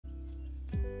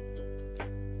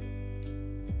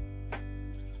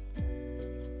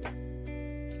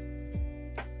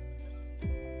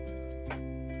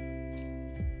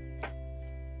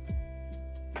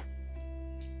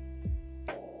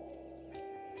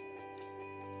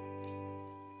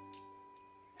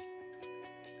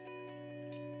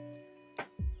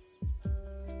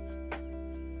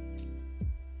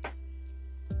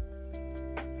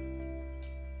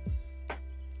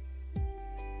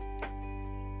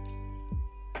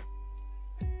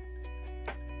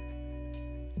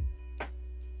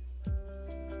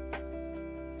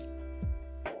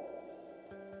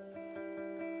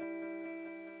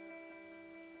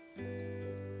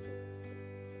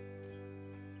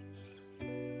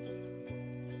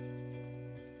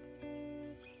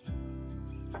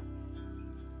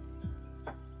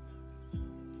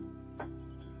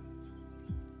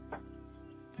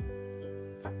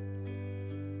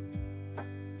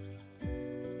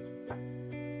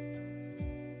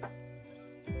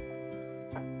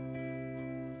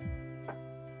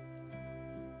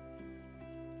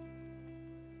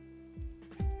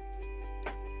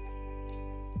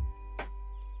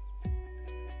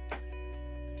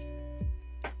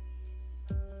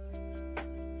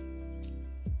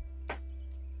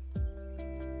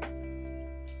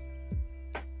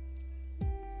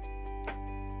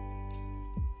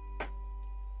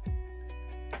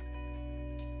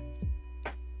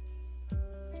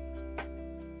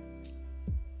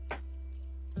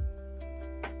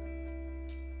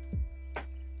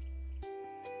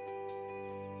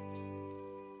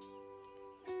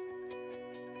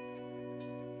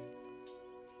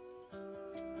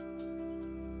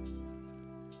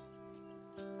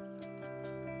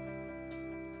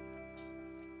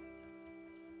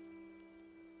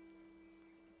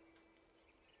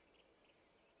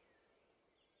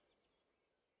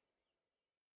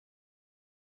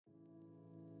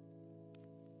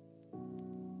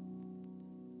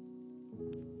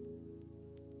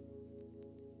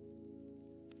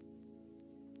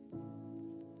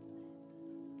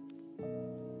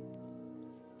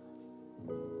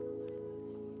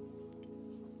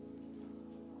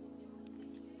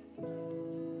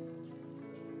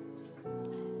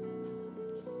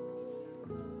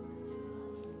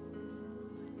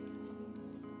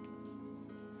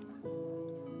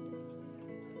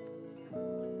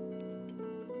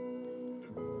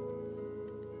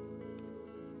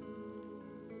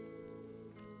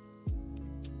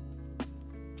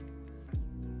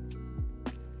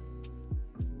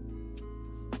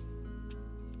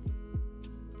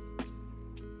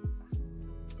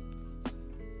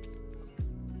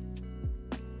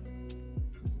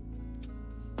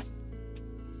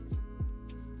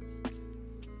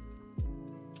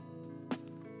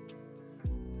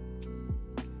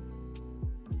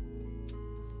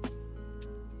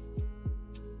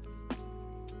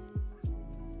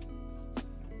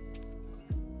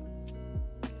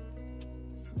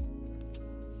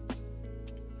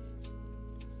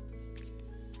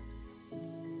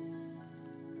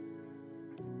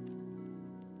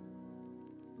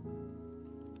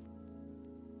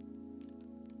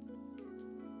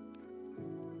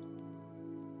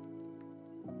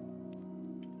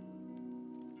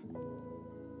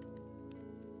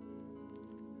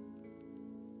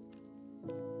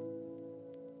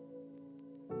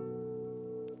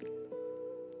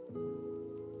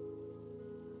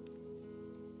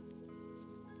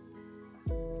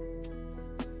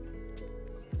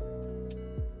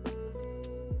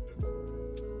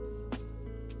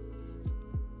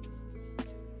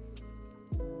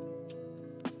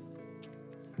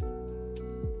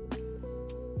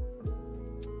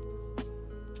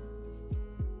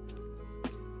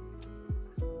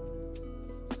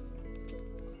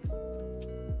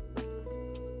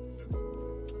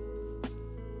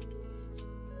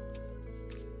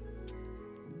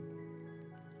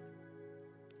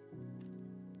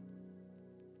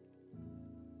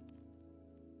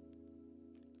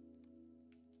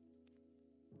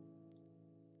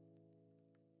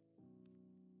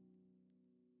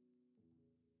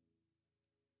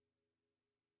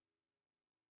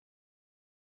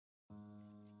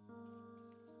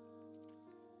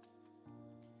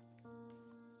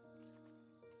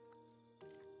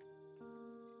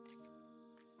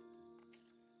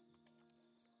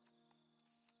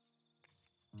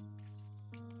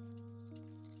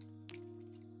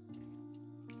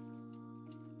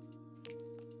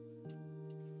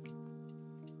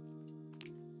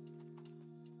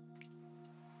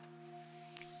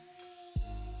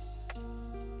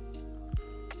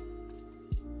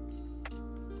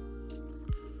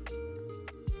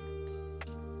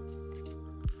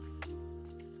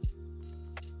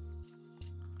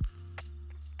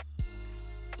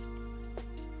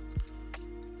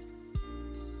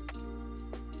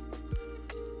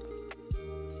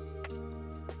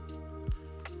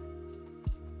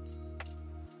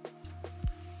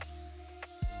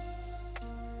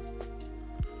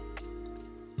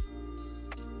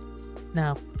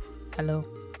Now, hello.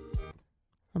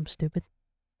 I'm stupid.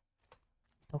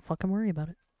 Don't fucking worry about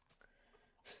it.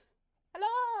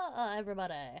 Hello,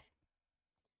 everybody.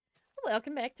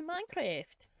 Welcome back to Minecraft.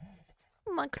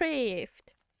 Minecraft.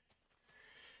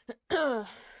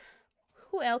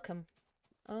 Welcome.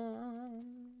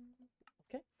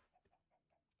 Okay.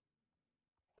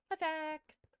 Hi, Jack.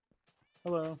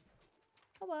 Hello.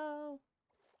 Hello.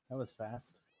 That was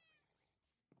fast.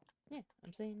 Yeah,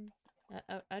 I'm saying.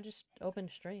 I just opened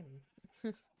stream.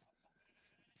 I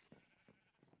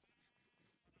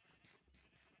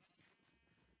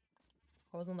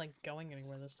wasn't like going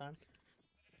anywhere this time.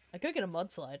 I could get a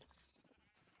mudslide.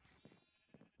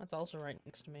 That's also right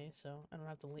next to me, so I don't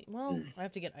have to leave. Well, I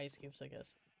have to get ice cubes, I guess.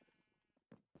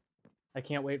 I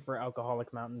can't wait for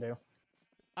alcoholic Mountain Dew.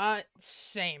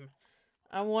 Same.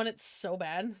 I want it so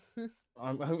bad.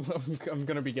 I'm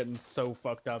gonna be getting so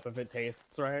fucked up if it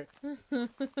tastes right.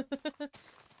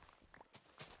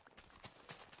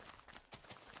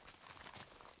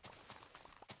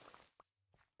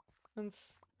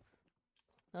 That's...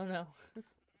 Oh no. I'm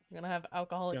gonna have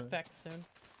alcoholic Yeah. effects soon.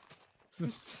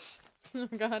 It's Oh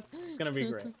god. gonna be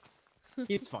great.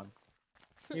 He's fun.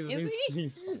 Is he?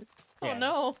 He's fun. Oh Yeah.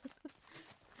 no.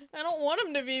 I don't want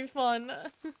him to be fun.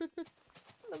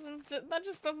 That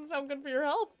just doesn't sound good for your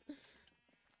health.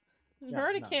 You Yeah,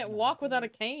 already no, can't no. walk without a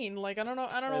cane. Like, I don't know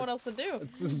what else to do.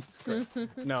 It's great.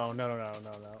 No.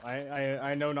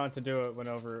 I know not to do it when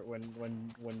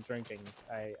drinking.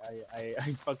 I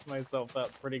fucked myself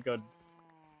up pretty good.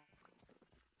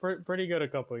 Pretty good a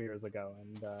couple years ago,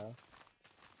 and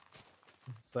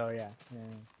so yeah.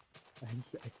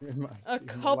 A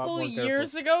couple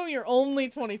years ago, you're only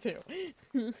 22.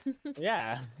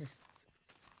 Yeah. A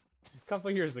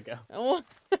couple years ago. What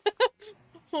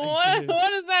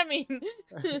does that mean?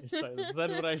 I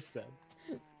said what I said.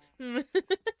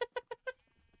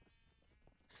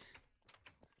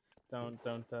 Don't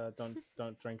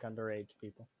drink underage,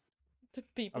 people.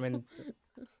 People.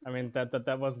 I mean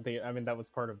that wasn't the. I mean that was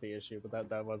part of the issue, but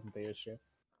that wasn't the issue.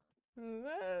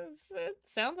 It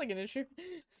sounds like an issue.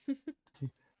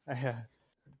 I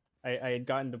had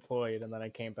gotten deployed and then I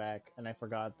came back and I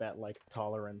forgot that like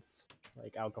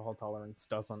alcohol tolerance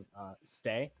doesn't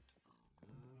stay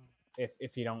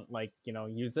if you don't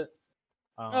use it.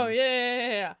 Oh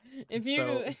yeah. If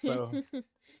you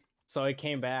So I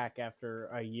came back after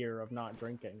a year of not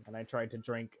drinking and I tried to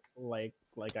drink like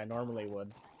I normally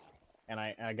would, and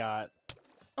I got.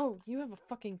 Oh, you have a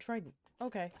fucking trident.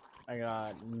 Okay. I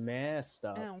got messed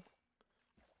up. Ow.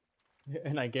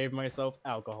 And I gave myself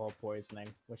alcohol poisoning,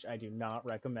 which I do not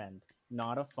recommend.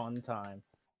 Not a fun time.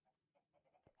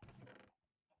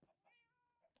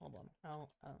 Hold on.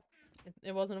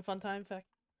 It wasn't a fun time, in fact.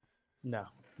 No,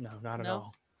 not at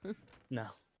all. No.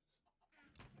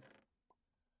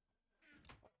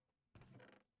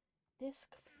 Disc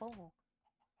full.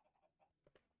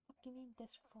 What do you mean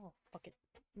disc full? Fuck it.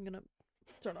 I'm gonna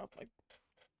turn off my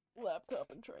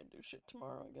laptop and try and do shit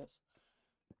tomorrow, I guess.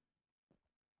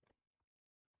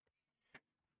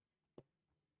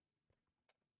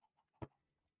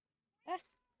 I'm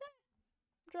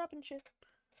dropping shit.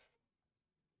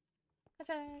 Hi,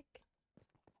 Fack.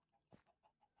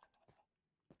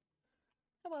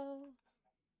 Hello.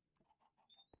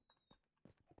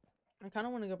 I kind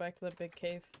of want to go back to that big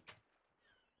cave.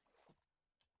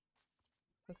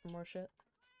 Look for more shit.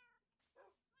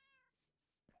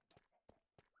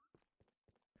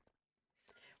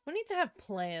 We need to have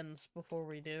plans before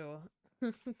we do,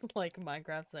 like,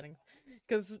 Minecraft settings.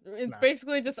 Because it's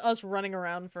basically just us running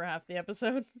around for half the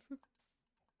episode.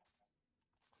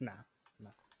 No.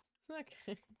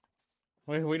 Okay.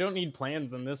 We don't need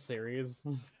plans in this series.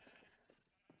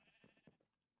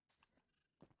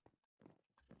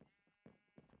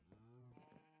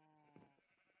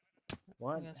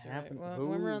 What happened? Right. Well,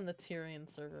 when we're on the Tyrian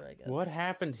server, I guess. What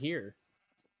happened here?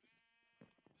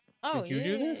 Oh, did you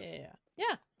do this?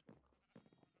 Yeah.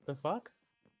 The fuck?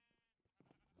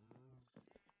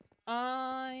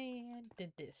 I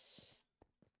did this.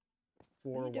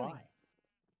 For why?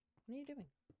 What are you doing?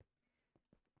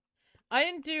 I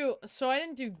didn't do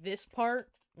this part,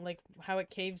 like how it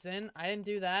caves in. I didn't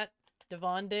do that.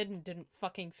 Devon did and didn't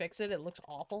fucking fix it. It looks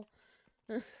awful.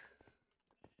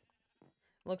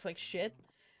 Looks like shit.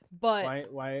 But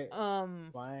why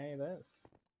this?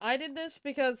 I did this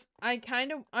because I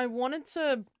wanted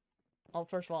to. Well,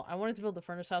 first of all, I wanted to build the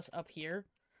furnace house up here.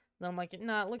 Then I'm like,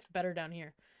 nah, it looks better down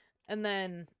here. And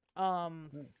then I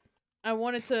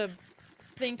wanted to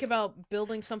think about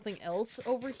building something else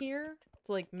over here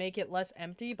to like make it less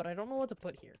empty, but I don't know what to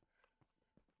put here.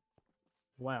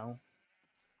 Well,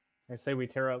 I say we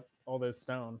tear up all this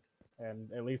stone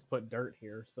and at least put dirt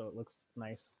here so it looks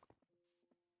nice.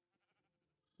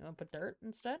 You want to put dirt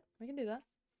instead? We can do that.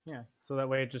 Yeah, so that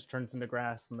way it just turns into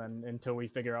grass, and then until we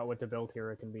figure out what to build here,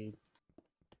 it can be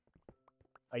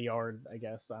a yard, I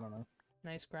guess. I don't know.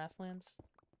 Nice grasslands.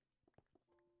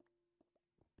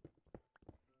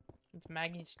 It's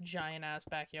Maggie's giant ass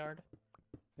backyard.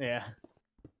 Yeah.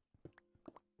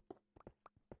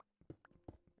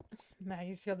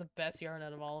 Maggie's got the best yard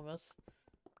out of all of us.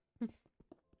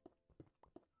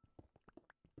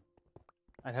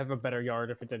 I'd have a better yard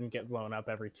if it didn't get blown up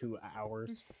every 2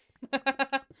 hours.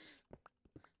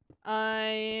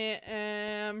 I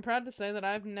am proud to say that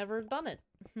I've never done it.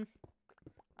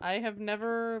 I have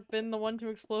never been the one to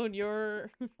explode your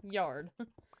yard. And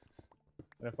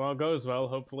if all goes well,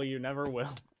 hopefully you never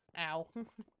will. Ow.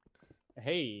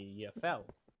 Hey, you fell.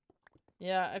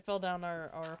 Yeah, I fell down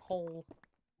our hole.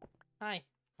 Hi.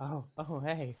 Oh,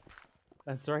 hey.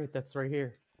 That's right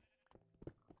here.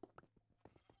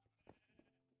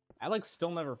 Alex still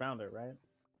never found it, right?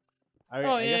 I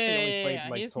guess he only played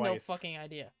like he has twice. no fucking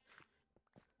idea.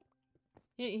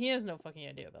 He has no fucking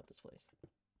idea about this place.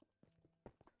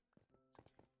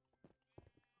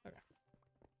 Okay.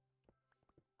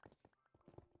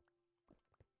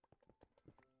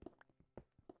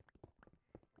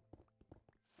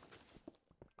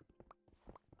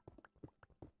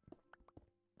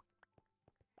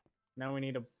 Now we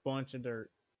need a bunch of dirt.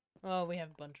 Oh, we have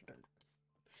a bunch of dirt.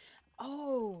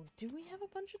 Oh, do we have a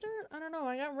bunch of dirt? I don't know.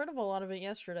 I got rid of a lot of it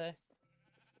yesterday.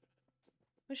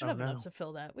 We should have enough to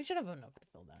fill that. We should have enough to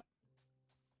fill that.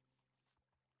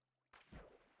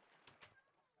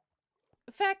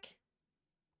 Feck!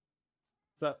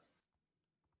 What's up?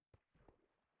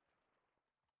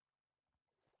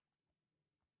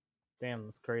 Damn,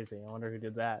 that's crazy. I wonder who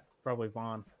did that. Probably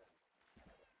Vaughn.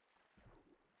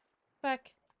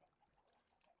 Feck.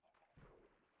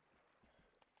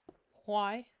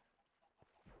 Why?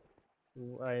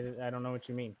 I don't know what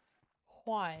you mean.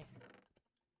 Why?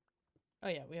 Oh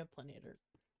yeah, we have plenty of dirt.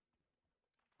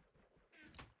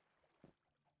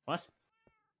 What?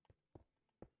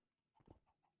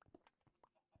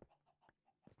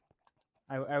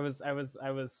 I was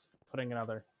putting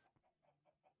another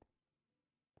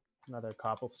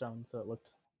cobblestone so it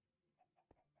looked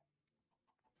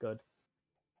good.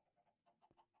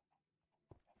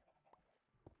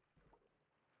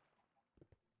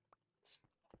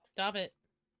 Stop it.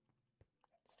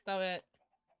 Stop it.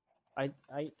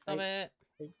 Stop it.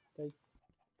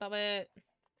 Stop it.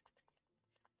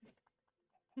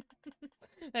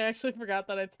 I actually forgot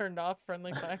that I turned off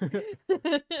friendly fire.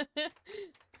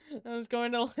 I was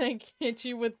going to like hit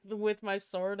you with my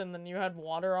sword and then you had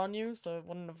water on you, so it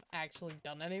wouldn't have actually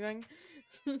done anything.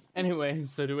 Anyway,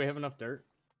 so do we have enough dirt?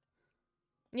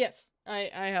 Yes, I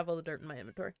have all the dirt in my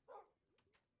inventory.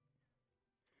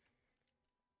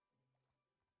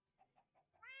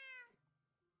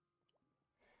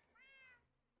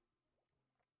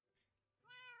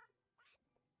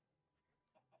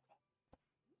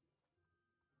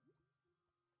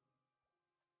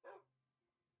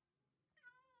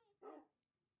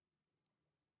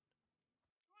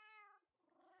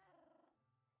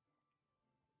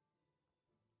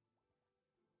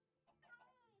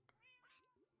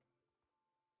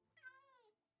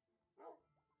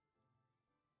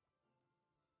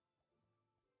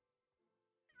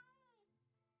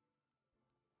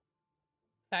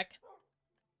 Back.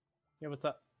 Yeah, what's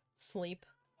up? Sleep.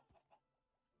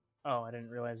 Oh, I didn't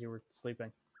realize you were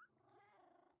sleeping.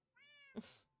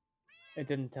 It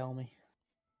didn't tell me.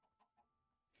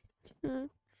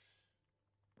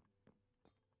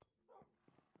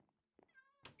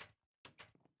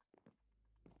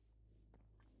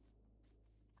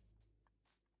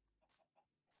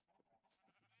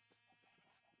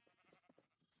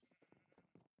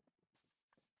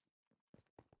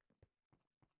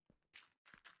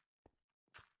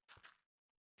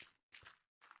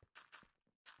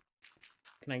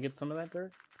 Can I get some of that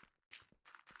dirt?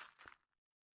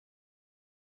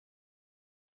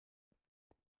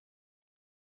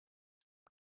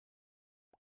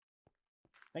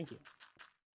 Thank you.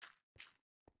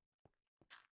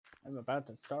 I'm about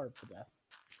to starve to death.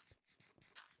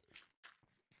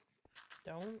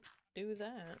 Don't do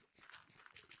that.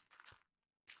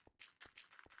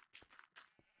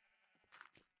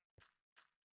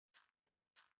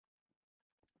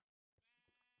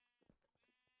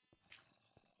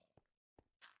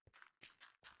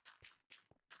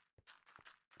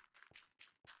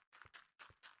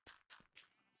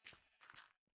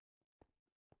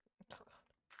 Oh god.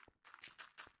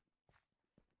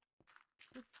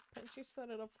 Why'd you set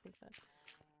it up like that?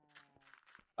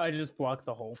 I just blocked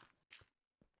the hole.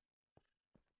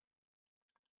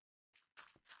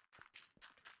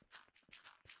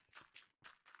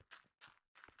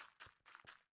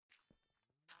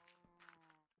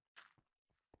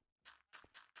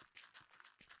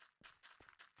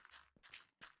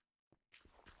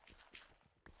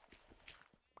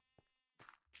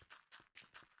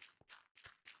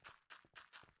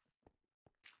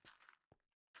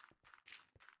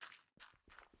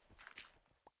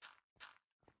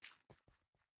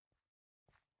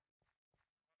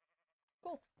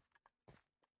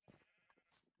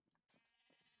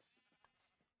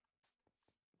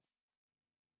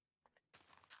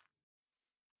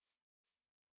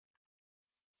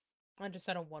 I just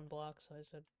had a 1 block, so I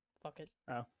said, fuck it.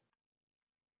 Oh.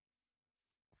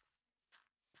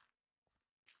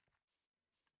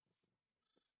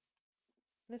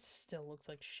 This still looks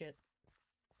like shit.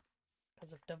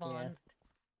 Because of Devon. Yeah.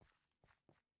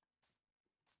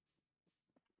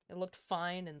 It looked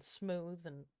fine and smooth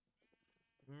and...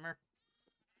 Meh.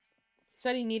 He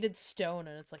said he needed stone,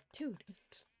 and it's like, dude,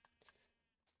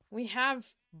 we have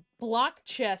block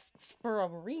chests for a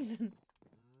reason.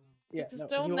 Yeah, It's a no,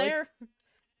 stone there.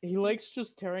 He likes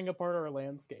just tearing apart our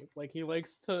landscape. Like, he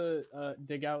likes to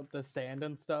dig out the sand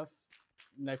and stuff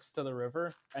next to the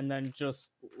river, and then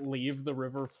just leave the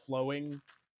river flowing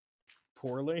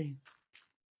poorly.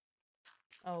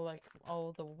 Oh, like,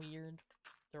 all the weird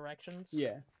directions?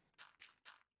 Yeah.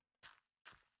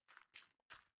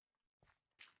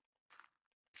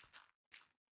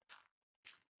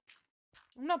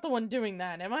 I'm not the one doing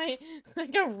that, am I? I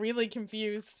got really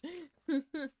confused. I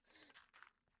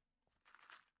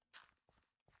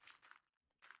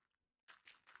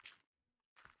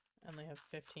only have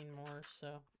 15 more,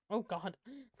 so... Oh, God.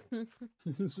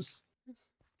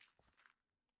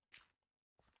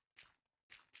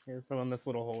 Here, fill in this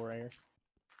little hole right here.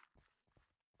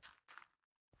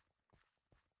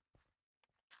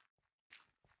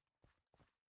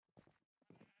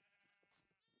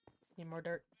 Need more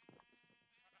dirt.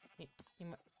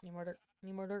 Need more dirt.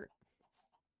 Need more dirt.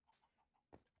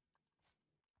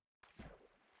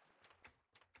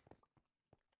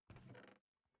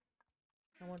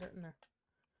 No more dirt in there.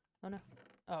 Oh, no.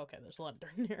 Oh, okay, there's a lot of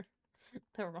dirt in here.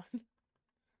 Never mind.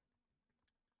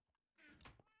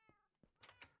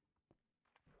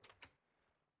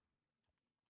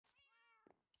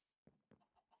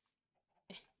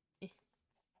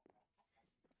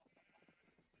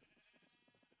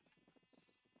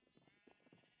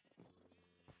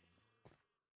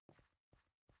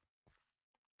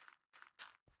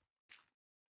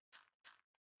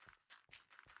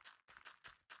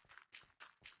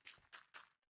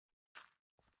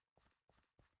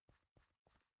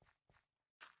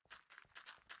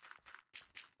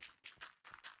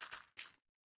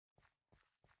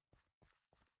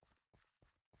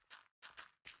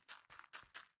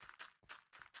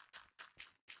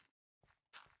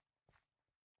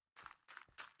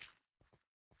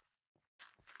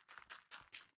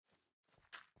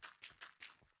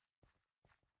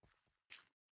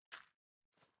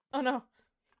 Oh, no.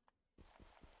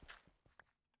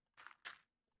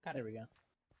 Got There it. we go.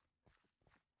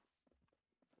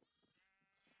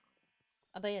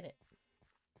 I did it.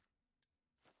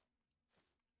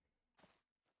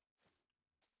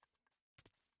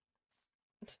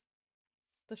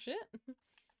 The shit?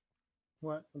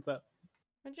 What? What's up?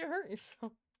 Why'd you hurt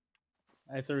yourself?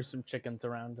 I threw some chickens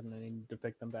around and I need to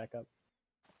pick them back up.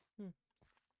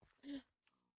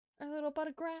 A little bud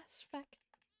of grass, feck.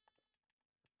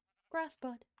 Grass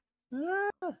bud.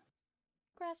 Ah!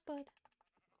 Grass bud.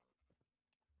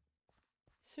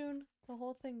 Soon, the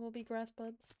whole thing will be grass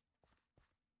buds.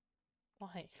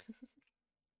 Why?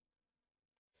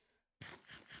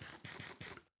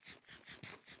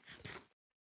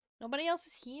 Nobody else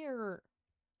is here.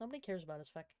 Nobody cares about us,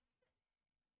 feck.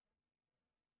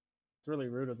 It's really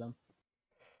rude of them.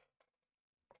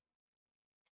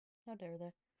 How dare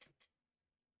they?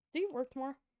 Do you work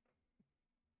tomorrow?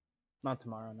 Not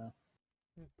tomorrow, no.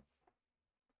 Hmm.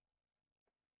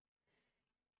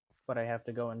 But I have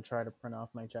to go and try to print off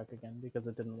my check again because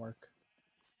it didn't work.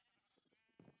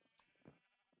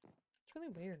 It's really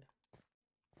weird.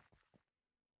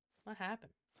 What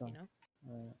happened? So, You know?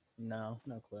 no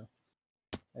clue.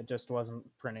 It just wasn't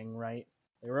printing right.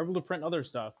 They were able to print other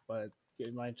stuff, but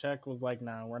my check was like,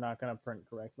 no, we're not going to print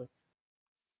correctly.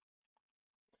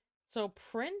 So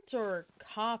print or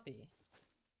copy?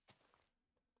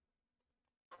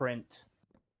 Print.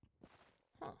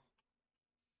 Huh.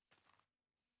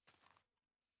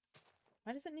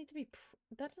 Why does it need to be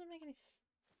that doesn't make any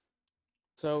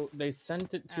So they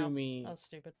sent it to Ow. me That was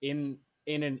stupid. in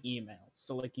an email.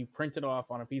 So like you print it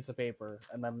off on a piece of paper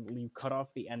and then you cut off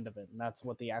the end of it, and that's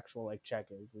what the actual like check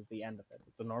is the end of it.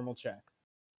 It's a normal check.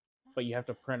 But you have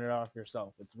to print it off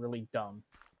yourself. It's really dumb.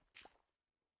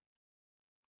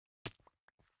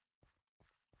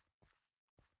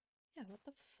 Yeah, what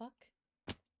the fuck?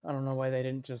 I don't know why they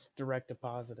didn't just direct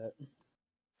deposit it.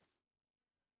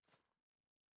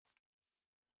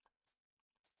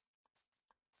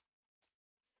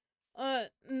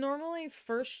 Normally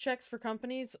first checks for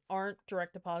companies aren't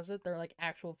direct deposit, they're like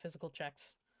actual physical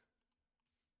checks.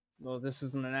 Well, this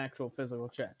isn't an actual physical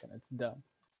check, and it's dumb.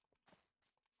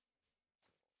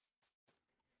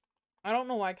 I don't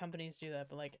know why companies do that,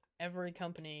 but like every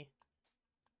company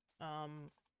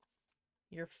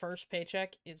your first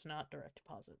paycheck is not direct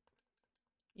deposit.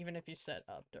 Even if you set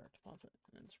up direct deposit.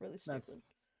 And it's really stupid.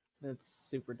 That's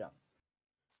super dumb.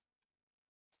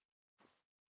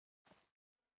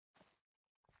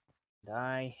 And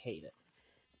I hate it.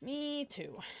 Me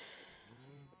too.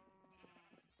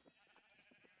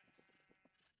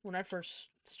 When I first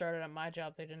started at my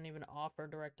job, they didn't even offer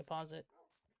direct deposit.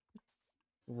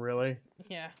 Really?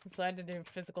 Yeah, so I had to do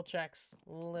physical checks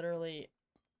literally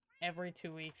every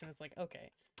 2 weeks, and it's like,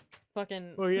 okay,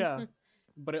 fucking. Well, yeah.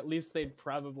 But at least they'd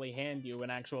probably hand you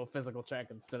an actual physical check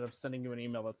instead of sending you an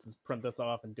email that says print this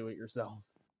off and do it yourself.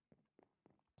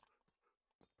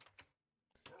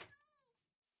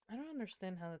 I don't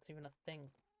understand how that's even a thing.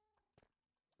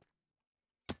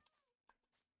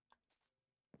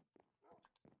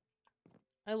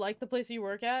 I like the place you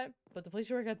work at, but the place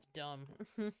you work at's dumb.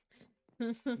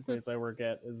 The place I work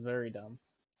at is very dumb.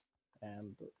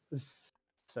 And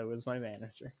so is my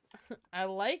manager. I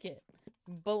like it,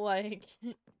 but like,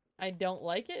 I don't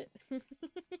like it.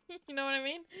 You know what I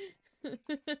mean?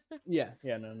 Yeah,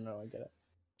 no, I get it.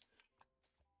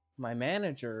 My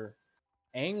manager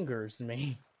angers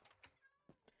me.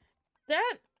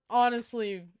 That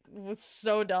honestly was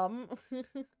so dumb.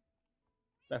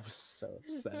 That was so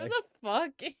Who upsetting. the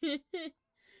fuck?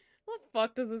 What the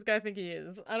fuck does this guy think he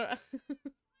is? I don't.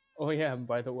 Oh yeah,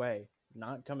 by the way,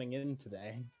 not coming in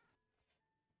today.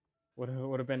 Would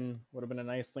have been a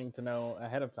nice thing to know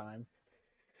ahead of time.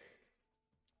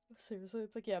 Seriously,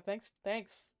 it's like, yeah, thanks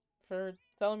for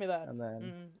telling me that. And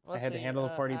then I Let's had to see. handle the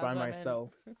party as by I'm in-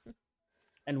 myself.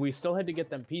 And we still had to get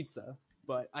them pizza,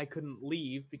 but I couldn't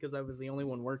leave because I was the only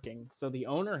one working. So the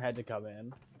owner had to come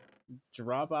in,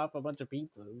 drop off a bunch of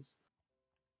pizzas.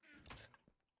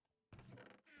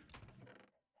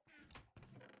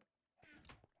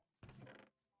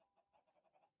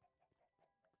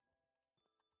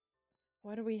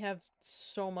 Why do we have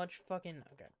so much fucking...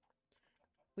 Okay.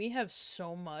 We have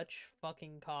so much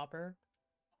fucking copper,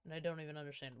 and I don't even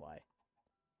understand why.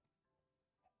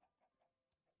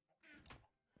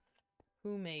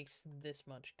 Who makes this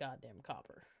much goddamn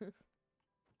copper?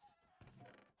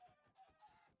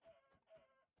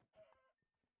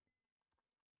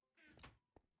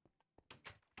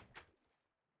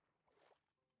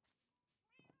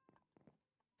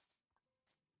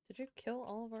 Did you kill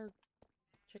all of our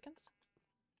chickens?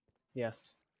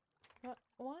 Yes. What?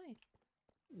 Why?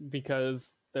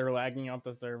 Because they're lagging out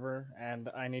the server and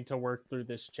I need to work through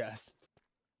this chest.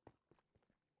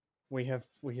 We have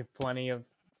plenty of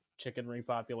chicken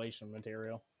repopulation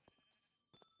material.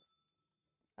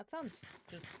 That sounds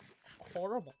just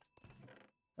horrible.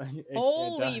 It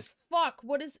Holy does. fuck,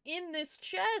 what is in this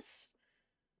chest?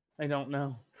 I don't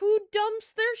know. Who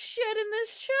dumps their shit in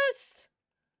this chest?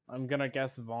 I'm gonna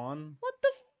guess Vaughn. What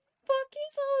the fuck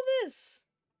is all this?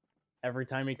 Every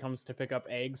time he comes to pick up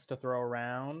eggs to throw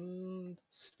around.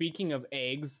 Speaking of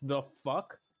eggs, the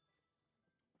fuck?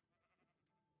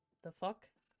 The fuck?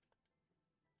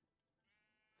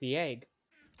 The egg.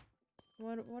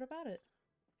 What about it?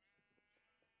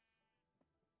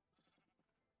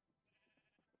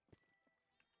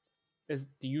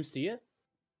 Do you see it?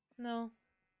 No.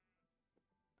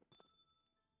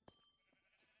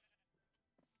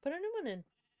 Put a new one in.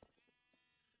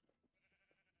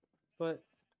 But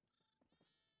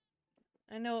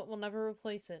I know it will never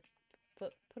replace it,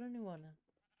 but put a new one in.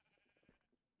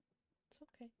 It's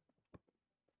okay.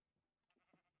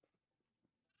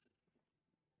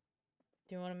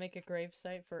 Do you want to make a grave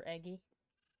site for Eggy?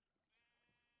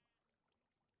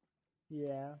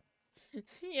 yeah.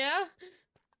 Yeah?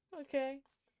 Okay.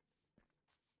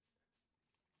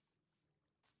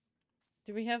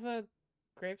 Do we have a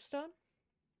gravestone?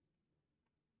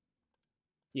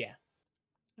 Yeah.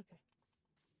 Okay.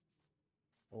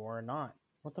 Or not.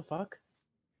 What the fuck?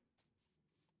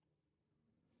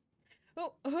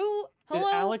 Oh, who? Did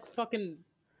Hello?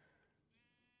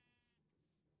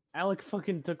 Alec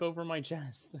fucking took over my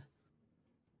chest.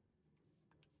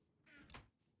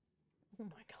 Oh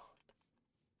my god.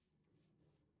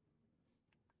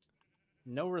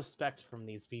 No respect from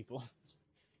these people.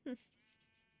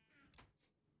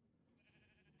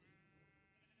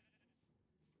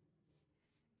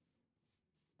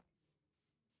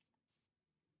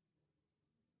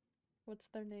 What's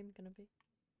their name gonna be?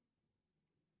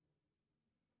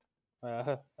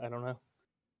 I don't know.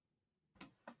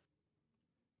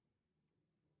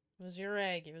 It was your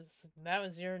egg. That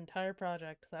was your entire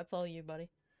project. That's all you, buddy.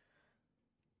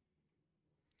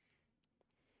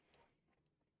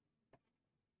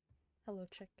 Hello,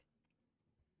 chick.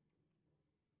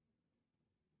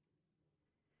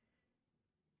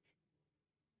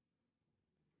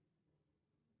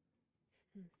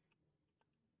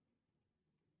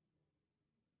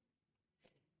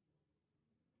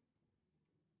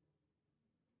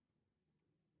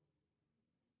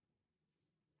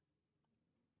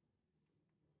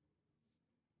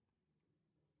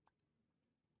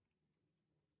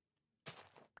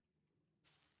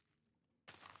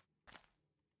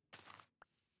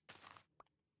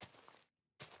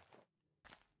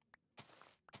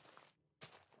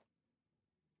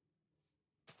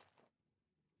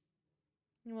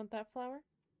 You want that flower?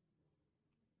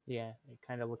 Yeah, it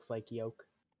kind of looks like yolk.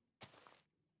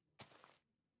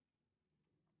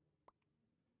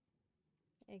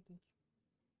 Eggy.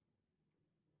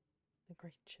 The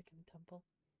Great Chicken Temple.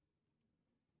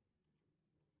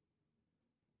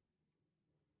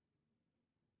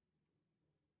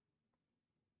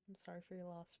 I'm sorry for your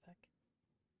loss, Peck.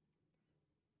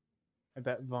 I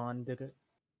bet Vaughn did it.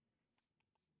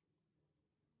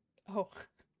 Oh.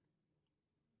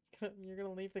 You're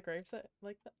gonna leave the gravesite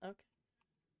like that? Okay.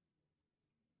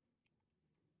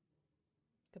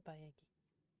 Goodbye, Eggy.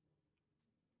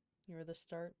 You were the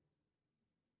start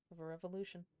of a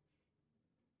revolution.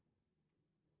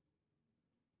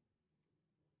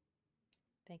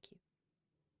 Thank you.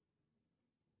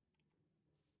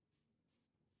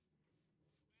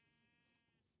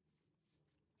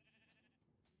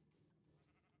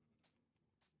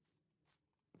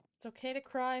 It's okay to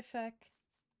cry, Feck.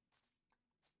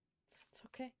 It's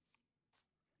okay.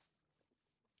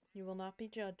 You will not be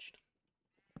judged.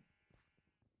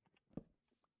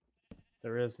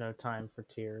 There is no time for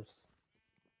tears.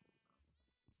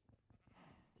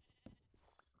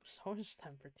 So much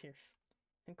time for tears.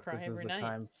 And cry This is every the night.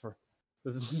 time for...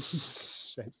 This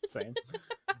is... Shit, same.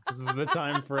 This is the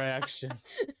time for action.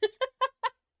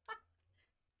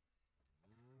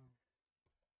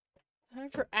 Time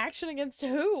for action against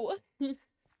who?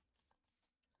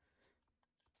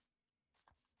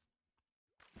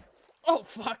 Oh,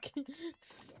 fuck.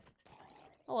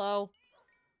 Hello.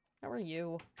 How are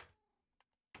you?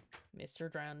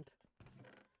 Mr. Drowned.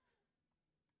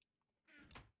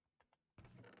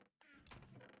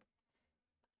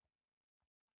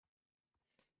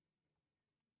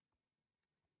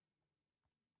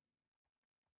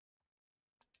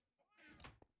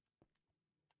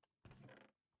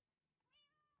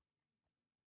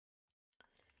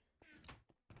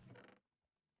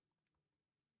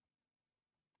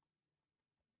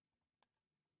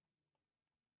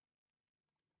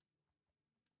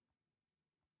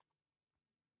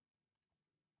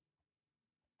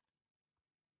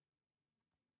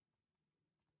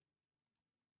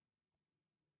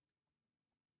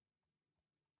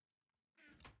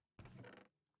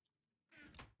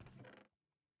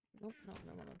 Nope, no,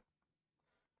 no, no.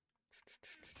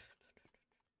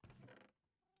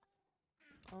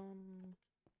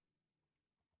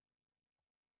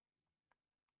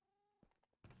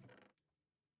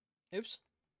 Oops.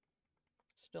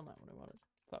 Still not what I wanted.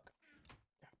 Fuck.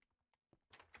 Yeah.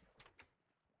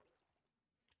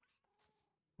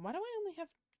 Why do I only have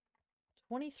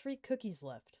 23 cookies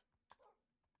left?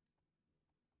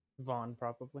 Vaughn,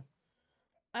 probably.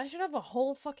 I should have a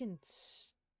whole fucking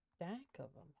stack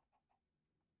of them.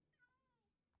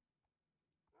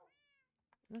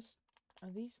 Are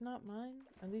these not mine?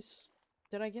 Are these...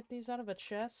 Did I get these out of a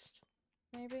chest?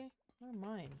 Maybe? Where are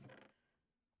mine?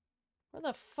 Where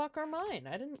the fuck are mine?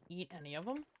 I didn't eat any of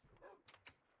them.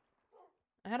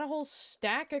 I had a whole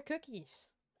stack of cookies.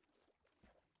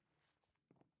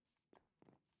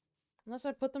 Unless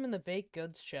I put them in the baked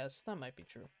goods chest. That might be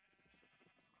true.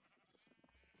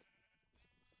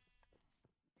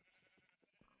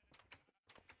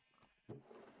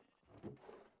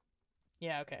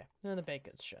 Yeah, okay. They're in the baked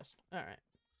goods chest. Alright.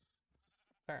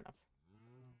 Fair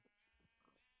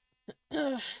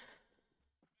enough.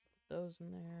 Those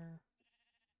in there.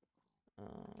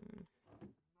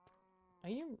 Are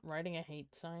you writing a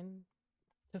hate sign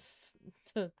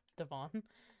to Devon?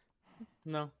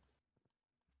 No.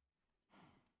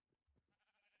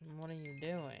 What are you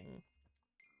doing?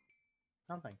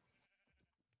 Nothing.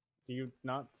 Do you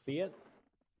not see it?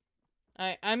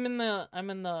 I'm in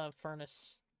the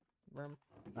furnace room.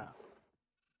 No.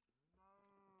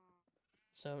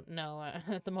 So no,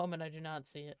 at the moment I do not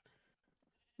see it.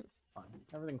 Fine.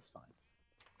 Everything's fine.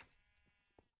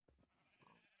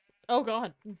 Oh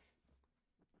god.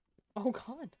 Oh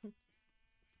god.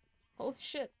 Holy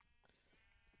shit.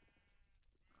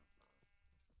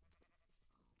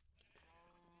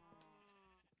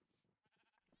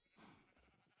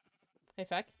 Hey,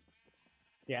 Feck.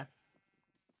 Yeah.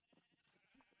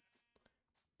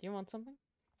 Do you want something?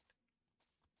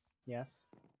 Yes.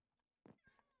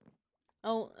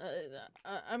 Oh,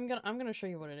 I'm gonna show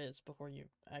you what it is before you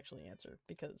actually answer,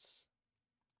 because...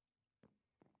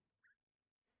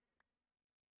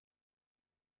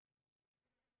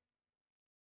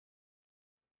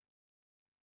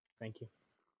 Thank you.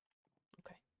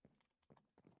 Okay.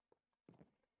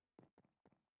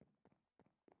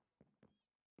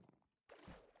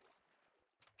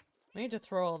 I need to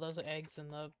throw all those eggs in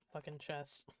the fucking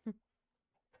chest.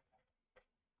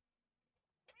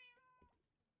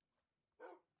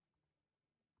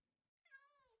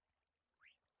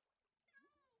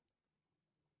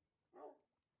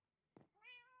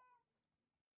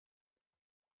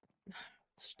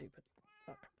 stupid.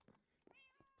 Fuck.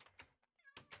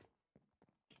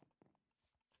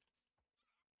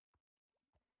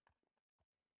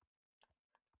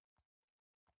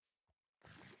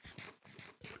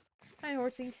 Hi,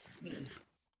 horsies.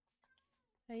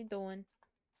 How you doing?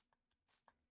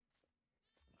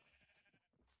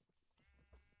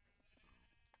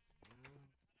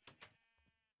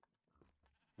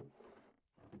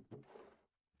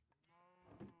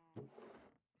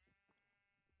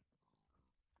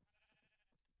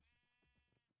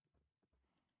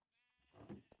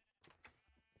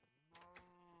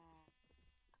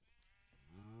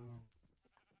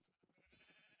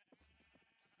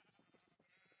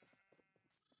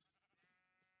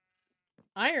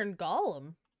 Iron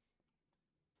Golem?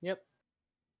 Yep.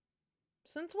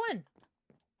 Since when?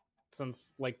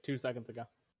 Since like 2 seconds ago.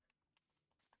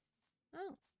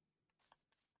 Oh.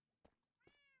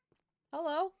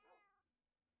 Hello.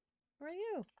 Where are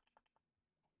you?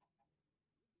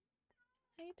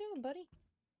 How you doing, buddy?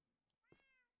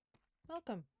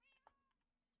 Welcome.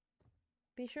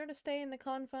 Be sure to stay in the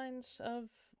confines of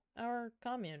our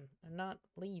commune and not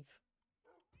leave.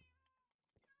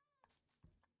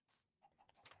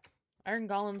 Iron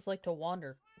golems like to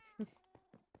wander.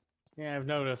 Yeah, I've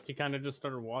noticed. He kind of just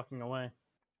started walking away.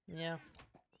 Yeah.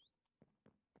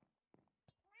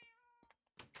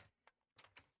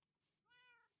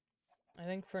 I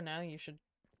think for now you should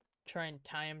try and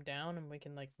tie him down and we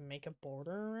can, like, make a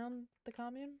border around the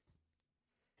commune.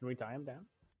 Can we tie him down?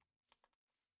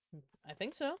 I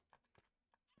think so.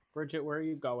 Bridget, where are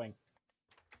you going?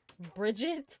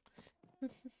 Bridget?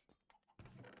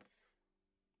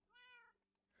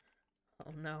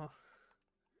 Oh no.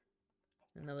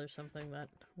 Another something that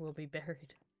will be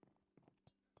buried.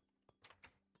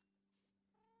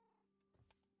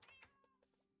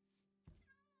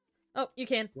 Oh, you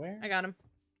can. Where? I got him.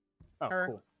 Oh, Her.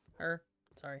 cool. Her.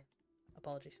 Sorry.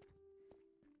 Apologies.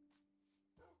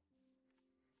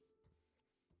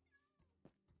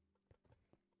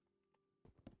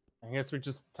 I guess we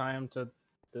just tie him to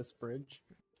this bridge.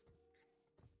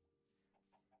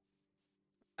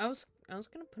 I was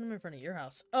gonna put him in front of your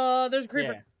house. There's a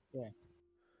creeper. Yeah.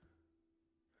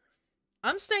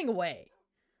 I'm staying away.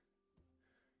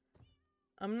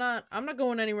 I'm not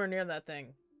going anywhere near that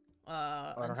thing.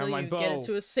 Until you get it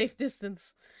to a safe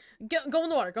distance. Go in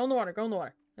the water, go in the water, go in the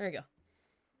water. There you go.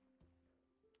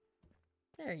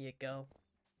 There you go.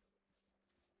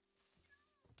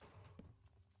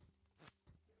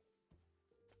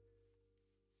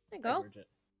 There you go. Hey, Bridget.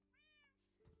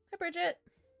 Hi, Bridget.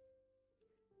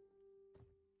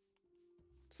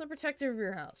 It's the protector of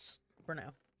your house, for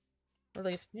now. Or at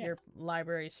least your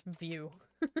library's view.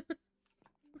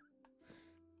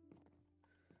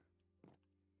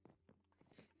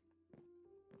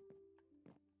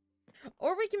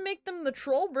 Or we can make them the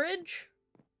troll bridge.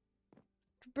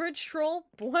 Bridge troll?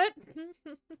 What?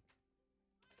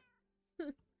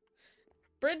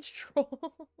 Bridge troll.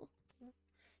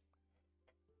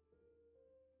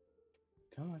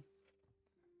 Come on.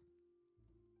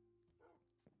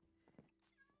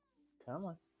 Come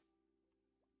on.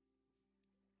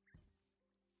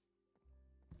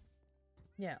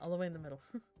 Yeah, all the way in the middle.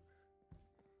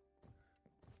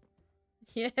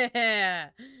 Yeah!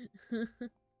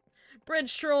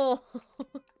 Bridge troll!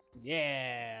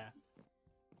 Yeah.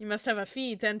 You must have a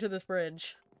fee to enter this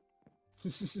bridge.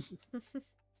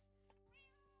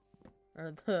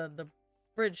 Or the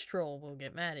bridge troll will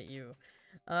get mad at you.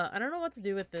 I don't know what to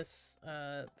do with this,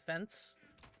 fence.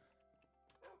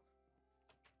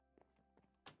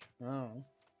 Oh.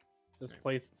 Just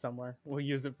place it somewhere. We'll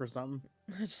use it for something.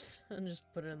 I'll just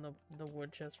put it in the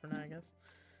wood chest for now, I guess.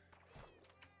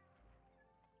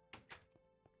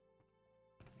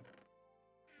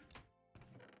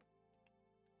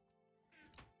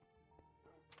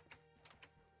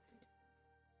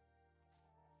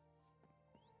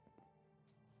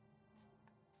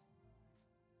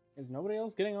 Is nobody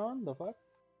else getting on? The fuck?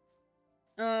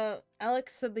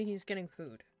 Alex said that he's getting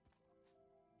food.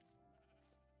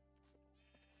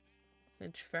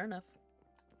 Which, fair enough.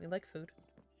 We like food.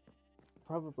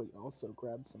 Probably also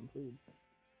grab some food.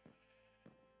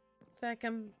 In fact,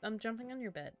 I'm jumping on your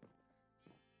bed.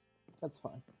 That's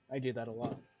fine. I do that a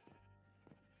lot.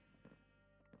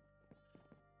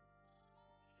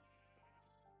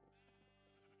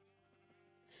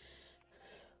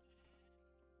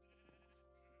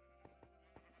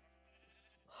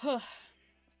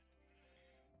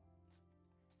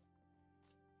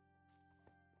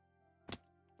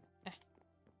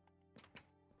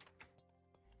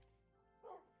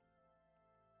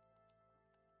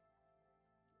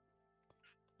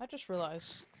 I just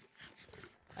realized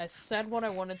I said what I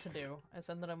wanted to do. I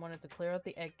said that I wanted to clear out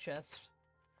the egg chest.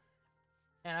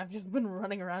 And I've just been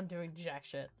running around doing jack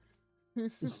shit. Okay,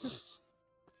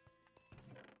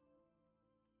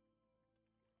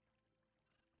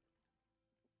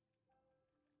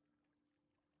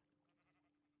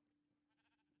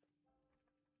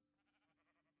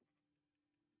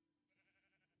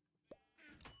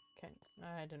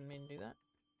 I didn't mean to do that.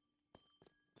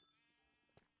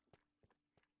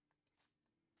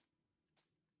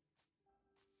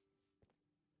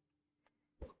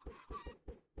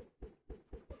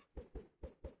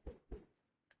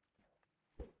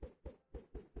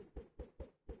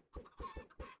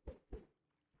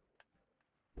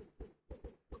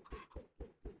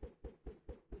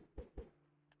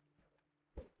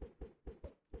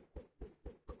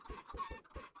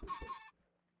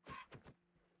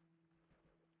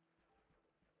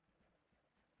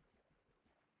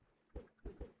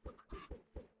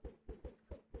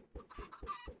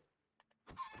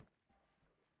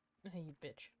 Hey, you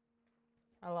bitch.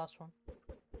 I lost one.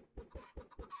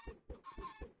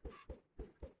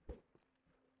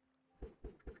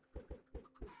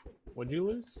 What'd you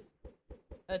lose?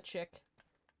 A chick.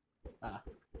 Ah.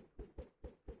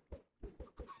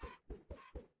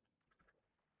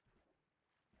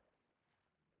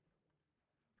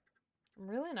 I'm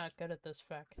really not good at this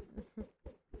feck.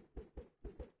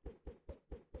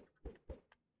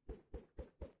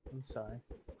 I'm sorry.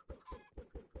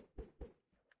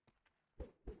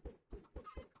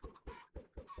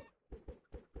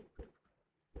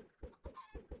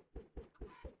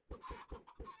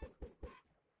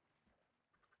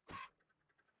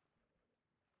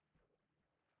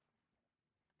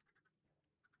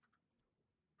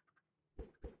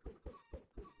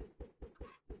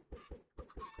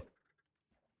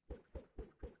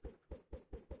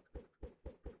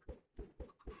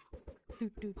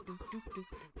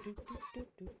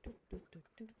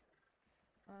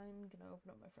 I'm gonna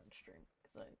open up my friend's stream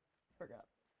because I forgot.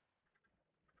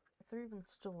 If they're even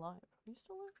still live. Are you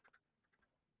still live?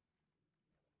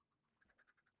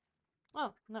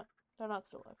 Oh, no. They're not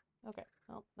still live. Okay.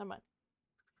 Well, never mind.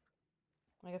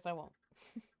 I guess I won't.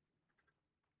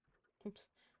 Oops.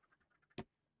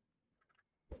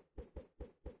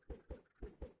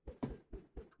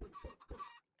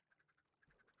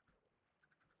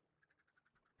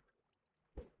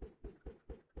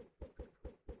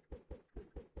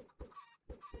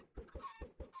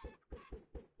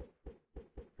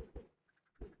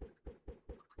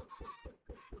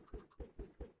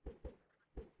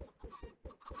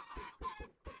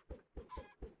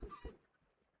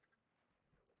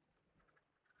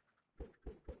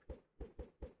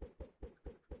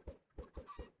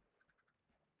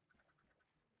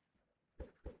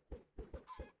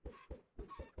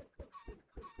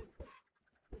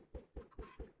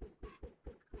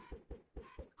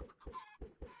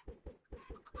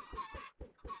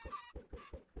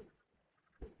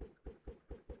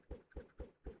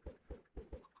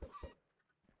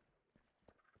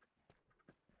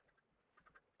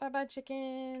 Bye-bye,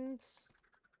 chickens.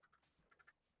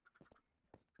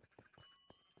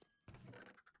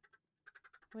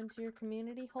 Go into your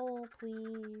community hole,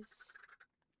 please.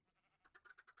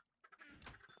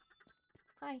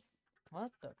 Hi. What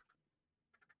the?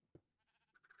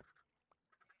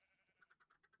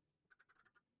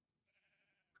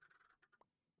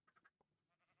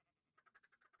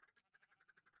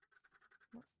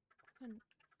 What?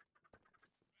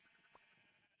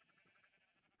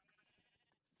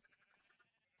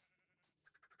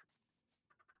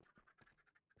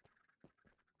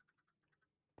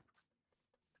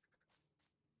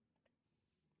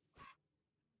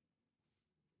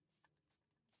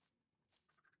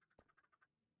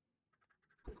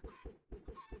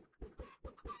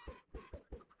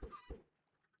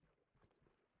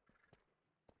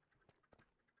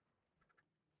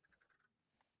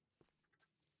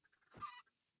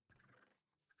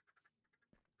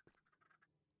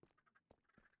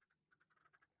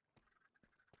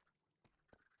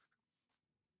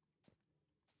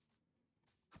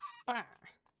 Bah.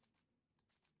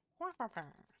 Ha ha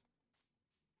ha.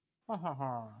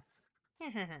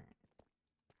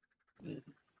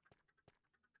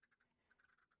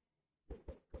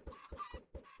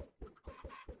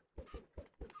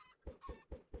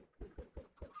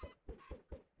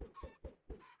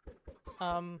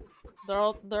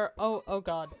 Oh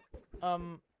god.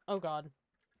 Oh god.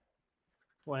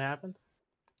 What happened?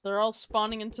 They're all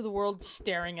spawning into the world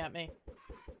staring at me.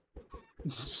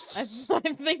 I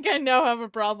think I now have a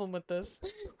problem with this.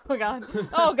 Oh god.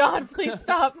 Oh god, please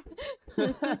stop.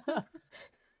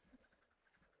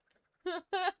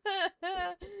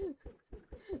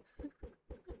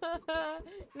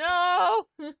 No!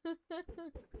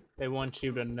 They want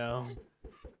you to know. I'm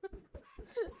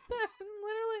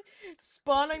literally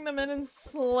spawning them in and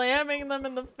slamming them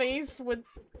in the face with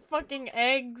fucking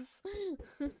eggs.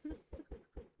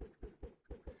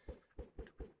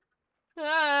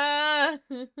 Ah,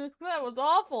 that was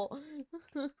awful.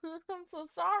 I'm so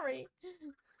sorry.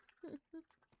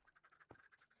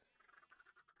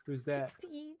 Who's that?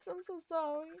 Teats, I'm so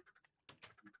sorry.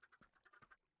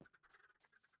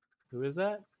 Who is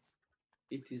that?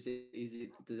 Is it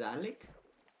Alec?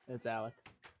 It's Alec.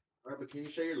 Alright, but can you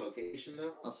share your location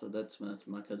though? Also, that's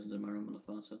my cousin's in my room on the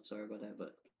phone, so sorry about that.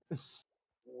 But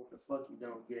Well, the fuck you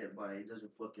don't get by it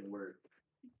doesn't fucking work.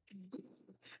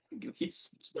 give you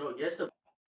No, yes the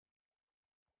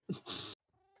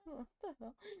What the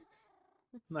hell?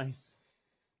 Nice.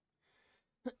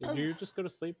 Did you just go to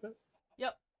sleep?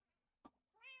 Yep.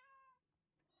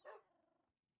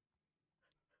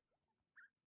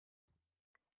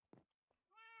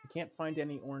 I can't find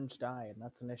any orange dye, and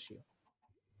that's an issue.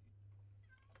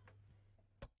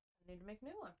 I need to make a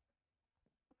new one.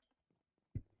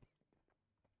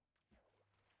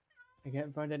 I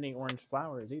can't find any orange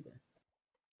flowers either.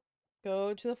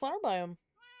 Go to the flower biome.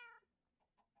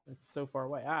 It's so far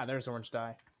away. Ah, there's orange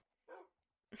dye.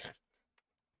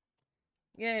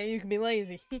 Yeah, you can be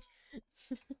lazy.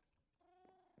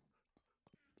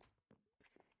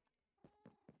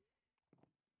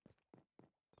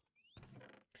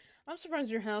 I'm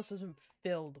surprised your house isn't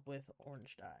filled with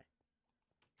orange dye.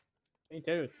 Me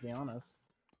too, to be honest.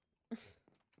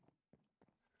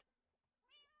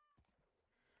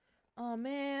 Oh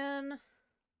man.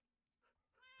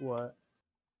 What?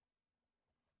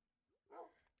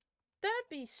 That'd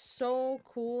be so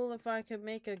cool if I could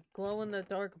make a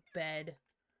glow-in-the-dark bed.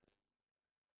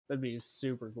 That'd be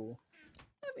super cool.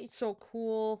 That'd be so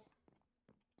cool.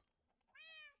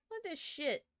 What this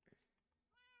shit?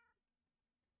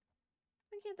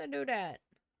 Why can't I do that?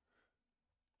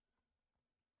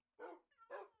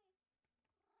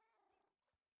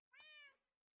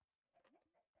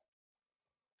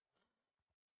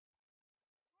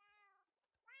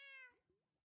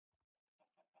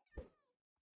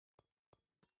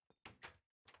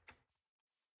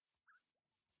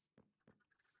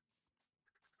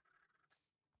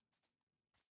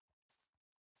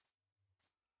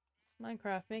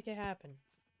 Minecraft, make it happen.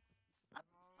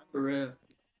 for real.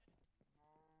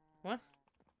 What?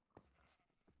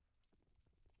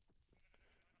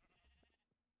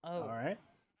 Oh. Alright.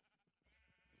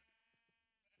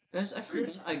 Guys, I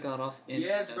forgot I got off in.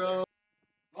 Yes, bro.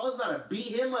 I was about to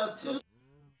beat him up too.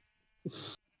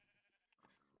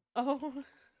 Oh.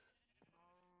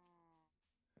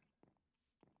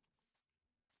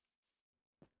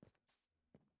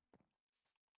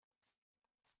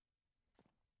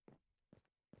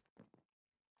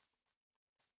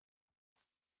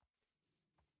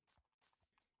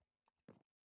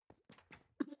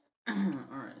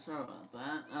 Alright, sorry about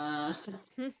that. Where's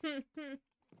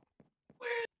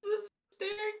the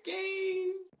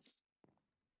staircase?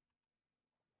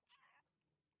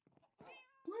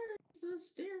 Where's the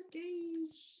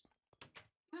staircase?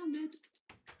 Found it.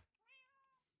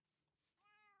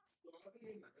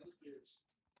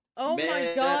 Oh my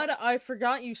Man. god, I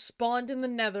forgot you spawned in the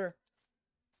nether.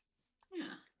 Yeah.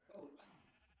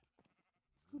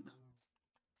 I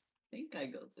think I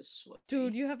go this way.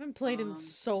 Dude, you haven't played in Um,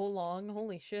 so long.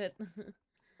 Holy shit.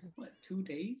 What, 2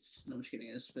 days? No, I'm just kidding.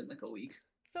 It's been like a week.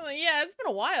 Yeah, it's been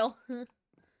a while.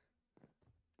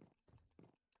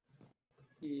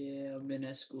 Yeah, I've been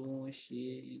at school and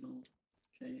shit, you know.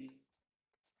 Shame.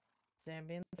 Damn,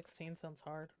 being 16 sounds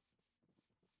hard.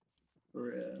 For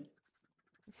real.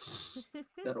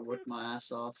 Gotta work my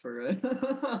ass off for it.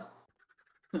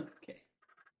 Okay.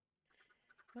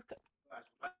 What the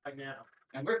Right now.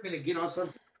 And we're gonna get on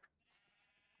something.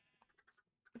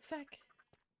 fuck?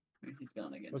 He's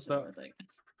gone again. What's so up? I think.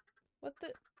 What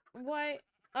the? Why?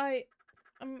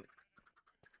 I'm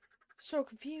so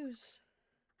confused.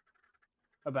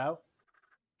 About?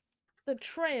 The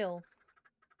trail.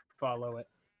 Follow it.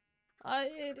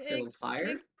 Trail of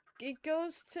fire? It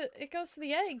goes to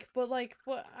the egg, but like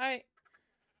what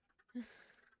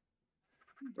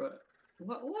Bruh.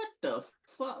 What the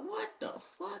fuck? What the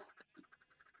fuck?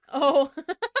 Oh.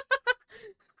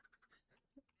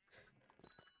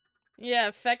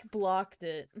 Yeah, Feck blocked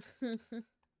it. May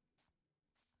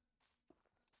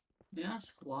I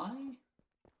ask why?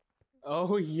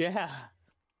 Oh, yeah.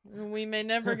 We may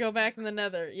never go back in the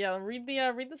nether. Yeah, read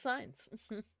the signs.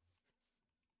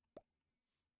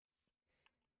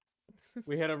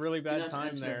 We had a really bad not time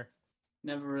enter. there.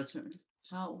 Never return.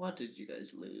 What did you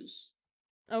guys lose?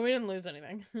 Oh, we didn't lose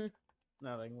anything.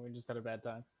 Nothing. We just had a bad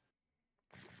time.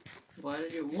 Why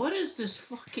did you? What is this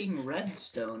fucking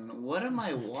redstone? What am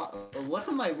I? What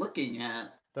am I looking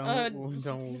at?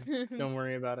 Don't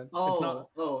worry about it. Oh,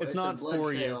 It's it's not a blood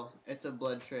for you. trail. It's a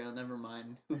blood trail. Never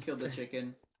mind. Who killed the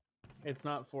chicken? It's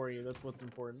not for you. That's what's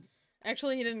important.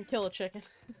 Actually, he didn't kill a chicken.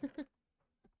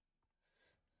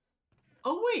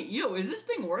 Oh wait, yo, is this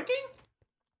thing working?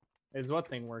 Is what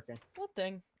thing working? What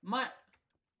thing? My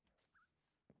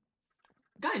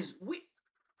guys,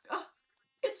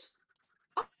 it's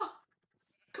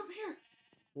come here,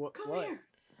 What? come What? here.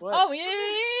 What? Oh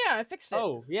yeah, I fixed it.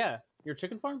 Oh yeah, your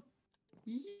chicken farm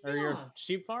Yeah. or your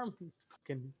sheep farm?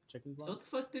 Fucking chicken So farm. what the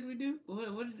fuck did we do?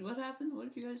 What happened?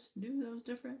 What did you guys do that was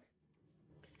different?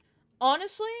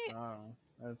 Honestly, Oh,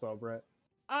 that's all, Brett.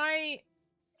 I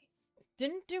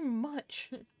didn't do much.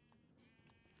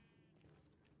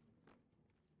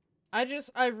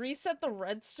 I reset the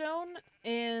redstone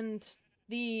and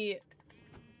the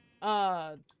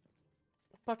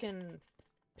fucking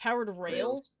powered rail.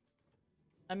 Rails.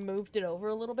 I moved it over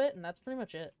a little bit, and that's pretty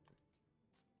much it.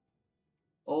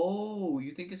 Oh,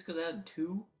 you think it's because I had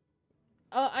two?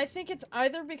 I think it's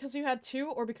either because you had two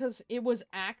or because it was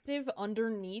active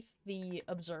underneath the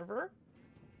observer.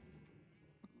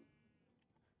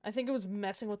 I think it was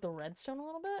messing with the redstone a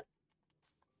little bit.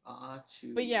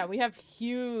 Achoo. But yeah, we have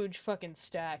huge fucking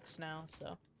stacks now,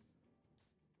 so.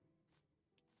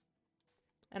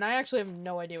 And I actually have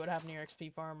no idea what happened to your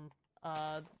XP farm, for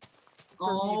a few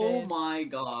Oh days. my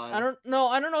god. I don't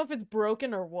know if it's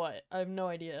broken or what. I have no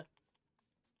idea.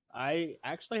 I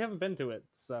actually haven't been to it,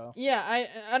 so Yeah,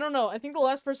 I don't know. I think the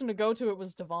last person to go to it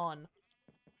was Devon.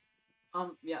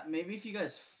 Yeah, maybe if you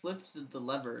guys flipped the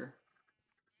lever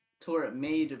to where it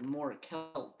made more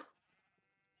kelp.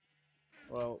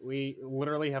 well, we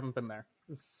literally haven't been there.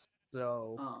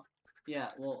 So Yeah,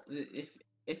 well,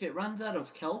 if it runs out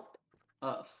of kelp,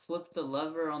 flip the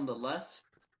lever on the left.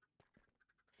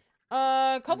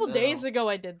 A couple And days that'll- ago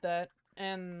I did that,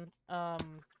 and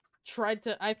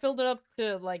I filled it up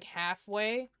to like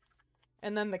halfway,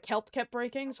 and then the kelp kept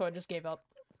breaking, so I just gave up.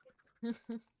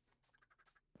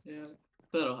 Yeah,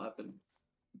 that'll happen.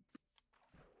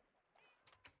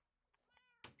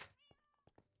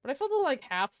 But I filled it like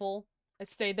half full. I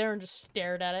stayed there and just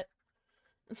stared at it.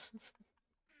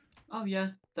 Oh yeah,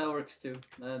 that works too.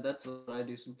 That's what I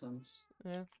do sometimes.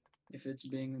 Yeah. If it's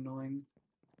being annoying.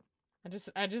 I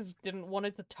just didn't want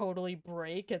it to totally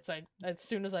break as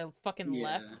soon as I fucking Yeah.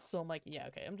 left. So I'm like, yeah,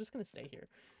 okay, I'm just gonna stay here.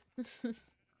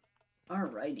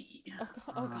 Alrighty.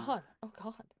 Oh god, oh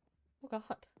god, oh god, oh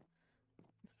god.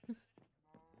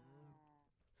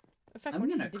 In fact, I'm what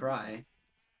gonna did you do? cry.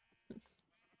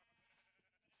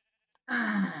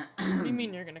 What do you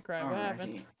mean you're gonna cry? What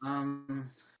happened? Alrighty.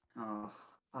 Oh,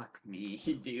 fuck me,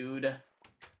 dude.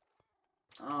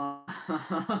 What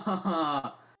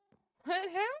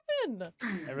happened?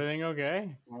 everything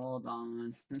okay? Hold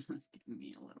on. Give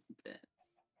me a little bit.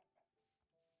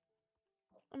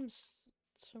 I'm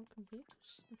so confused.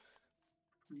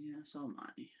 Yeah, so am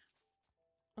I.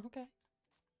 Okay.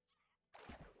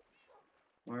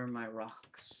 Where are my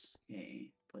rocks? Okay,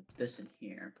 put this in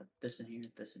here, put this in here,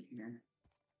 this in here.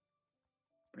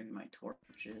 Bring my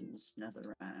torches,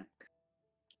 netherrack.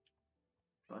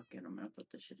 Fuck it, I'm gonna put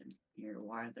this shit in here.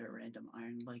 Why are there random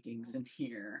iron leggings in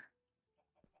here?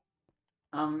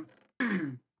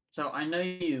 So I know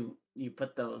you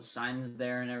put those signs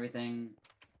there and everything,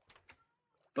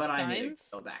 but I need to Signs?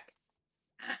 go back.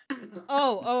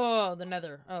 Oh, the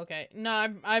nether. Oh, okay. No,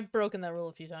 I've broken that rule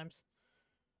a few times.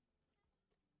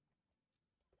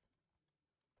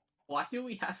 Why do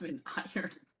we have an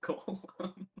iron golem?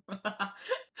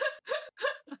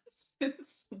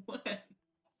 Since when?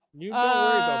 You don't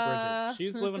worry about Bridget.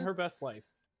 She's living her best life.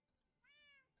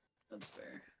 That's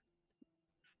fair.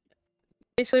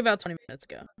 Basically about 20 minutes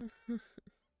ago.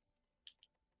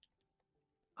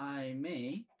 I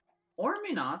may, or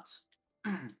may not,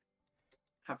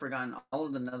 have forgotten all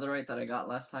of the netherite that I got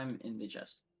last time in the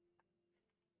chest.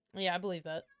 Yeah, I believe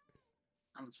that.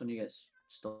 And that's when you guys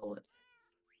stole it.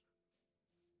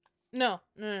 No.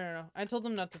 I told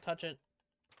them not to touch it.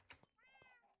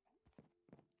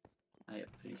 I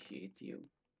appreciate you.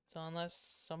 So unless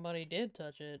somebody did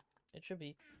touch it, it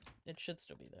should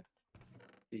still be there.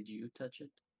 Did you touch it?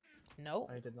 No.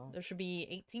 I did not. There should be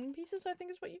 18 pieces, I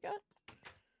think is what you got.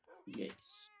 Yes.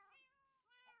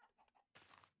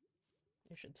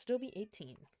 There should still be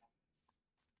 18.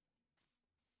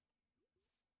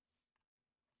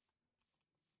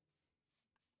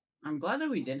 I'm glad that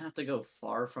we didn't have to go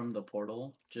far from the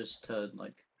portal just to,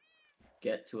 like,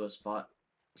 get to a spot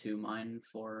to mine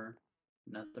for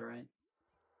netherite.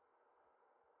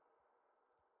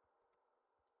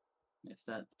 If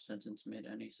that sentence made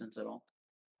any sense at all.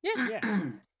 Yeah. Yeah.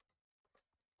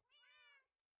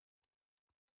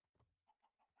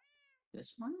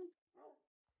 This one?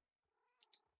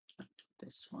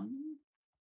 This one?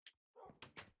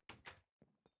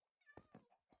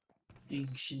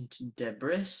 Ancient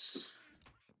debris.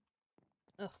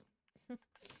 Ugh.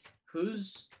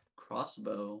 Whose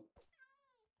crossbow?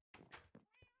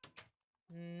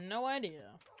 No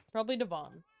idea. Probably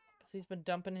Devon. Because he's been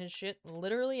dumping his shit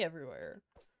literally everywhere.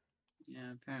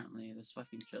 Yeah, apparently this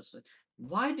fucking just.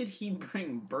 Why did he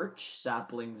bring birch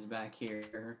saplings back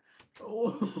here?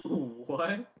 Oh,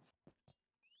 what?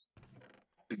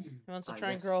 He wants to I try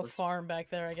and guess grow a let's- farm back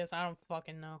there, I guess. I don't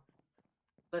fucking know.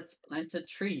 Let's plant a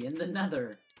tree in the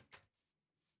nether.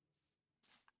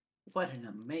 What an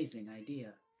amazing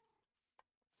idea.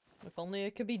 If only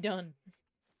it could be done.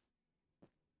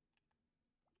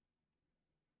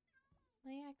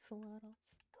 My axolotls.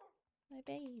 My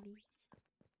babies.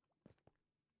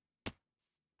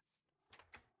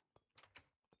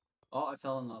 Oh, I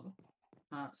fell in lava.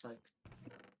 Ah, it's like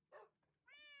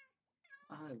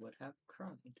I would have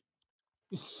cried.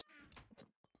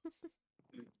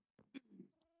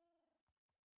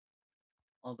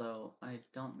 Although I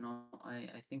don't know, I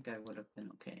think I would have been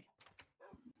okay.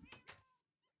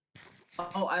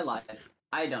 Oh, I lied.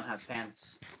 I don't have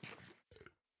pants.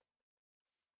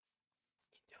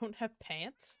 You don't have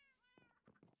pants?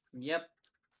 Yep.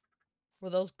 Were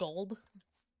those gold?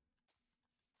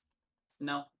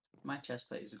 No, my chest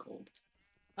plate is gold.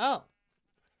 Oh.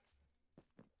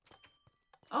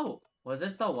 Oh, was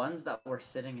it the ones that were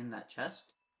sitting in that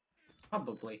chest?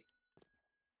 Probably.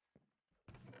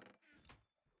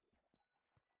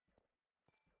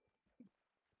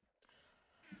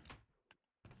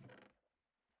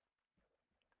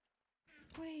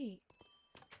 Wait.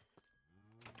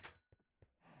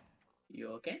 You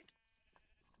okay?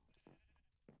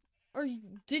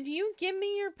 Did you give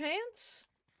me your pants?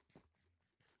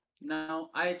 No,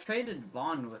 I traded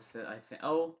Vaughn with it, I think.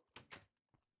 Oh.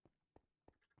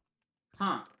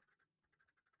 Huh.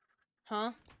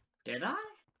 Huh? Did I?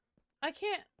 I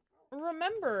can't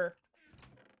remember.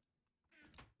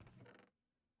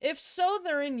 If so,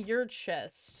 they're in your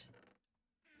chest.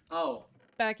 Oh,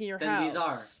 Back in your then house. these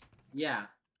are. Yeah.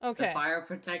 Okay. The fire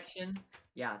protection.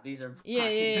 Yeah, these are Yeah,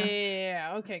 mine.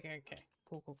 yeah. Okay.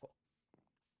 Cool.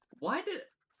 Why did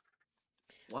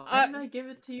I give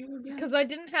it to you again? Because I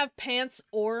didn't have pants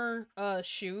or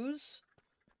shoes.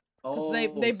 Because Oh,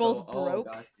 they both oh, broke.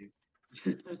 got you.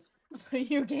 So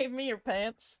you gave me your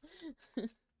pants.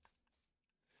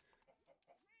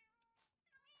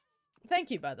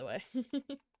 Thank you, by the way.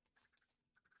 Of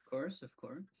course.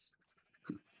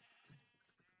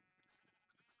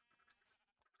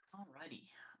 Alrighty,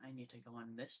 I need to go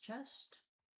on this chest.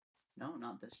 No,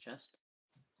 not this chest.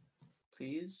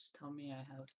 Please tell me I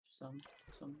have some.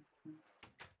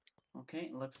 Okay,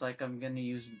 looks like I'm gonna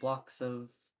use blocks of.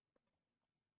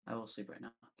 I will sleep right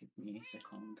now. Give me a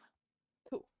second.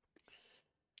 Cool.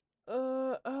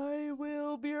 I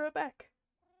will be right back.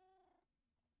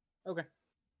 Okay.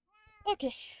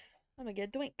 Okay. I'm gonna get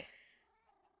a drink.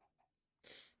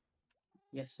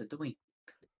 Yes, a doink.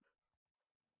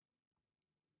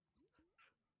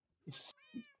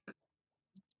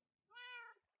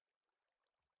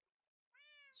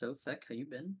 So, Feck, how you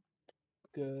been?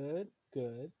 Good.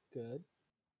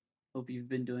 Hope you've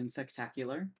been doing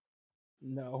spectacular.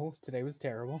 No, today was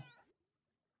terrible.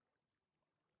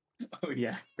 Oh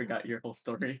yeah, forgot your whole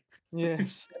story. Yeah.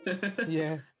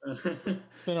 Yeah.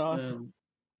 Been awesome.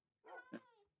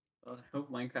 Well, I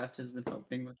hope Minecraft has been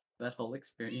helping with that whole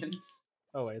experience.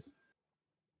 Always.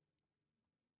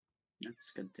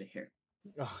 That's good to hear.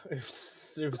 Oh, it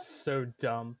was so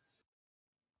dumb.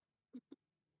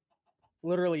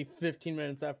 Literally 15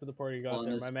 minutes after the party got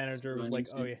there, my manager was like,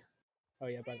 "Oh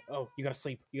yeah, but you gotta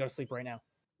sleep. You gotta sleep right now.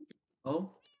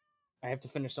 Oh, I have to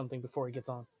finish something before he gets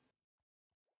on."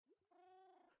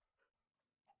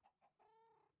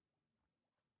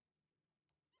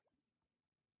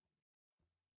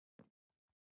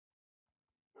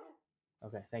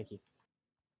 Okay, thank you.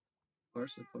 of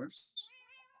course.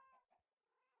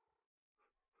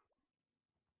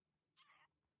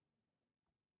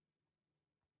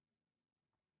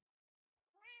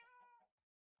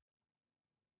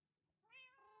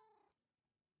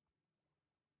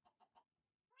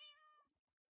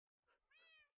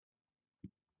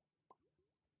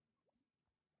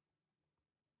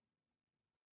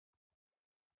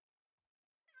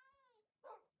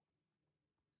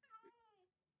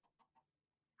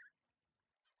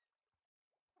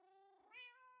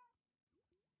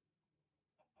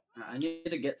 I need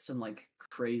to get some like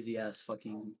crazy ass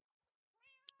fucking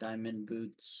diamond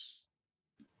boots.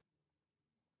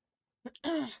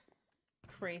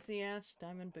 Crazy ass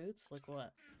diamond boots? Like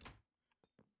what?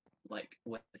 Like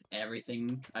with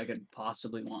everything I could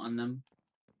possibly want on them.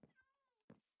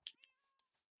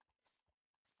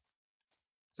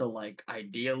 So like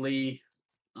ideally,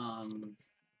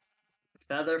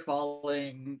 feather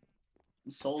falling,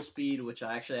 soul speed, which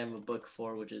I actually have a book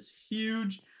for, which is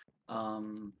huge.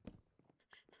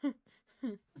 Let's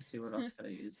see what else could I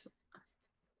use.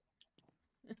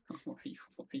 Why are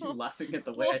you laughing at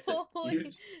the way I said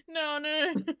huge? No,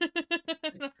 no, no.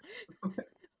 No.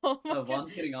 Oh my god.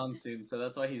 Vaughn's getting on soon, so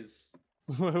that's why he's.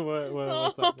 What's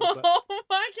up? What's up? Oh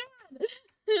my god!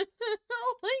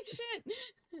 Holy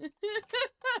shit!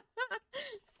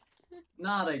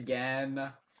 Not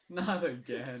again. Not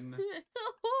again.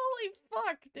 Holy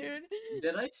fuck, dude!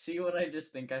 Did I see what I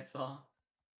just think I saw?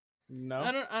 No.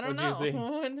 I don't What'd know. you see?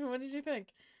 What did you think?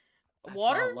 I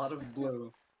Water? saw a lot of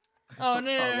blue. I Oh saw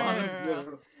no, a no, lot no, of no, no.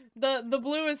 blue. The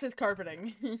blue is his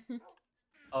carpeting.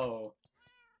 Oh.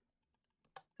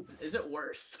 Is it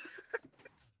worse?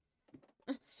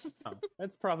 Oh,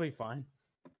 it's probably fine.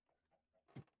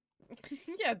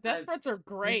 Yeah, death I've threats are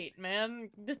great, man.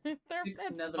 They're 6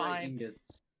 that's netherite fine.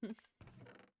 ingots.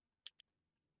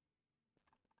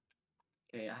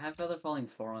 Okay, I have feather falling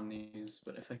 4 on these,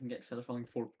 but if I can get feather falling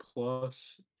 4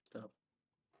 plus stuff,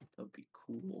 that would be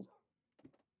cool.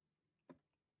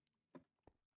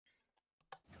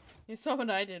 You saw what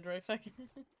I did, right? Fucking.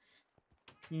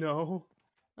 No.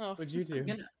 Oh. What'd you do?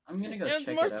 I'm gonna go It's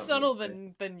check more it out. subtle real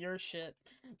quick. than your shit.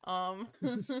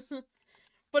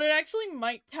 But it actually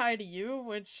might tie to you,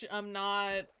 which I'm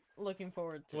not looking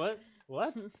forward to. What?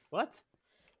 What? What?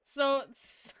 So,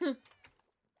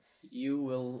 You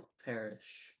will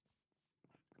perish.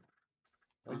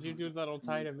 What'd you do that'll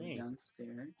tie to Go me?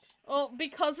 Downstairs. well,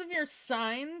 because of your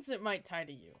signs, it might tie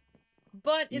to you.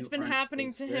 But it's You been aren't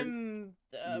happening to wasted. him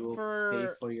You will pay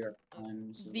for for your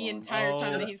crimes. the Vaughn. entire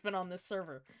time Oh. that he's been on this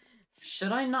server.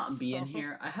 Should I not be in So-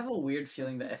 here? I have a weird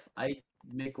feeling that if I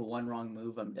make one wrong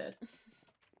move, I'm dead.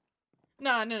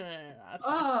 No, that's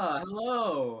fine. Ah,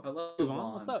 hello, hello, Vaughn,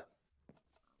 Vaughn. what's up?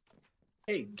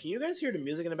 Hey, can you guys hear the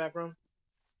music in the background?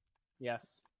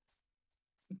 Yes.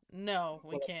 No,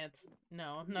 we can't.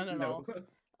 No, not at No. all.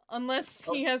 Unless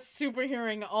he has super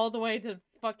hearing all the way to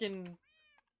fucking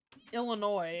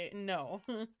Illinois. No.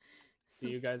 Do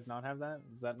you guys not have that?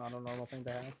 Is that not a normal thing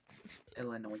to have?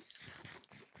 Illinois.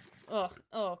 Ugh.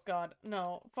 Oh god.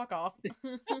 No. Fuck off.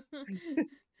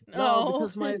 No,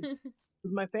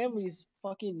 because my family's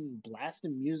fucking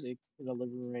blasting music in the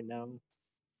living room right now.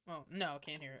 Oh no,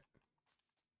 can't hear it.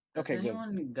 Okay, Has good.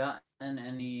 anyone gotten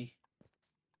any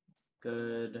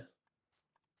good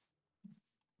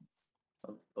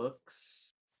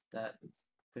books that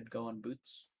could go on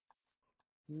boots?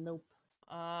 Nope.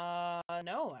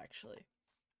 No, actually.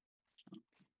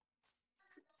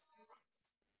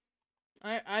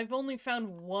 I've only found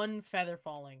one feather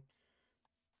falling.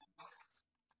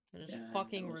 It is Yeah,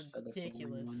 fucking that was feather falling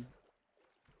ridiculous. one.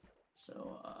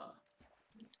 So,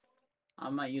 I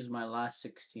might use my last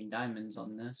 16 diamonds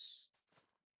on this.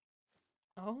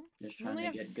 Oh, Just you trying only to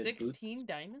have get good 16 boots.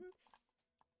 diamonds?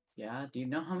 Yeah, do you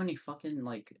know how many fucking,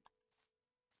 like...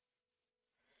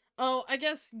 Oh, I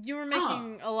guess you were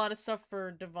making a lot of stuff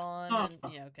for Devon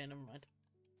and... Yeah, okay, never mind.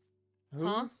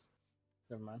 Huh? Who's?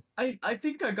 Never mind. I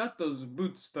think I got those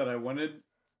boots that I wanted.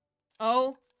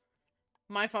 Oh,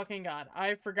 my fucking god.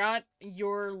 I forgot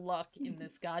your luck in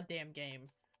this goddamn game.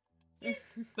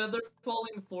 Feather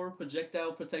falling 4,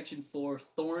 projectile protection 4,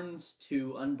 thorns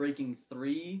 2, unbreaking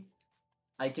 3.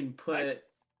 I can put...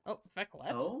 Oh, Feck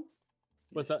left? Oh?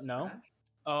 What's up? No? Crash?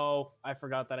 Oh, I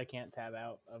forgot that I can't tab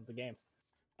out of the game.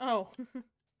 Oh.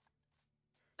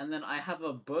 And then I have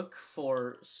a book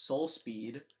for soul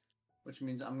speed, which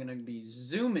means I'm gonna be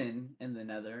zooming in the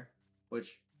nether,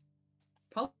 which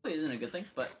probably isn't a good thing,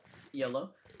 but yellow.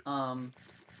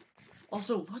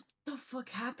 Also, what the fuck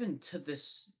happened to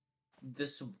this?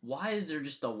 Why is there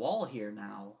just a wall here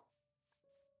now?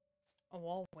 A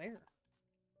wall where?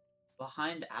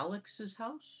 Behind Alex's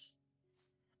house?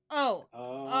 Oh,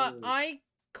 Oh, I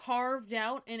carved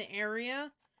out an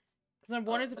area because I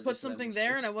wanted to I put just read something this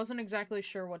there and I space. wasn't exactly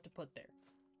sure what to put there.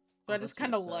 So Oh, I just that's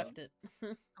kind of messed up. left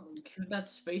it. Give that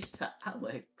space to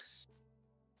Alex.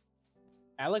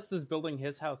 Alex is building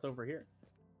his house over here,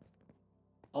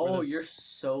 Oh, this- you're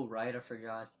so right. I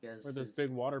forgot. He has where this his- big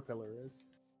water pillar is.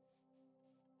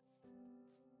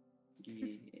 Yeah.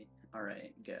 All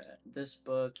right, good. This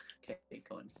book, okay,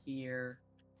 go in here.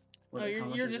 What- Oh, how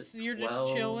much you're is just it?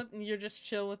 chill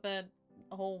 12? with that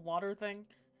whole water thing,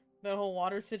 that whole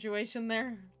water situation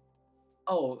there.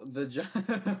 Oh,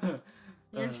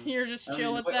 You're just I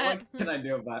chill mean, with what that. can I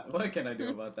do about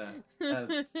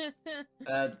that?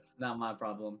 That's not my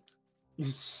problem.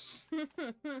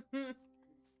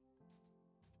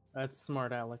 That's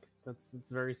smart, Alec. It's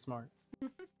very smart.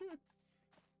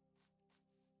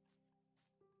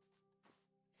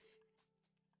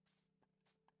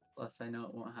 Plus, I know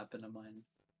it won't happen to mine,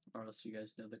 or else you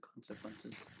guys know the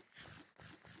consequences.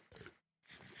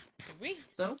 Did we?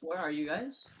 So, where are you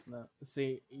guys? No,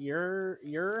 see,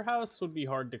 your house would be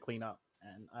hard to clean up,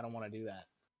 and I don't want to do that.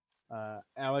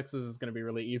 Alex's is gonna be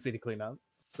really easy to clean up,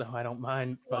 so I don't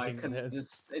mind Why fucking couldn't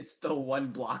this. it's the one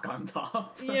block on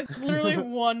top. Yeah, it's literally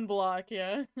one block,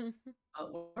 yeah.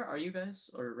 Where are you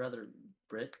guys, or rather,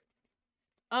 Brit?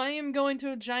 I am going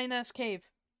to a giant ass cave.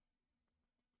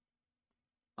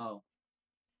 Oh,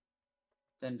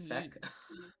 then Yeet. feck.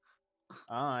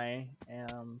 I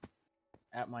am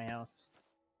at my house.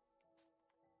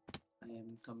 I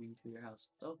am coming to your house.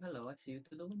 Oh, hello! I see you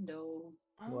through the window.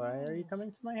 Why are you Oh,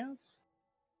 coming to my house?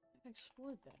 I've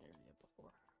explored that area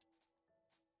before.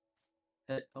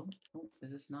 Oh, oh,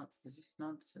 is this not? Is this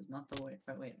not? This is not the way.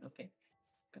 Right, wait. Okay,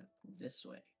 got this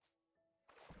way.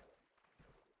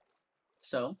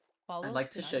 So, Follow I'd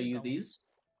like to show giant you golem. these,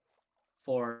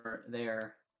 for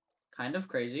they're kind of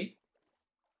crazy.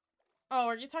 Oh,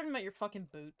 are you talking about your fucking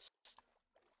boots?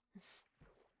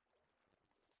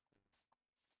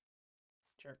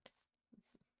 Jerk.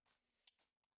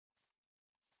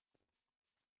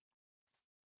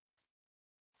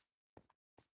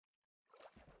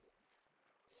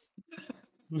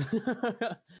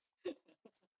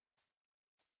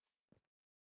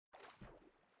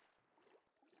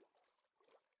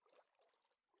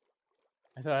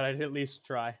 I thought I'd at least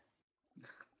try.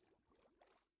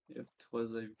 It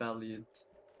was a valiant.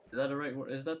 Is that a right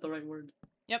word? Is that the right word?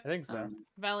 I think so.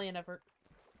 Valiant effort.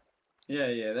 Yeah,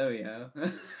 yeah, there we go.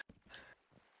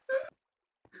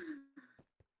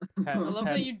 I love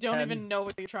that you don't Pen. even know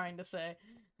what you're trying to say.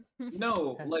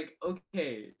 No, like,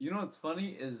 okay, you know what's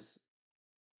funny is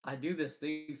I do this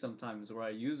thing sometimes where I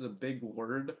use a big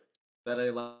word that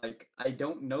I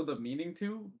don't know the meaning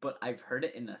to, but I've heard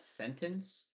it in a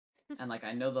sentence, and like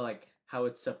I know the like how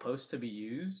it's supposed to be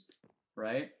used,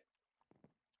 right?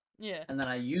 Yeah. And then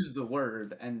I use the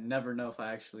word and never know if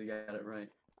I actually got it right.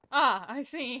 Ah, I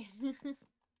see.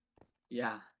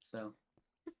 Yeah, so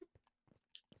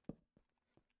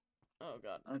Oh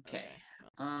god. okay.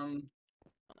 Well, Um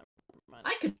never mind.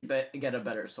 I could get a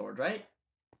better sword, right?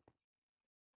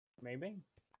 Maybe.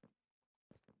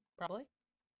 Probably.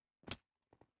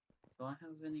 Do I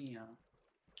have any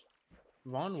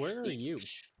Vaughn, where are you?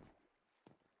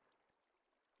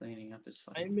 cleaning up his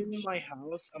fucking I'm in my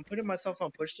house. I'm putting myself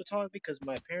on push to talk because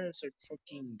my parents are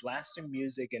fucking blasting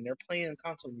music and they're playing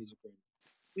console music right now.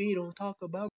 We don't talk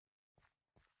about.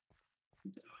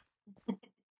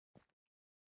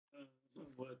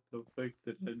 What the fuck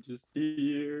did I just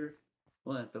hear?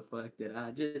 What the fuck did I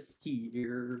just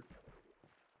hear?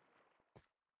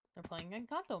 They're playing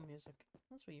Encanto music.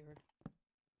 That's what you heard.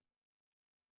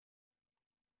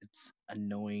 It's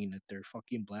annoying that they're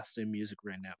fucking blasting music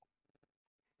right now.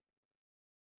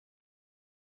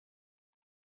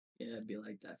 Yeah, it'd be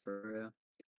like that for real.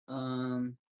 I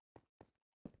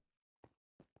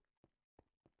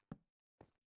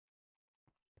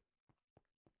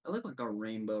look like a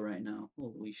rainbow right now.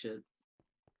 Holy shit.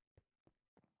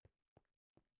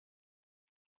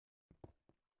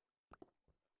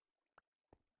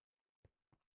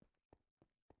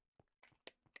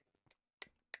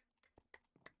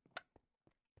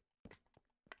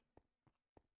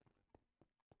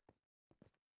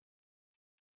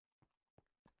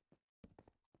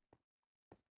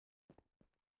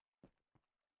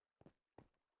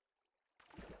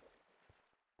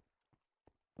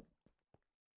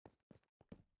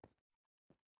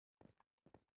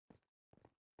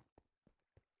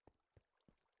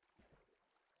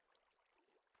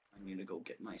 I need to go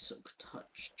get my silk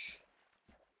touch. Shit.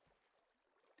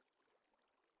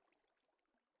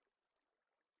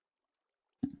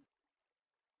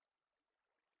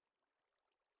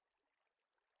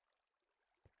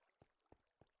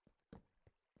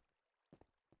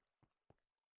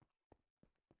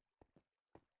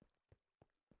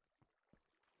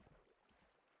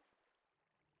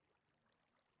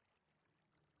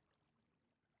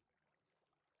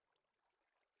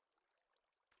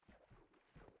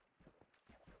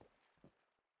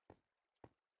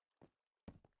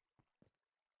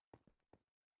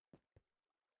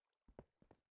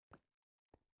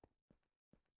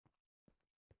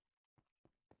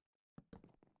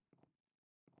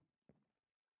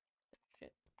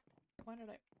 Why did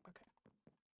I? Okay.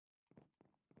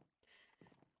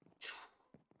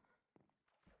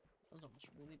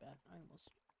 really bad. I almost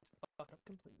fucked up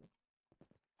completely.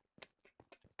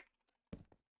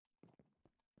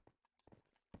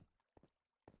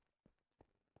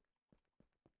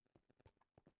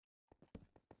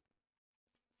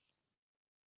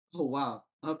 Oh wow.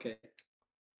 Okay.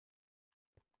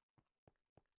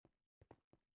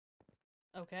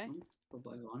 Okay.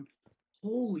 Bye on.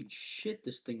 Holy shit,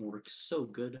 this thing works so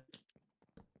good.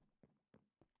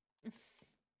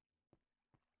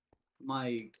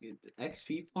 My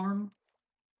XP farm,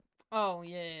 Oh,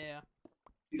 yeah.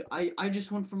 dude, I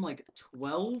just went from like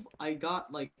 12. I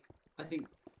got like I think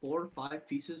 4 or 5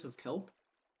 pieces of kelp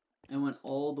and went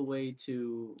all the way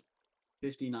to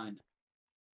 59.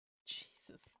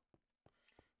 Jesus.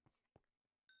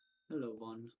 Hello,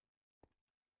 Vaughn.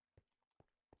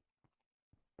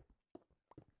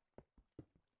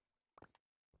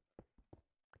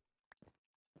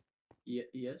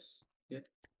 Yes. Yeah.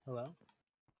 Hello?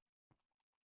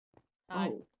 Hi.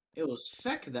 Oh, it was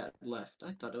Feck that left.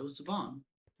 I thought it was Vaughn.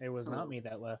 It was Hello. not me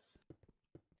that left.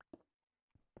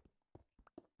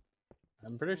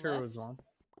 I'm pretty sure it was Left? one.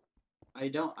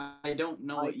 I don't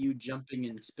know I- what you jumping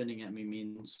and spinning at me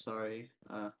means. Sorry.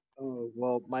 Oh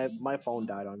well, my phone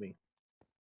died on me.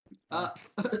 Uh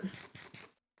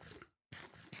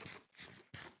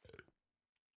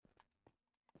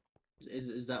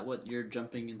is that what your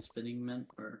jumping and spinning meant,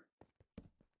 or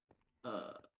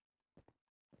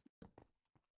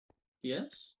yes?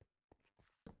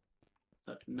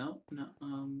 No, no.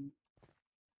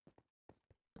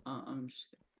 I'm just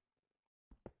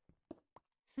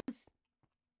kidding.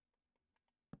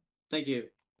 Thank you.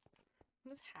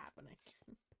 What is happening?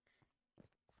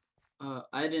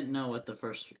 I didn't know at the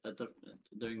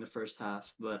during the first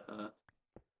half, but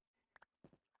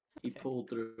he Okay. pulled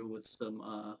through with some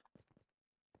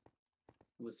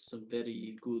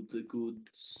very good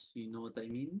goods. You know what I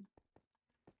mean?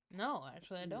 No,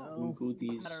 actually, I don't. No. Some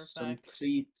goodies, Matter of some fact.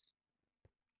 treats,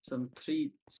 some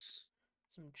treats.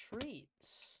 Some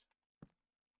treats.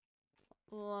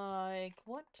 Like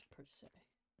what, per se?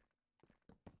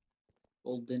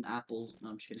 Golden apples. No,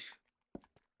 I'm just kidding.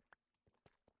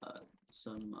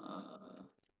 Some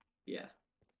yeah,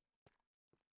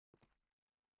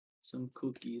 some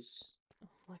cookies.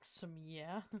 Like some,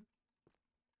 yeah?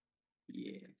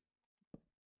 Yeah.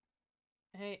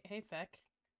 Hey, Feck.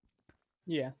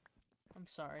 Yeah, I'm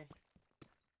sorry.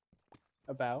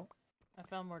 about. I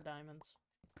found more diamonds.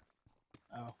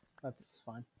 Oh, that's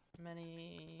fine.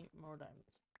 Many more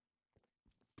diamonds.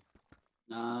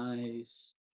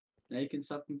 Nice. Now you can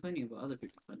stop complaining about other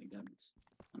people finding diamonds.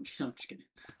 I'm just kidding.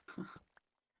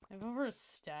 I have over a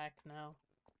stack now.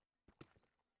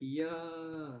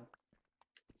 Yeah.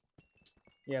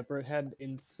 Yeah, Britt had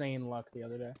insane luck the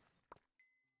other day.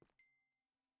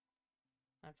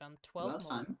 I found 12 About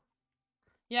more. time.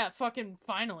 Yeah, fucking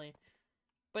finally.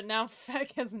 But now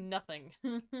Feck has nothing.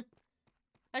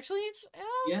 Actually, it's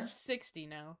Yeah. 60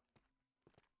 now.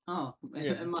 Oh,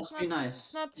 Yeah. it must It's be not- nice.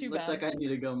 it's not too Looks bad. like I need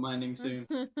to go mining soon.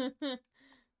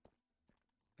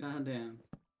 God damn.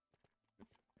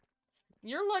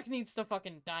 Your luck needs to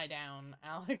fucking die down,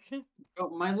 Alec. Bro,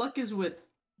 my luck is with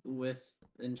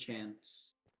enchants.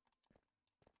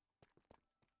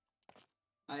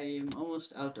 I am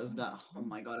almost out of that. Oh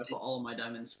my god, I put all of my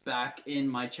diamonds back in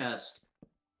my chest.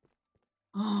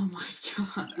 Oh my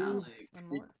god, Alec. And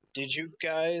more. Did you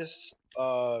guys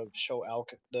show Al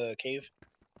the cave?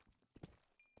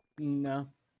 No.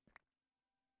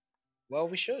 Well,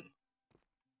 we should.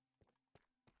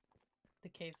 The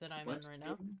cave that I'm What? in right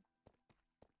now.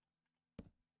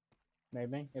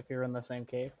 Maybe, if you're in the same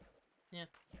cave.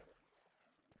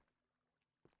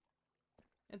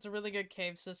 It's a really good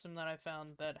cave system that I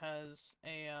found that has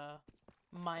a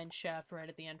mine shaft right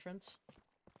at the entrance.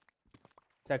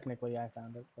 Technically, I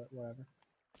found it, but whatever.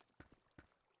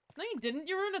 No, you didn't.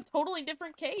 You were in a totally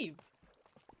different cave.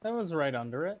 That was right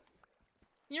under it.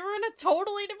 You were in a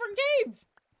totally different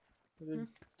cave. A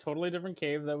totally different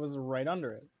cave that was right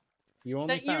under it. You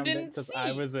only That you found it didn't because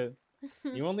I see. was in.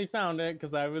 You only found it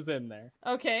because I was in there.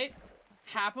 Okay,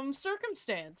 happen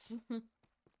circumstance.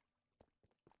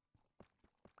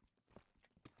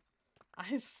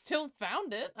 I still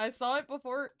found it. I saw it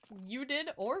before you did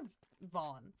or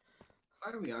Vaughn.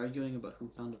 Why are we arguing about who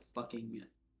found a fucking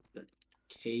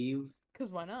cave?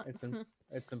 Cause why not?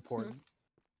 It's important.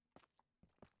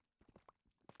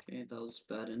 Okay, that was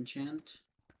bad enchant.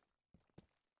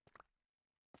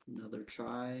 Another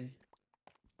try.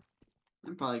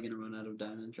 I'm probably gonna run out of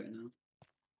diamonds right now.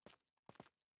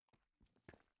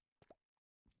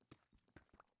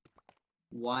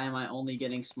 Why am I only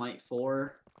getting Smite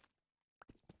 4?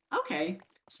 Okay.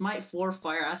 Smite 4,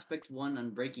 Fire Aspect 1,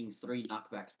 Unbreaking 3,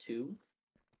 Knockback 2.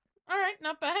 All right,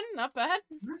 not bad, not bad.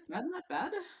 Not bad, not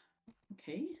bad.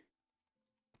 Okay.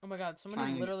 Oh my god, somebody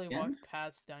Trying literally again. walked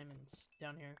past diamonds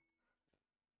down here.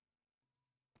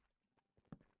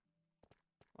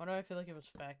 Why do I feel like it was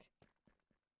feck?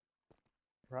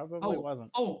 Probably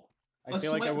wasn't. Oh, I a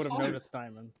feel like I Smite would have 5. noticed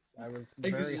diamonds. I was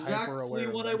very hyper Exactly aware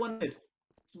of what I them. wanted.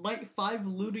 Smite 5,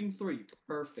 looting 3.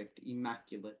 Perfect.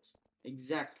 Immaculate.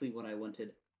 Exactly what I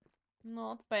wanted.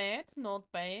 Not bad, not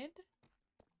bad.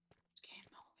 This game,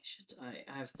 holy shit.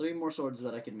 I have 3 more swords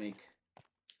that I can make.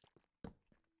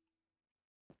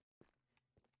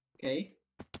 Okay.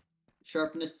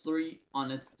 Sharpness 3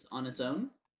 on its own.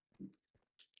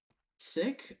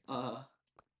 Sick.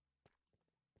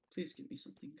 Please give me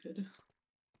something good.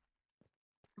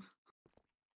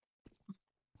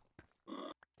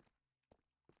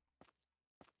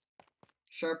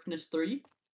 Sharpness 3.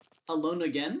 Alone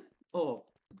again? Oh.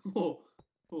 Oh.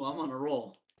 Oh, I'm on a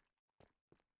roll.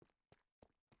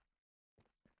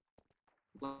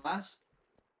 Last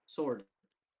sword.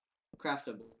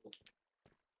 Craftable.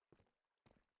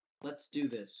 Let's do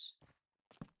this.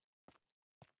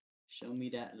 Show me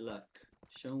that luck.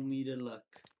 Show me the luck.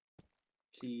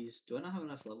 Please. Do I not have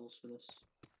enough levels for this?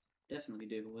 Definitely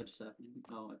do. What is happening?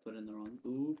 Oh, I put in the wrong.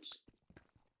 Oops.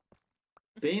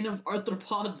 Bane of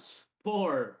Arthropods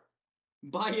 4.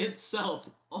 By itself.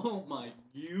 Oh my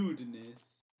goodness.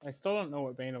 I still don't know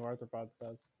what Bane of Arthropods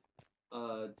does.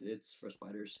 It's for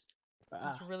spiders.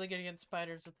 Ah, It's really good against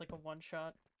spiders. It's like a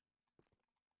one-shot.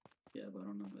 Yeah, but I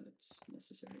don't know why that's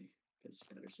necessary. Because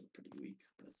spiders are pretty weak,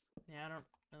 but... Yeah, I don't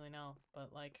really know,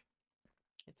 but like,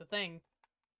 it's a thing.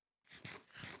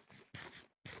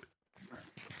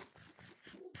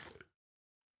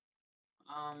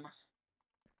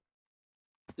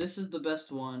 This is the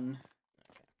best one.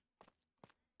 Okay.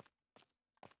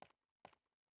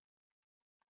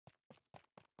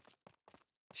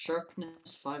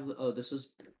 Sharpness 5. Oh, this is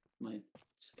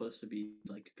supposed to be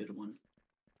like a good one.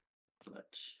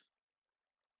 But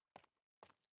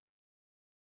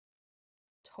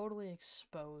Totally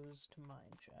exposed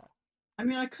mine chat. I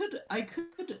mean, I could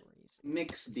Crazy.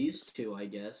 mix these two, I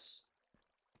guess.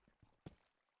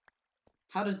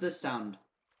 How does this sound?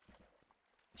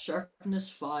 Sharpness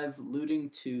 5, looting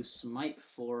 2, smite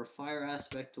 4, fire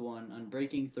aspect 1,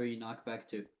 unbreaking 3, knockback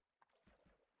 2.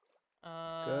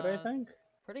 good, I think.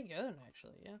 Pretty good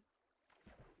actually, yeah.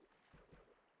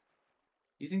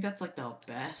 You think that's like the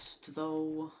best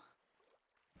though?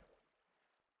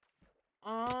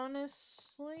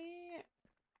 Honestly,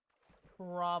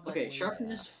 probably. Okay,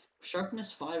 sharpness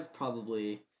 5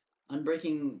 probably.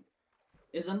 Unbreaking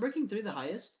is unbreaking 3 the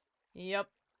highest? Yeah. Yep.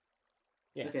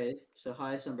 Yeah. Okay, so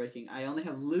highest unbreaking. I only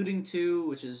have looting 2,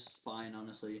 which is fine,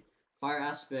 honestly. Fire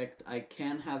aspect, I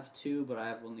can have 2, but I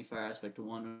have only fire aspect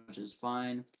 1, which is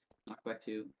fine. Knockback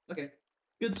 2. Okay.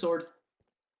 Good sword.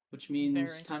 Which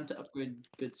means Very. time to upgrade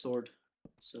good sword.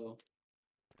 So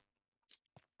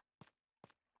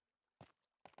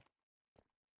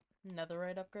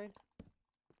Netherite upgrade.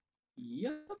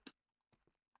 yep.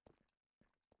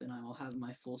 Then I will have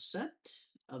my full set,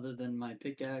 other than my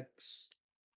pickaxe,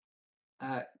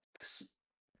 axe,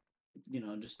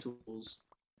 just tools.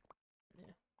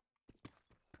 Yeah.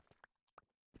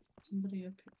 Somebody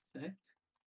up here.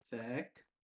 Feck.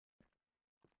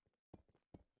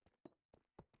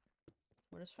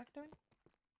 What is Feck doing?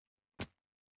 That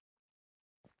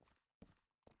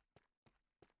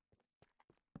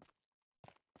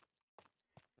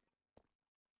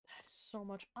is so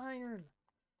much iron.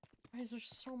 Why is there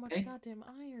so much Hey. goddamn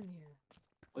iron here?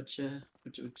 What you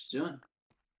doing?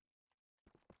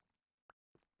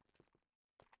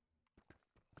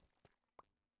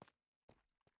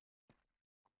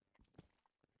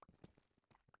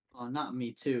 Oh, not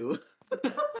me too.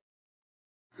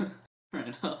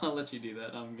 Alright, I'll let you do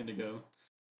that. I'm gonna go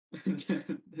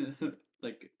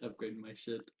like upgrade my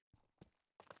shit.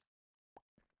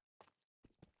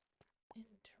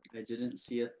 I didn't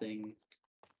see a thing.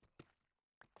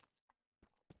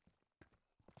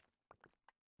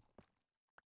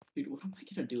 Dude, what am I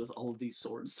gonna do with all of these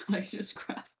swords that I just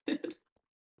crafted?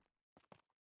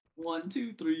 1,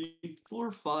 2, 3,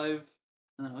 4, 5,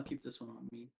 and then I'll keep this one on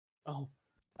me. Oh,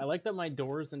 I like that my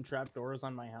doors and trap doors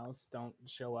on my house don't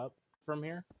show up from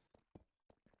here.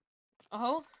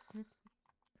 Oh?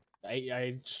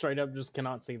 I straight up just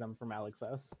cannot see them from Alex's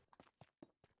house.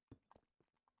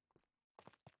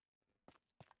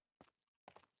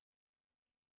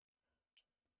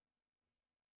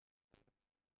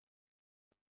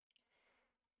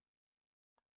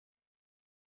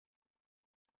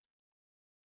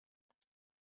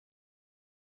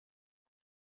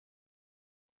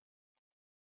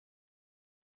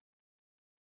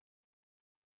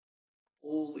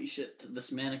 Holy shit,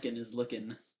 this mannequin is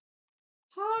looking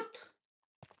hot.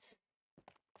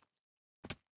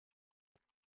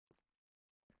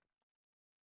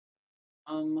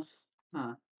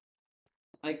 Huh.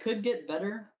 I could get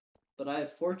better, but I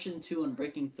have Fortune 2 and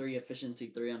Breaking 3, Efficiency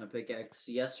 3 on a pickaxe.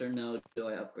 Yes or no, do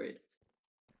I upgrade?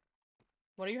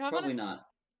 What do you have on Probably it? not.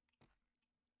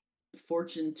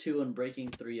 Fortune 2 and Breaking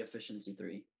 3, Efficiency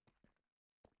 3.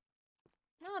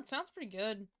 No, it sounds pretty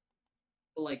good.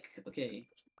 But like, okay,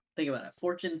 think about it.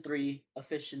 Fortune 3,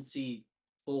 Efficiency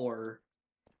 4,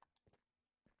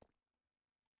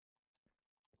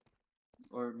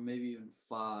 or maybe even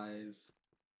 5.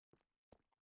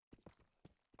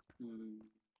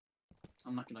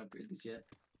 I'm not gonna upgrade these yet.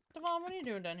 Devon, what are you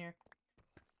doing down here?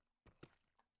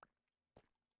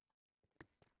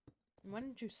 Why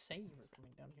didn't you say you were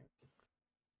coming down here?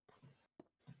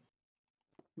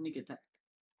 Sneak attack.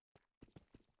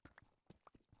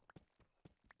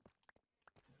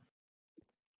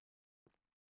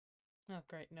 Oh,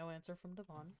 great. No answer from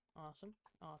Devon. Awesome.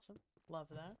 Awesome. Love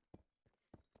that.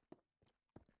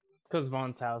 Because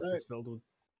Vaughn's house Alright. is filled with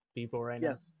people right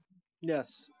now. Yes.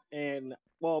 Yes. And,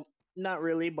 well, not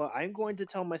really, but I'm going to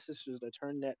tell my sisters to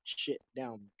turn that shit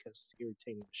down because it's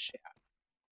irritating the shit out.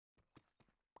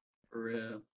 For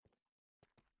real.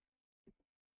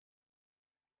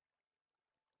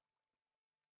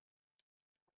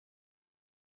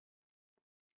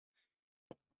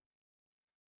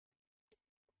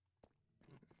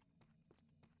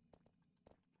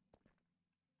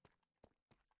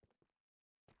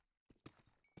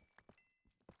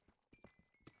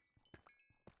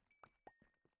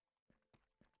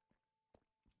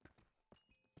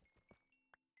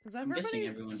 Is I'm guessing everybody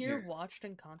everyone here here. watched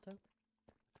Encanto?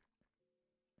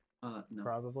 No.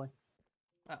 Probably.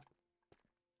 Oh.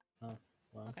 Oh,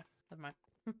 well. Okay, never mind.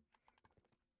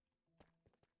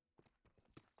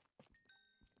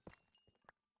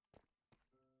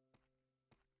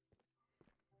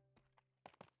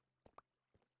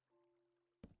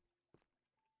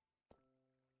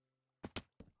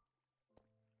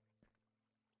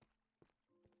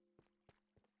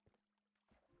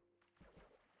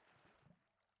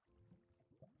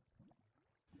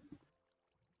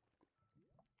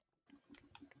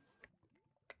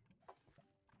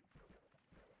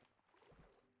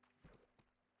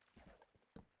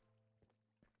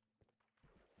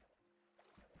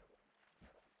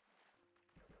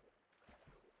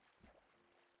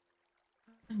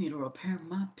 I need to repair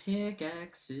my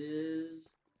pickaxes.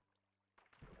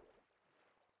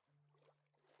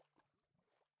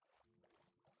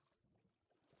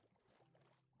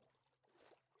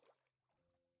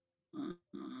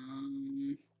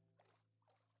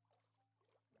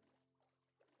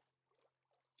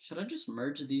 Should I just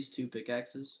merge these two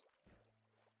pickaxes?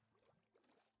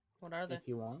 What are they? If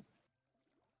you want.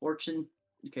 Fortune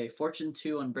 2,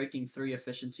 Unbreaking 3,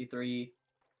 Efficiency 3,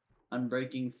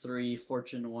 Unbreaking 3,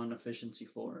 Fortune 1, Efficiency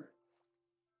 4.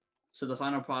 So the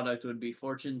final product would be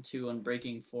Fortune 2,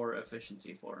 Unbreaking 4,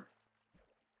 Efficiency 4.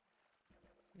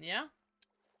 Yeah?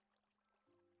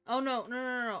 Oh, no.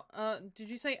 Did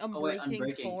you say Oh wait, Unbreaking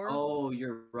Unbreaking. 4? Oh,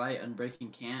 you're right.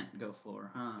 Unbreaking can't go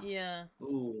 4, huh? Yeah.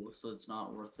 Ooh, so it's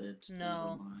not worth it.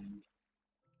 No. Never mind.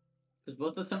 Because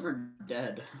both of them are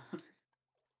dead.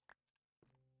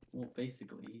 Well,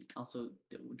 basically. Also,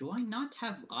 do I not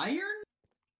have iron?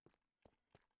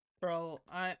 Bro,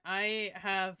 I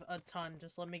have a ton.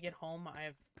 Just let me get home. I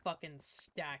have fucking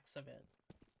stacks of it.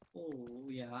 Oh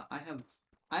yeah,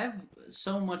 I have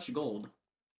so much gold.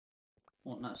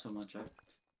 Well, not so much.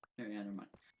 Yeah, never mind.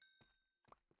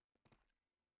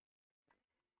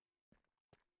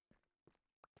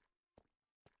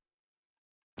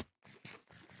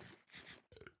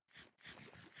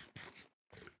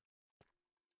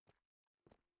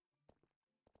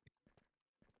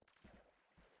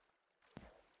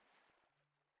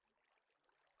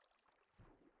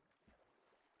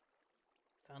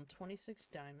 Found 26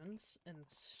 diamonds and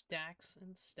stacks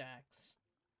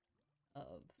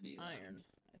of Yeah. iron.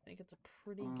 I think it's a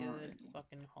pretty good Alrighty.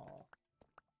 fucking haul.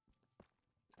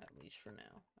 At least for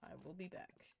now. I will be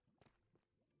back.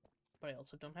 But I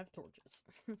also don't have torches.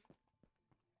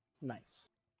 Nice.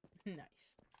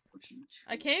 Nice. Fortune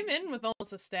I 2. came in with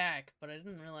almost a stack, but I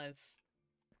didn't realize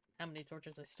how many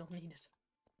torches I still needed.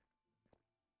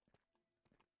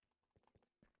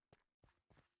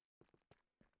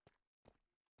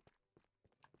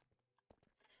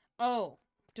 Oh,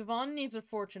 Devon needs a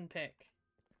fortune pick.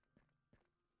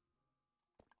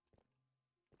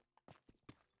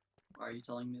 Why are you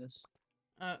telling me this?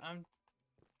 I'm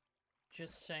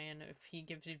just saying if he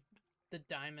gives you the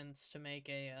diamonds to make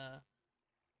a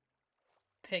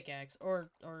pickaxe or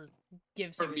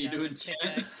gives For you me a to diamond enchant.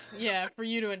 pickaxe. Yeah, for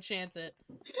you to enchant it.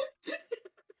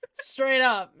 Straight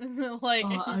up. Like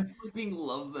I fucking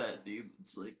love that, dude.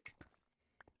 It's like,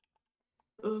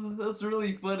 oh, that's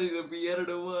really funny to me. I don't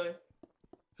know why.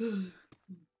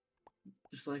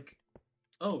 Just like,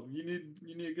 oh, you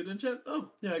need a good enchant? Oh,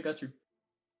 yeah, I got you.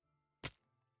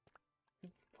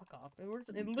 fuck off. It works.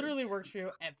 It literally works for you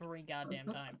every goddamn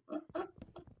time.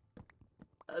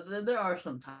 There are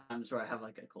some times where I have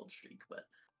like a cold streak, but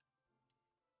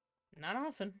Not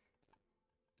often.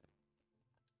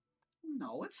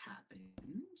 no, it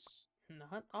happens.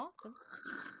 Not often.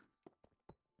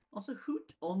 Also, who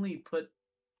only put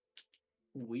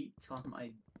wheat on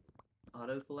my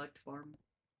auto collect farm?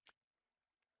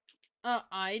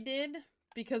 I did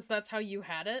because that's how you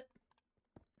had it.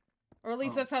 Or at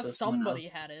least Oh, that's how so somebody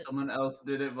had it. someone else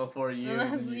did it before you,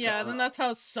 and then you Yeah, got then that's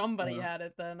how somebody Uh. had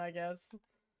it then, I guess.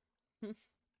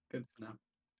 good to know.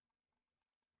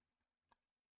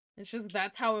 It's just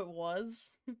that's how it was.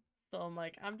 So I'm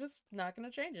like, I'm just not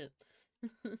gonna change it.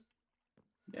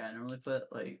 Yeah, I normally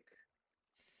put like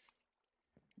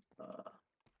uh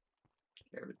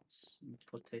carrots and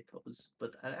potatoes,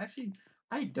 but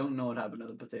I don't know what happened to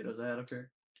the potatoes I had up here.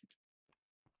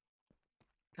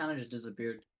 Kind of just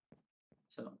disappeared.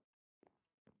 So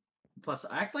plus,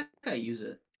 I act like I use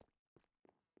it.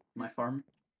 My farm.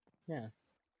 Yeah,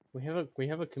 we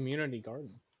have a community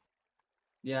garden.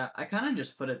 Yeah, I kind of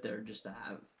just put it there just to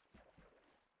have.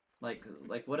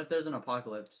 What if there's an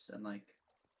apocalypse and like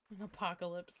An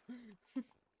apocalypse.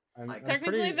 Like,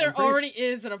 Technically, there already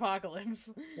is an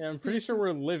apocalypse. Yeah, I'm pretty sure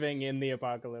we're living in the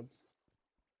apocalypse.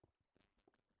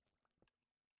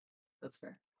 that's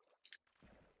fair.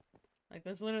 Like,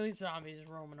 there's literally zombies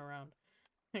roaming around.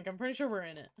 Like, I'm pretty sure we're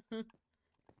in it.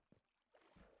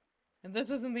 If this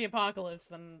isn't the apocalypse,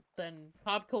 then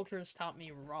pop culture has taught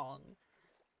me wrong.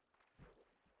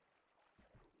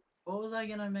 What was I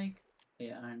gonna make?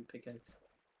 Yeah, iron pickaxe.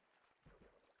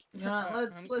 You know, what,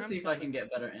 let's I'm see if I can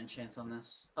get better enchants on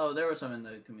this. Oh, there were some in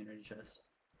the community chest.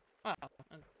 Oh,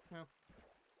 well,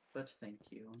 But thank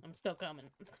you. I'm still coming.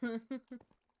 Alright,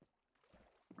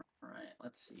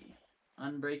 let's see.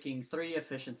 Unbreaking 3,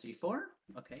 efficiency 4.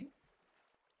 Okay.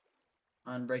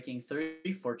 Unbreaking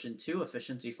 3, fortune 2,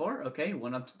 efficiency 4. Okay,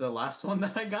 went up to the last one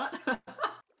that I got.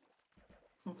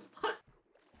 What?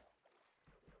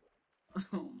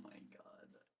 Oh my god.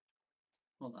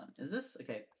 Hold on. Is this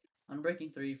okay?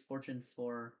 Unbreaking 3, fortune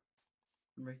 4.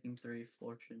 Unbreaking 3,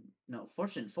 fortune. No,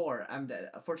 fortune 4. I'm dead.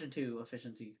 Fortune 2,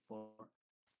 efficiency 4.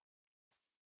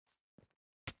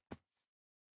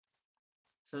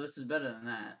 So this is better than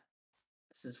that.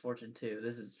 This is fortune 2.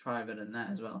 This is probably better than that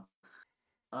as well.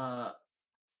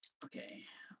 Okay.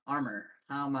 Armor.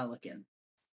 How am I looking?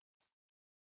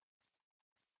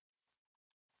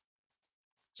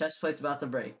 Chest plate's about to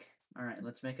break. Alright,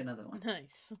 let's make another one.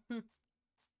 Nice.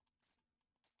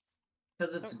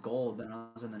 Because it's gold and I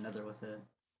was in the nether with it.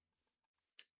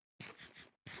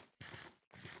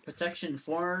 Protection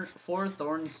 4, 4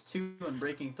 thorns 2, and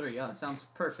breaking 3. Oh, sounds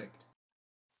perfect.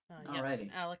 Yes, Alrighty.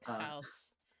 Alex House.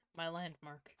 My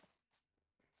landmark.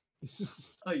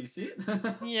 Oh, you see it?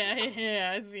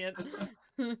 Yeah, I see it.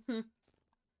 Like,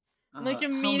 Helmet,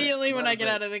 immediately when about I to get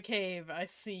break. out of the cave, I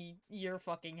see your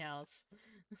fucking house.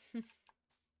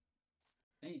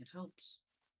 Hey, it helps.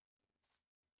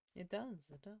 It does,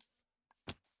 it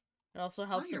does. It also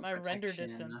helps that Fire my render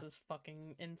protection. distance is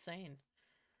fucking insane.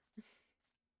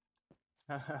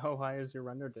 How high is your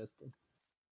render distance?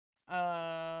 Oh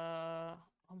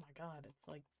my god, it's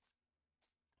like,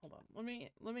 hold on, let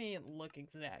me look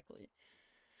exactly.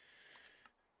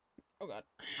 Oh god.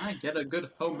 I get a good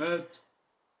helmet.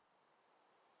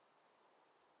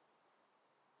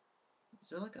 Is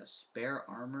there like a spare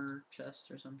armor chest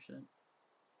or some shit?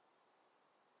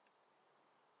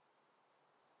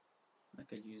 I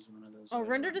could use one of those. Oh, right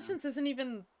render about now. distance isn't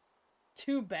even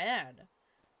too bad.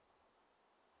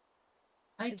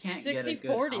 I It's can't get a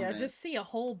good 60-40, I helmet. just see a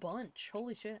whole bunch.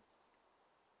 Holy shit.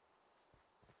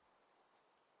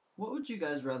 What would you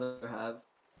guys rather have?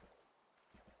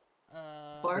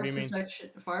 What Fire do you mean?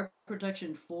 fire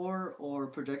protection 4 or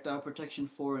projectile protection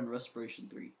 4 and respiration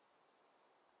 3?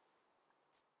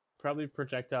 Probably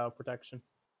projectile protection.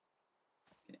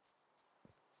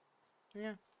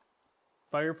 Yeah.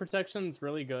 Fire protection's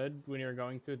really good when you're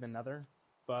going through the nether,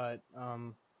 but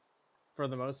for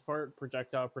the most part,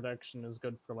 projectile protection is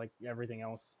good for like everything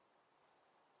else.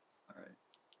 Alright.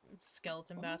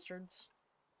 Skeleton bastards.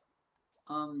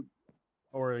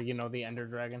 Or, you know, the Ender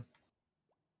Dragon.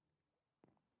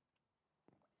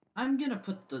 I'm gonna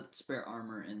put the spare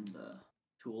armor in the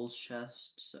tools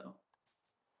chest, so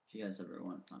if you guys ever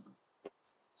want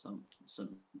some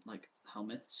like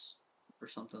helmets or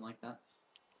something like that.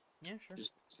 Yeah, sure.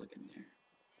 Just look in there.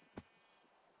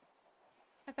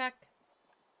 Hi, back.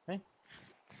 Hey.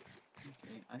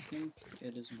 Okay, I think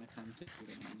it is my time to do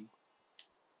the mining.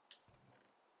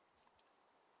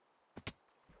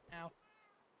 Ow.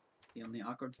 The only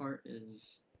awkward part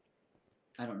is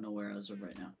I don't know where as of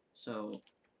right now. So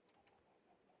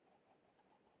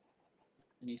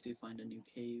I need to find a new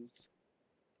cave.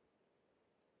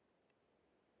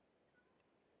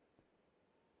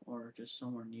 Or just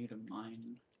somewhere new to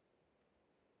mine.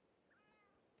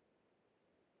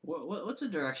 What's a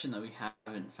direction that we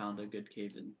haven't found a good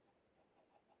cave in?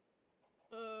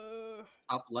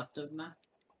 Top left of map?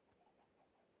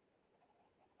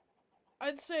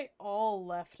 I'd say all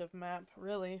left of map,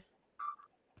 really.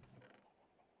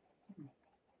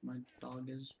 My dog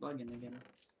is bugging again.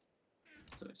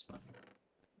 So it's fun.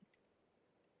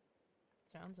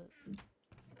 Sounds it.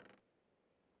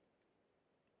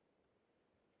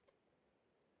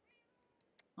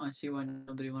 Oh, I see why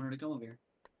nobody wanted to come over here.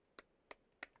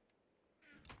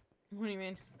 What do you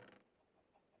mean?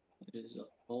 It is a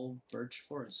old birch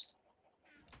forest.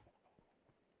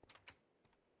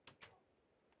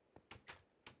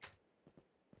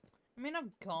 I mean,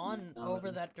 I've gone Now over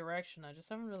that- that direction. I just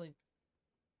haven't really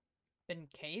been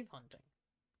cave hunting.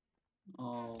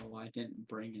 Oh, I didn't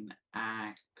bring an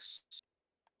axe.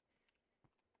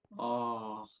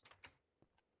 Oh.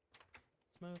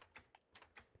 Smooth.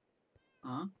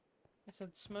 Huh? I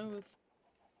said smooth.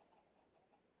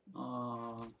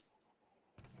 Oh.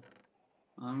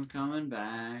 I'm coming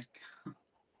back.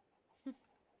 And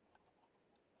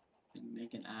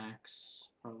make an axe.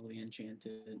 Probably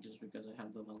enchanted just because I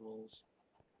have the levels.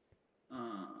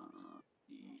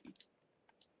 E-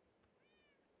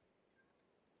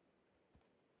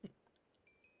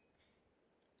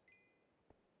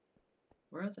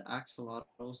 Where are the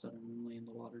axolotls that are normally in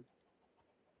the water?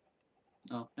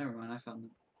 Oh, never mind, I found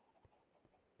them.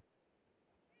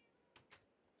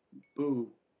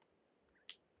 Boo.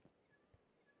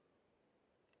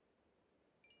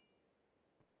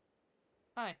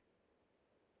 Hi.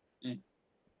 Hey.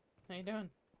 How you doing?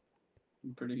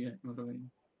 I'm pretty good. What do we...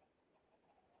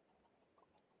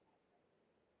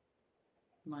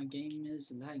 My game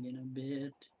is lagging a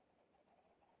bit.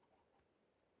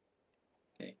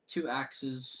 Okay, 2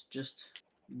 axes just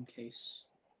in case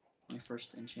my first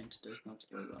enchant does not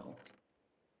go well.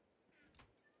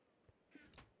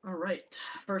 Alright,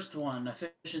 first one,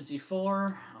 efficiency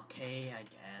 4. Okay, I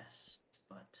guess.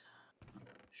 But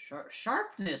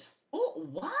sharpness 4?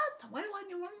 What? Why do I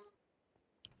need one?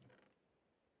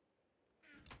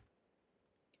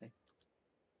 Okay.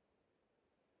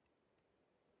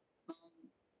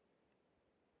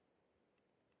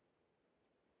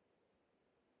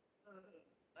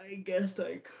 I guess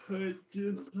I could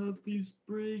just have these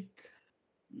break.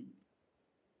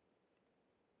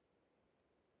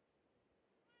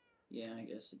 Yeah, I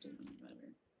guess it doesn't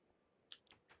matter.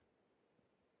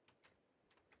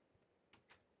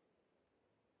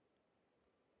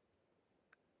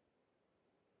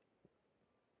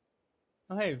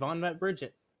 Oh, hey, Vaughn met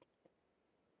Bridget.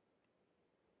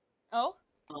 Oh?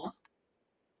 Huh?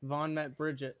 Vaughn met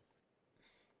Bridget.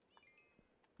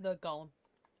 The golem.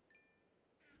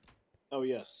 Oh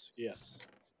yes, yes.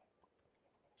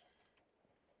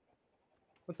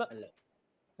 What's up? Hello.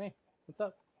 Hey, what's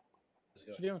up? Let's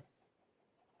What go. you doing?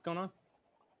 What's going on?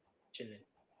 Chilling.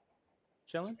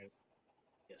 Chilling?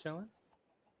 Yes. Chilling?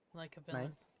 Like a villain.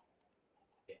 Nice.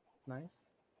 Yeah. Nice.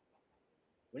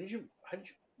 When did you?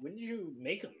 When did you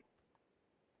make them?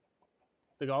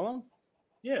 The golem?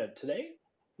 Yeah, today.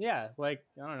 Yeah, like,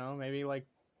 I don't know, maybe like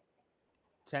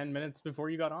 10 minutes before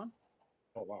you got on?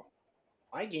 Oh wow,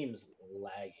 my game's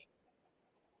lagging.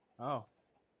 Oh.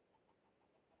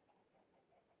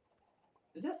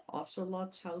 Is that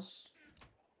Ocelot's house?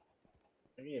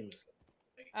 My game's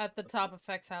lagging. At the top of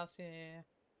Feck's house, yeah.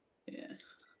 Yeah.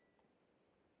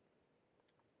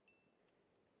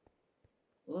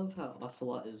 I love how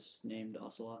Ocelot is named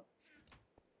Ocelot.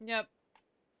 Yep.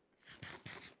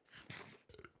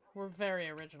 We're very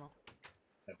original.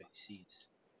 Have any seeds?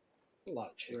 A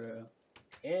lot of chicken Bruh.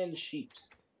 and sheeps.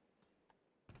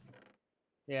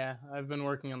 Yeah, I've been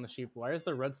working on the sheep. Why is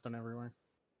there redstone everywhere?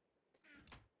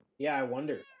 Yeah, I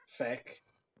wonder. Feck.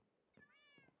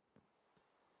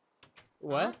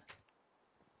 What?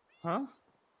 Huh?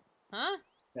 Huh?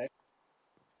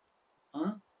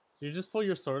 Huh? Did you just pull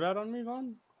your sword out on me,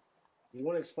 Vaughn? You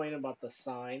want to explain about the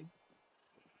sign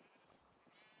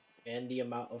and the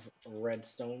amount of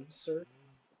redstone, sir?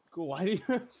 Cool. Why do you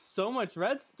have so much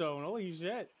redstone? Holy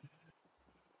shit.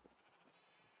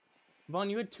 Vaughn,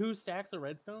 you had 2 stacks of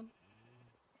redstone?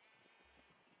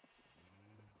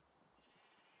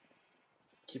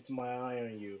 Keeping my eye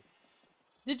on you.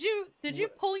 Did you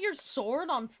pull your sword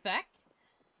on Feck?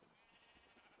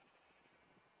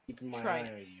 Keeping my Try eye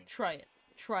it. on you. Try it.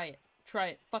 Try it. Try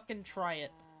it. Fucking try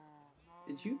it.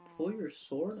 Did you pull your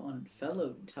sword on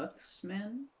fellow Tux,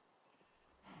 man?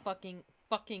 Fucking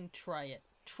try it.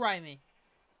 Try me.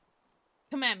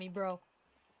 Come at me, bro.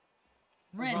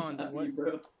 I'm ready. Vaughn, Not what? me,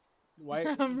 bro. Why?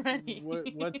 I'm ready.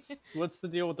 What's the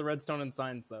deal with the redstone and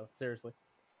signs though? Seriously.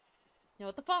 Yeah,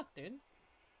 what the fuck, dude?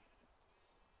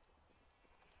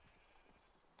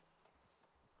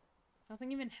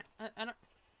 Nothing even. I don't.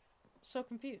 So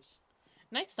confused.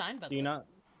 Nice sign, by the way.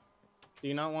 Do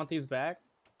you not want these back?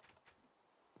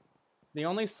 The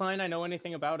only sign I know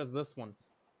anything about is this one.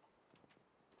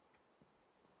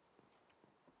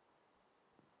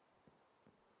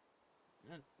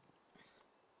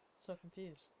 So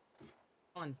confused.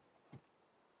 On.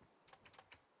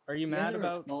 Are you You guys mad ever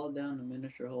about? fall down a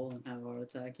miniature hole and have a heart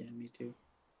attack? Yeah, me too.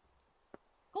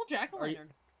 Cool jack o' Are you-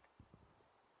 lantern.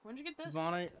 Where'd you get this?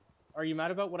 Vaughn, are you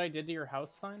mad about what I did to your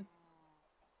house sign?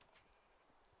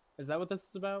 Is that what this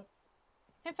is about?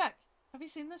 Hey, Feck, have you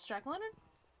seen this jack o' lantern?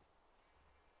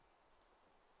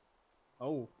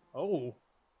 Oh.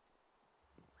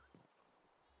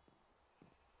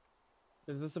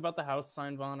 Is this about the house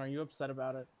sign, Vaughn? Are you upset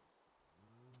about it?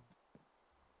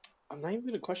 I'm not even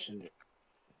gonna question it.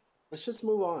 Let's just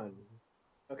move on.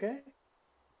 Okay?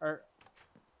 Are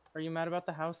you mad about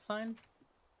the house sign?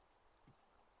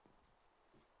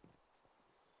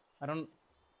 I don't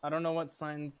know what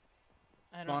sign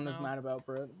I don't Vaughn know. is mad about,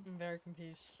 Britt. I'm very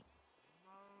confused.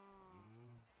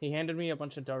 He handed me a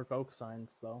bunch of dark oak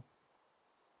signs, though.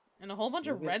 And a whole bunch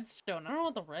of Smooth it. redstone. I don't know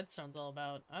what the redstone's all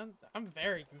about. I'm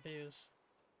very confused.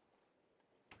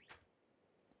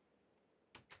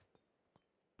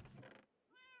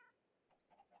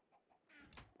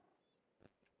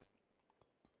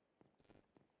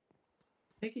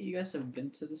 I take it you guys have been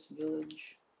to this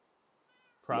village?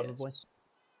 Probably. Yes.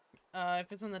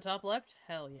 If it's in the top left,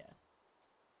 hell yeah.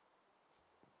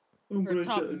 Oh, Or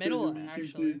top middle,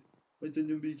 actually. I thought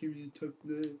nobody came to the top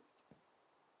left.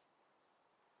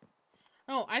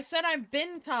 Oh, I said I've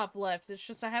been top left. It's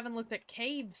just I haven't looked at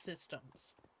cave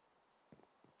systems.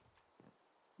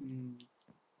 Mm.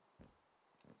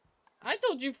 I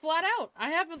told you flat out. I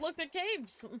haven't looked at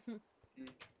caves.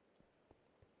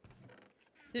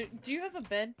 Do you have a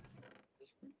bed?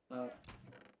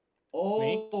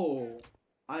 Oh,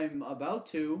 I'm about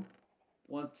to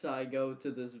once I go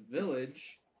to this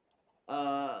village.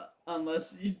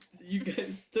 Unless you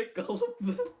guys took all of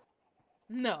them.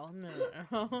 No.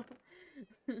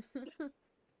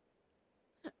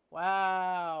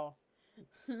 Wow.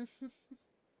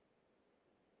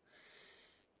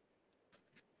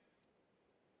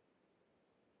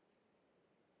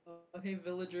 Hey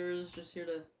villagers, just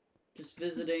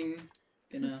visiting.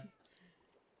 Gonna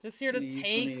Just here to Gonna use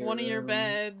take one of your rooms.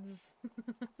 beds.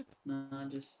 Nah,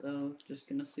 just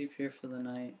gonna sleep here for the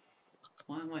night.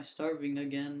 Why am I starving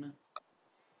again?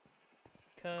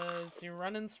 Cause you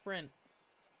run and sprint.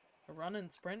 Run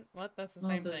and sprint? What? That's the No,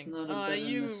 same there's thing. not a bed in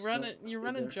You this run it. You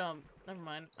run and either. jump. Never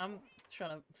mind.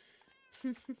 Shut up.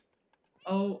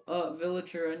 Oh,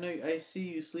 villager, I see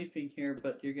you sleeping here,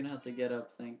 but you're gonna have to get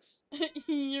up, thanks.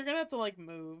 You're gonna have to like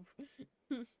move.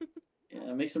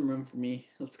 Yeah, make some room for me.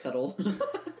 Let's cuddle.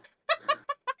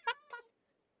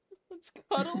 Let's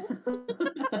cuddle.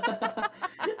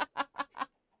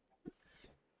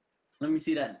 Let me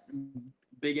see that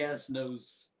big ass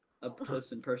nose up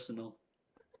close and personal.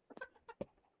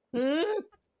 Can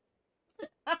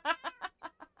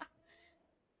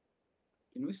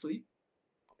we sleep?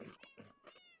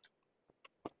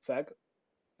 Fag?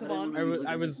 Come on.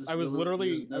 I was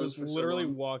literally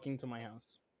walking to my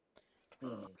house.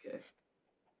 Oh, okay.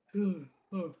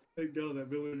 Oh, thank God that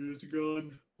villager's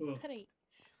gone. Oh. Petty.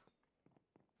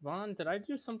 Vaughn, did I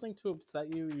do something to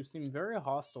upset you? You seem very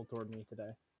hostile toward me today.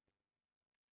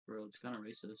 Bro, it's kind of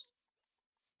racist.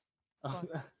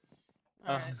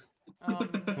 Alright.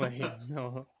 Wait,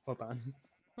 no, hold on.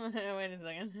 Wait a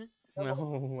second. No,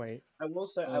 wait. I will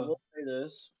say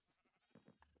this.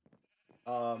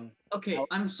 Okay,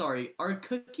 I'm sorry. Are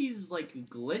cookies like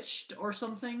glitched or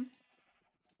something?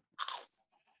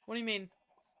 What do you mean?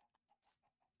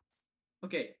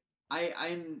 Okay,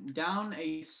 I'm down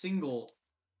a single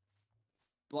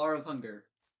bar of hunger.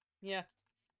 Yeah.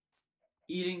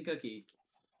 Eating cookie.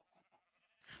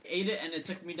 Ate it and it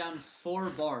took me down 4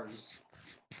 bars.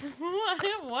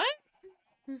 What?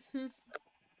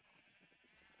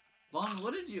 Vaughn,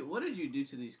 what did you do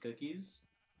to these cookies?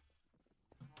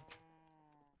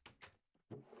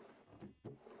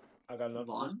 I got nothing.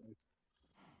 Vaughn?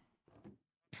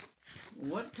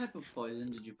 What type of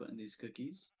poison did you put in these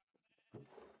cookies?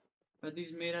 Are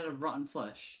these made out of rotten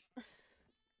flesh?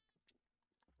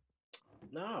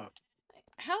 Nah.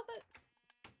 How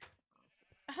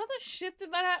the shit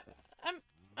did that happen?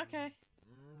 Okay.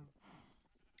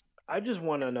 I just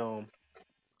want to know.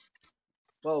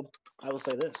 Well, I will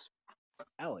say this,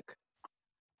 Alec.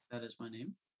 That is my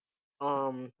name.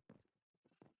 Um,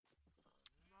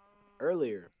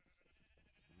 earlier,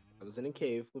 I was in a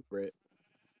cave with Britt.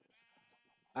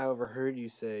 I overheard you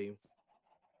say,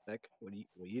 "Feck, what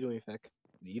are you doing, Feck?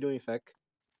 What are you doing, Feck?"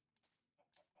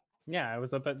 Yeah, I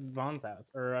was up at Vaughn's house,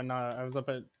 or no, I was up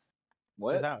at his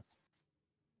What? house.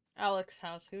 Alex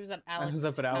house. He was at I Alex. was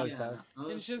up at Alex's Yeah, house. I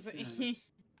It's was- just yeah.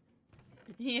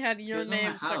 he had your was at my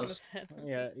name stuck in his house. head.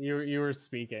 Yeah, you were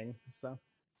speaking, so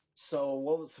So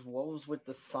what was with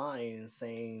the sign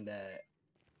saying that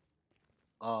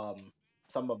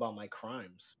something about my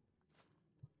crimes?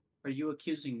 Are you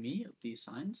accusing me of these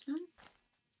signs now?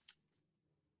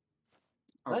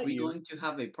 Are Not we you. going to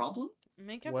have a problem?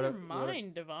 Make up What your a- what a-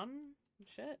 mind, Devon.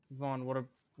 Shit. Vaughn,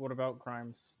 what about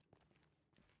crimes?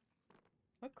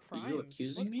 What Are crimes? you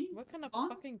accusing me, What kind of Vaughn?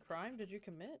 fucking crime did you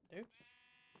commit, dude?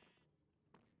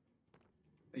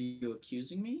 Are you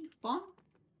accusing me, Vaughn?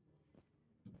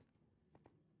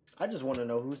 I just want to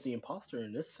know who's the imposter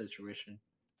in this situation.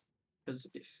 Because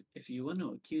if you want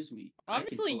to accuse me, I can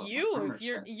Obviously pull up my you, armor if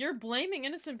you're set. you're blaming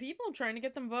innocent people and trying to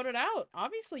get them voted out.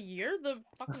 Obviously you're the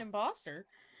fucking imposter.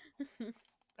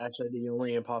 Actually, the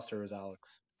only imposter is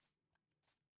Alex.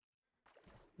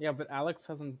 Yeah, but Alex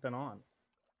hasn't been on.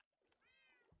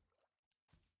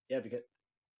 Yeah, because.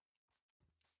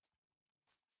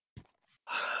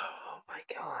 Oh my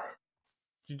god.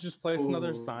 Did you just place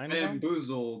another Ooh, sign, Vaughn?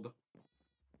 bamboozled.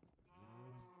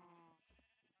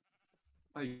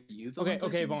 Are you the Okay, one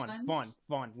okay, placing the Vaughn,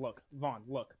 signs? Vaughn,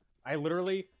 look. I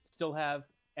literally still have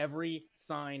every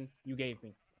sign you gave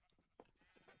me.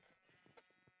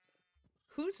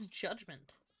 Whose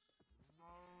judgment?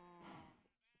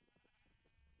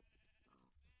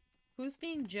 Who's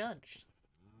being judged?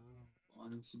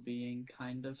 One's being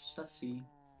kind of sussy.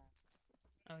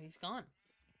 Oh, he's gone.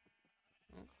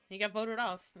 Oh, he got voted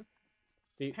off.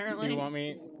 Do Apparently. you want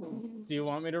me? Do you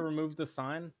want me to remove the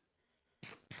sign?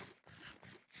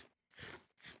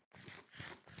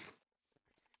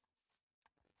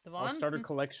 Devon? I'll start a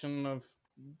collection of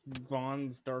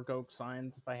Vaughn's Dark Oak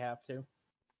signs if I have to.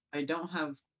 I don't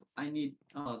have. I need.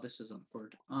 Oh, this is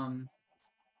awkward.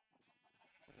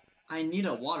 I need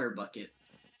a water bucket,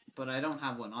 but I don't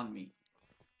have one on me.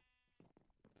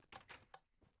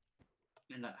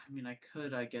 And I mean, I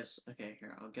could, I guess. Okay,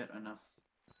 here, I'll get enough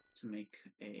to make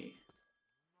a.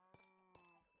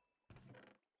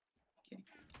 Okay,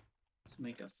 to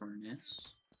make a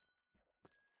furnace.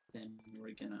 Then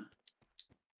we're gonna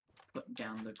put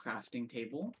down the crafting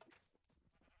table.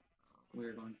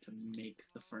 We're going to make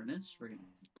the furnace. We're gonna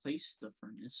place the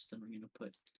furnace. Then we're gonna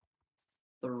put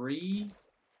 3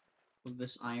 of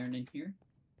this iron in here.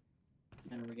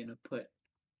 And we're gonna put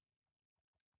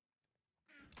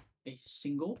a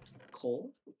single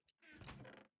coal.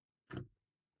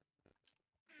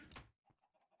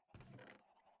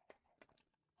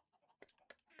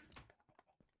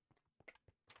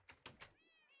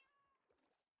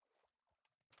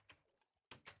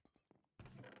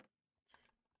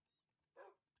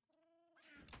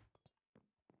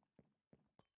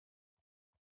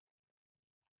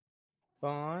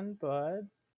 Vaughn, bud.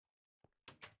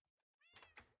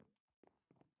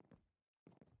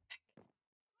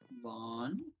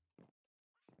 Vaughn.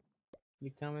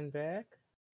 You coming back?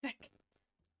 Heck.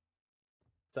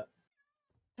 What's up?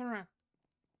 Turn around.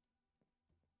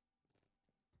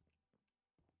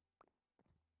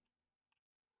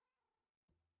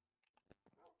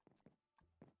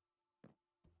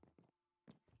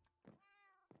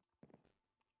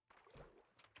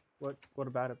 What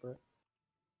about it, Britt?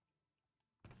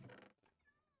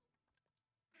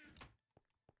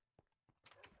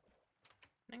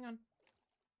 Hang on.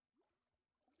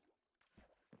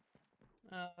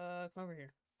 Come over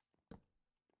here.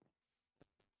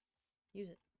 Use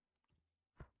it.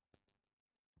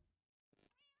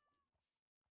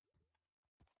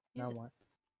 Use Now it. what?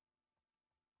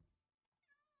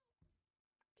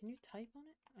 Can you type on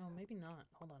it? Oh, maybe not.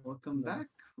 Hold on. Welcome No. back,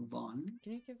 Vaughn.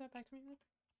 Can you give that back to me, Beth?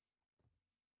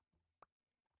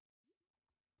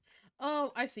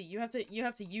 Oh, I see. You have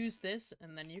to use this,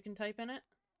 and then you can type in it.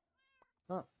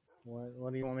 Huh.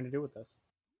 What do you want me to do with this?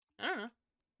 I don't know.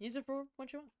 Use it for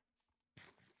what you want.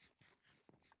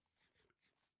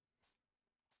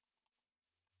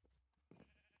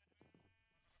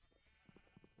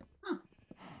 Huh.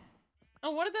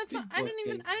 Oh, what did that sign? Big I didn't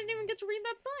even birthday. get to read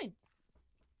that sign.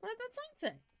 What did that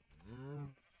sign say?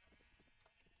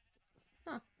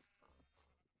 Huh.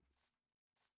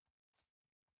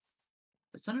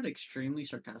 It sounded extremely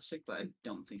sarcastic, but I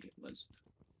don't think it was.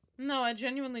 No, I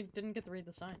genuinely didn't get to read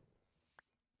the sign.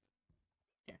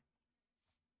 Here.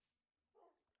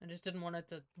 I just didn't want it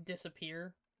to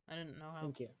disappear. I didn't know how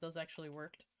Thank you. those actually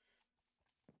worked.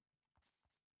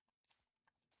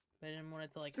 But I didn't want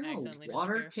it to, like, Is there accidentally a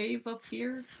water disappear. cave up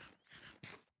here?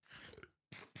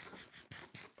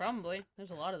 Probably. There's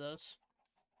a lot of those.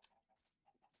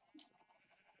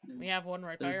 We There have one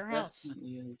right by your house.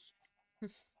 definitely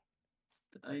is.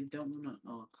 I don't wanna.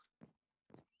 Oh,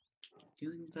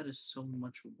 dealing with that is so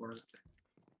much work.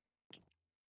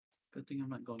 Good thing I'm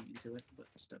not going into it, but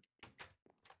still.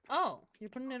 Oh, you're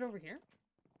putting it over here?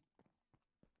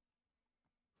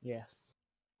 Yes.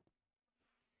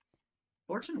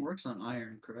 Fortune works on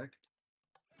iron, correct?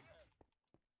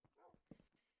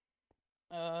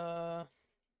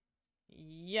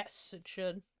 Yes, it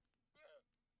should.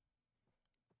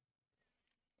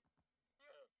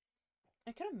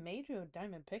 I could have made you a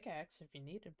diamond pickaxe if you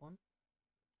needed one.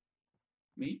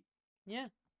 Me? Yeah.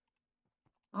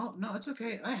 Oh, no, it's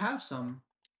okay. I have some.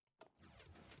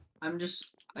 I'm just.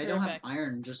 I Be don't right have back.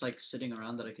 iron just like sitting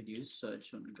around that I could use, so I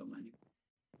just want to go mining.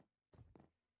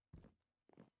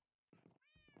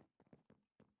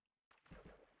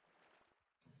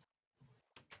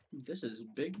 This is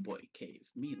big boy cave.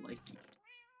 Me like it.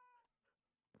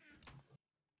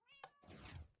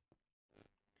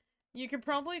 You could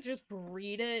probably just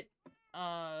read it,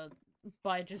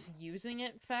 by just using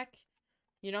it, Feck.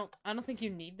 I don't think you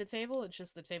need the table, it's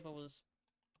just the table was...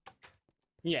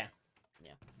 Yeah.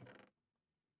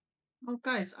 Oh,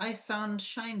 guys, I found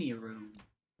shiny room.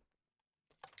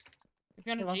 You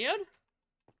found a Hello. geode?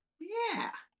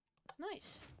 Yeah.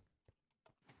 Nice.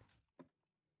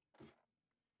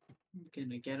 I'm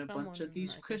gonna get a Found bunch one, of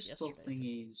these I think, crystal yesterday, too.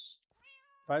 thingies.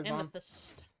 Bye, Vaughn.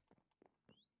 Amethyst.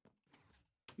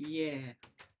 Yeah.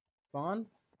 Vaughn?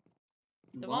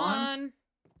 Vaughn? Devon!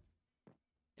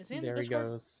 Is he in the There he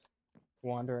Discord? goes.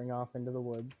 Wandering off into the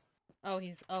woods. Oh,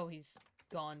 he's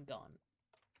gone.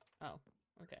 Oh,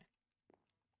 okay.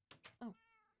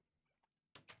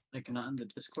 Like, not in the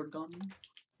Discord gone?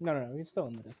 No, he's still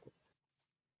in the Discord.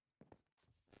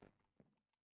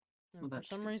 And Well, for that's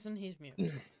some good. reason, he's mute.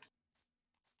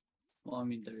 Well, I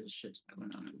mean, there is shit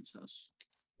going on in his house.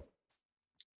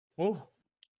 Oh!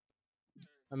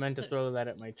 I meant to The- throw that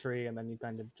at my tree, and then you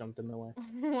kind of jumped in the way.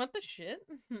 What the shit?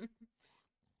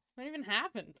 What even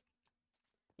happened?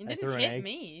 You I didn't threw an hit egg.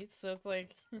 me, so it's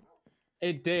like...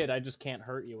 It did, I just can't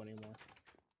hurt you anymore.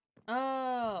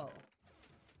 Oh.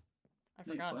 I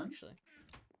Wait, forgot, what? actually.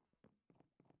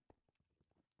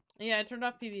 Yeah, I turned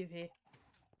off PvP.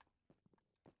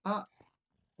 Ah!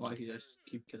 Why you guys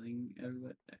keep killing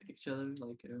each other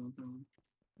like every once in a while?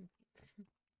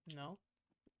 No.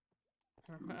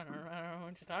 I don't know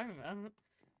what you're talking about.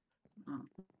 Oh.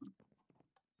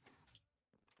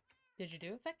 Did you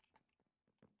do it, Vic?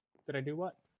 Did I do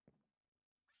what?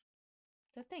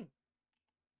 That thing.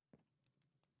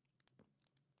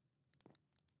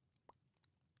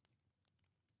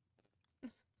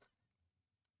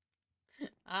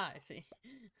 Ah, I see.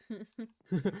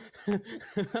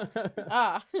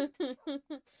 Ah.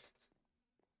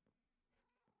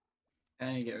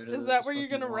 I need to get rid of Is that this where you're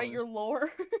fucking gonna write water. your lore?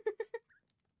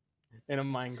 In a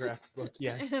Minecraft book,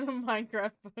 yes. In a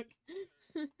Minecraft book.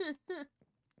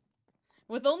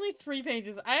 With only 3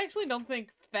 pages. I actually don't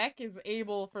think Feck is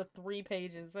able for 3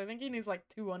 pages. I think he needs like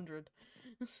 200.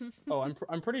 Oh,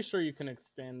 I'm pretty sure you can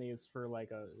expand these for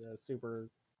like a super...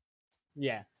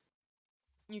 Yeah,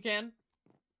 You can?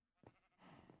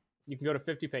 you can go to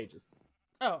 50 pages.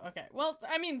 Oh, okay. Well,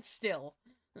 I mean, still.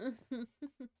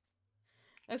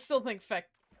 I still think Feck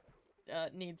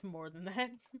needs more than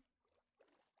that.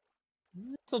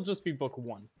 This'll just be book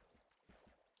 1.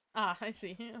 Ah, I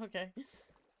see. Okay.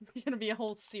 It's gonna be a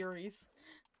whole series.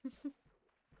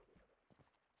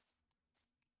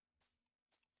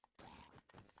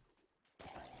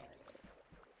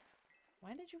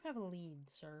 Why did you have a lead,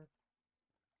 sir?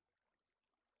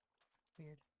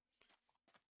 Weird.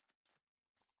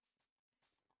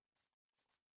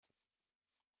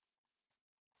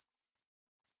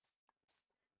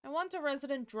 I want a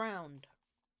resident drowned.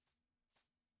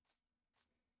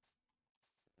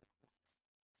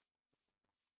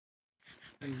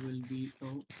 I will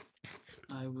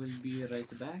be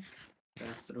right back.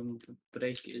 Bathroom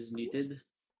break is needed.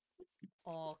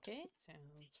 Okay,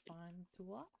 sounds fine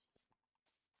to us.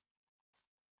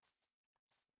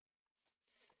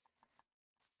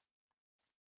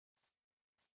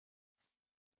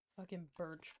 Fucking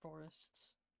birch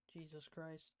forests. Jesus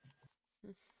Christ.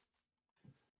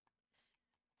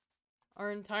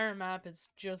 Our entire map is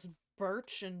just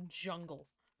birch and jungle.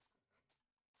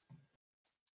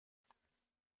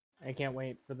 I can't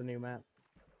wait for the new map.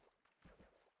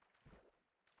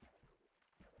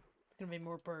 It's gonna be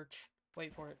more birch.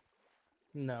 Wait for it.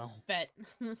 No, Bet.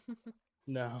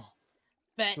 no.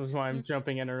 Bet. This is why I'm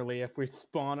jumping in early. If we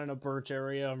spawn in a birch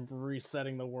area, I'm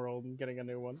resetting the world and getting a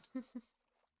new one.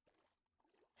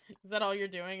 Is that all you're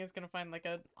doing? Is gonna find like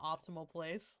an optimal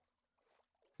place?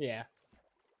 Yeah.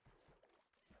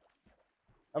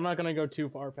 I'm not gonna go too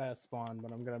far past spawn,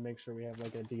 but I'm gonna make sure we have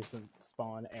like a decent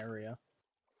spawn area.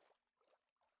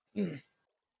 Hi,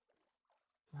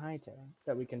 Tara.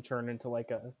 That we can turn into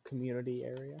like a community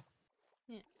area.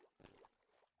 Yeah.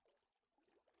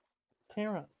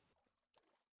 Tara.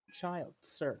 Child,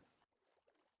 sir.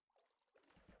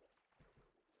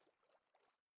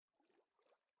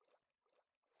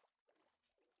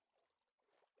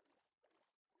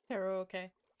 Taro,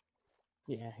 okay.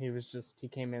 Yeah, he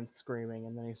came in screaming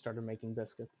and then he started making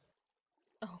biscuits.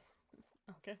 Oh,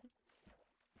 okay.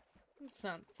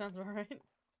 Sounds alright.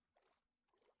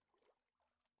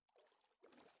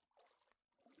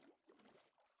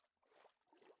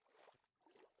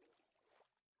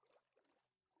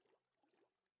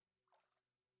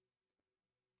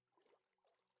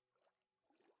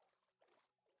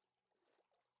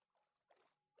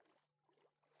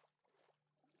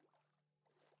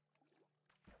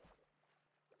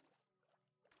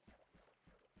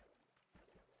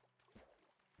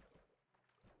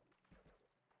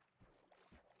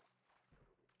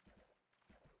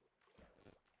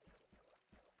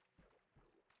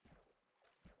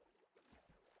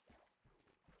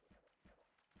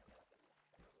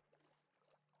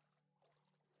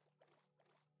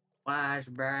 Wash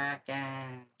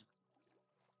bracket.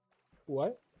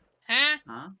 What? Huh?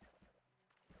 Huh?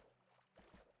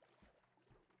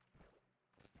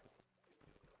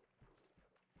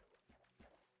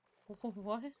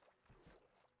 What?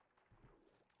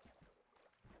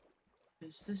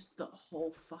 Is this the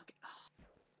whole fucking...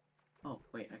 Oh,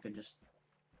 wait, I could just...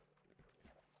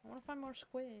 I wanna find more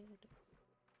squid.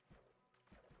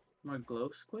 More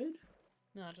glow squid?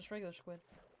 No, just regular squid.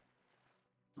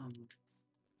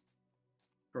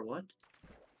 For what?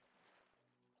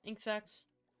 Ink sacs.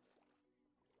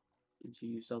 Did you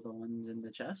use all the ones in the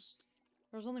chest?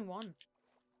 There was only one.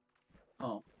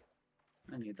 Oh,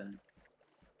 I knew that.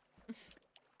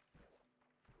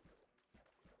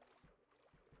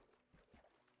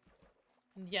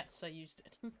 And yes, I used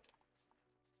it. I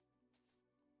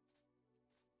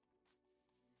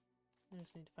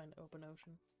just need to find open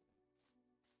ocean.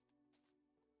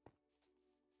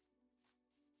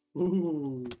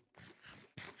 Ooh.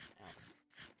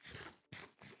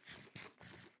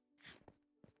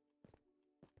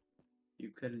 You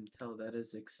couldn't tell that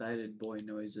is excited boy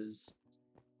noises.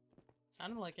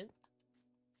 Sounded like it.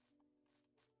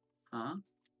 Huh?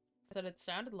 I said it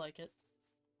sounded like it.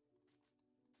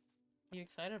 What are you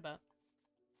excited about?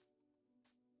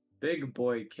 Big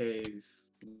boy cave.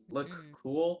 Look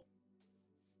cool.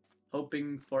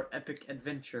 Hoping for epic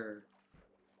adventure.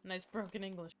 Nice broken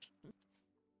English.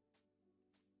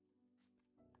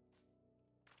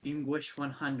 English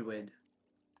 100.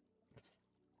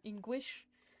 English?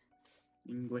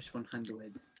 English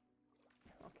 100.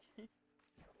 Okay.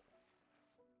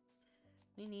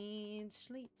 We need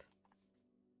sleep.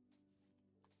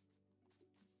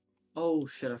 Oh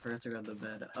shit, I forgot to grab the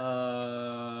bed.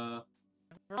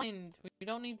 Mind, we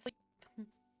don't need sleep.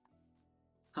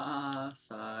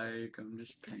 Psych, I'm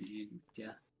just playing.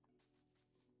 Yeah.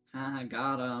 I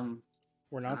got him.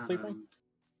 We're not sleeping?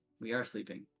 We are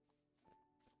sleeping.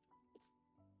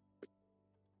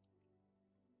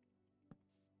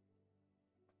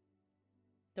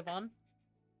 Devon?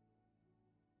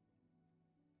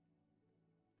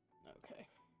 Okay.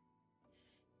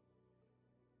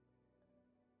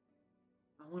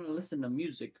 I want to listen to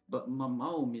music, but my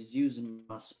mom is using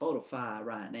my Spotify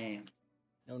right now.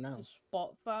 Oh no.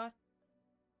 Spotify?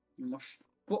 My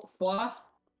Spotify?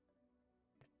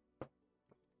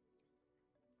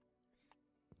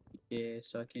 Yeah,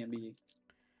 so I can't be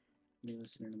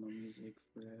listening to my music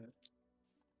for that.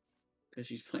 Because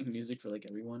she's playing music for like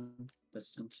everyone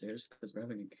that's downstairs, because we're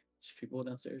having people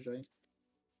downstairs, right?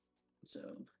 So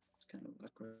it's kind of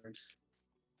awkward.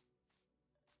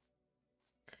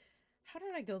 How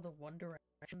did I go the one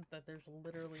direction that there's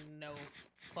literally no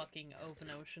fucking open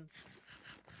ocean?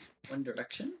 One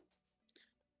Direction?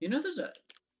 You know there's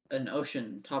an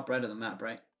ocean top right of the map,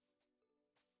 right?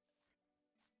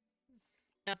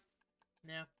 Yeah.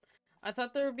 I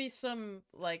thought there would be some,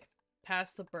 like,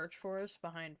 past the birch forest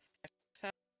behind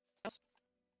F's house.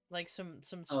 like some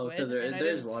Oh, squid, because and I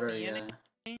there's didn't water, see any.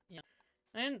 yeah. Yeah,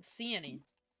 I didn't see any,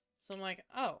 so I'm like,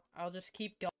 oh, I'll just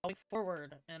keep going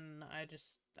forward, and I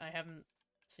haven't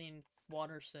seen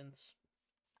water since.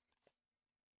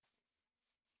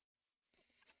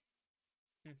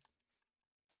 Hmm.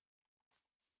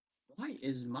 Why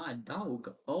is my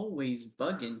dog always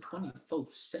bugging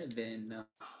 24/7?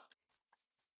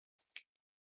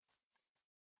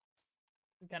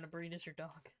 What kind of breed is your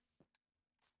dog?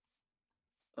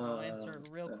 I'll answer it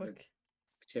real quick.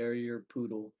 Terrier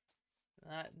poodle.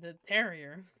 The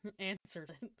terrier answered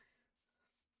it.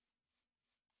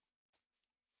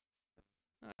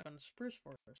 I'm on a spruce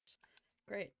forest.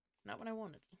 Great. Not what I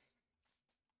wanted.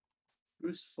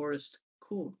 Spruce forest,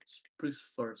 cool. Spruce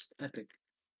forest, epic.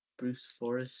 Spruce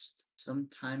forest,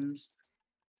 sometimes.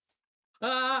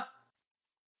 Ah!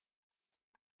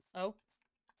 Oh,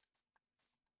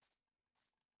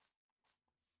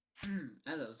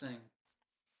 As I was saying,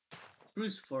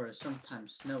 spruce forest,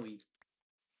 sometimes snowy.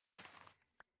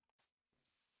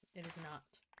 it is not.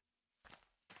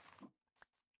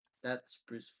 That's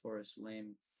spruce forest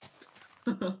lame.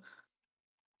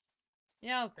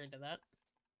 Yeah, I'll agree to that.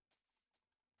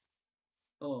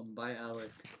 Oh, bye, Alec.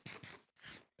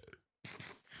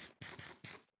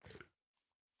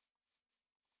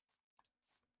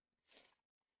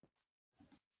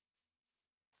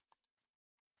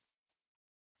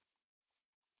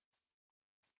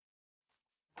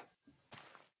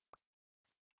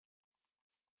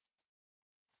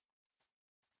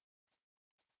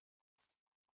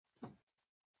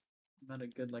 Not a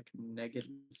good, like,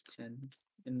 -10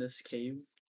 in this cave.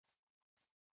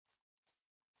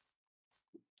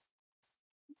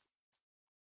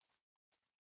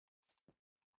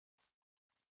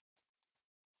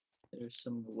 There's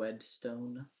some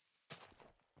wedstone.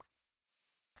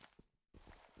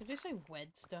 Did you say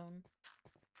wedstone?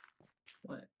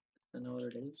 What? I know what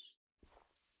it is.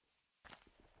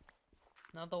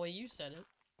 Not the way you said it.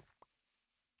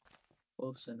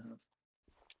 Close enough.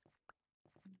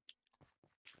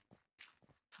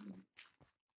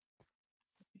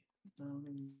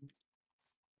 Um,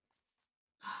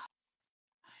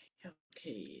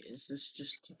 okay, is this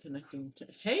just connecting to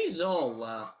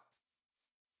Hazel?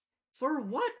 For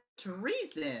what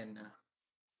reason?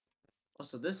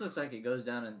 Also, this looks like it goes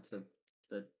down into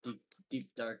the deep,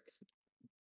 dark.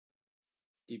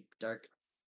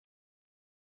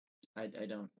 I don't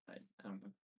know.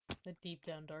 The deep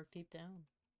down, dark deep down.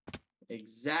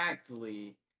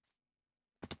 Exactly.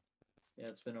 Yeah,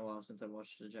 it's been a while since I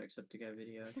watched a Jacksepticeye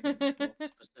video. Well,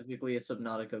 specifically a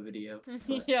Subnautica video.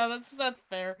 Yeah, that's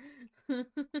fair.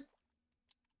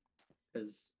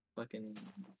 Because fucking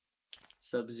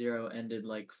Sub-Zero ended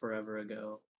like forever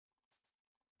ago.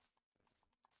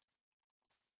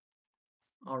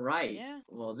 Alright. Yeah.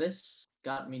 Well, this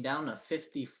got me down to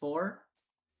 54.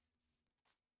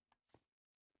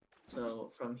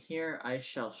 So from here, I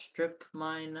shall strip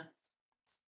mine.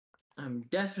 I'm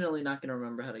definitely not going to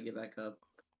remember how to get back up.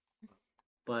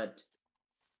 But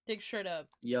Dig straight up.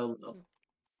 YOLO.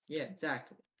 Yeah,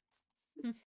 exactly.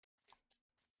 What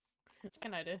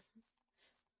can I do?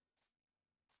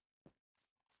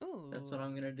 Ooh. That's what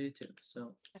I'm going to do too.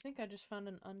 So I think I just found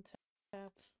an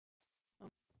untapped.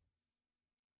 Oh.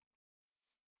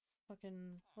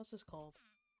 Fucking. What's this called?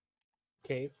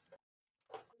 Cave.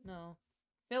 No.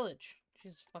 Village.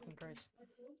 Jesus fucking Christ.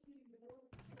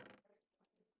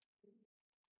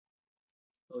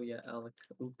 oh yeah, Alec.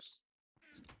 Oops.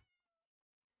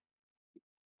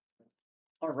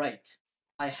 All right.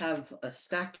 I have a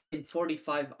stack in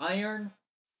 45 iron.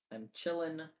 I'm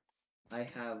chilling. I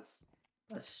have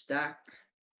a stack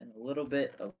and a little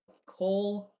bit of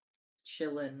coal.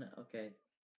 Chilling. Okay.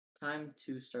 Time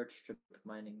to start strip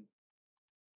mining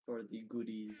for the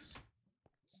goodies.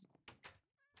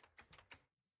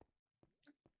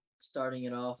 Starting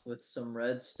it off with some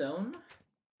redstone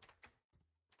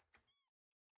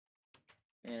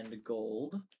and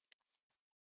gold.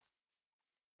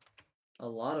 A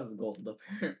lot of gold,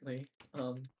 apparently.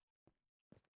 Nice.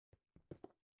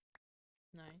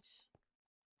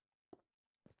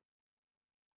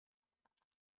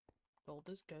 Gold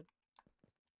is good.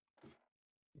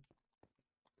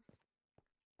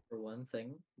 For one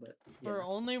thing, but For yeah.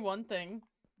 only one thing.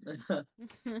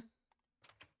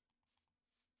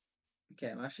 Okay,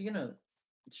 I'm actually gonna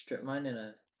strip mine in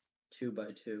a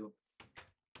 2x2.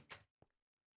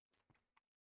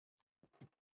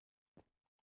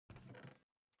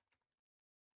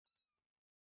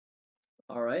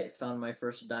 Alright, found my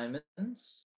first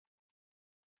diamonds.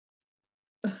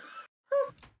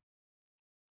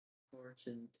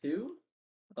 Fortune 2.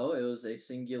 Oh, it was a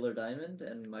singular diamond,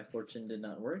 and my fortune did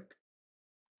not work.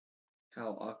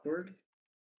 How awkward.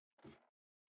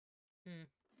 Hmm.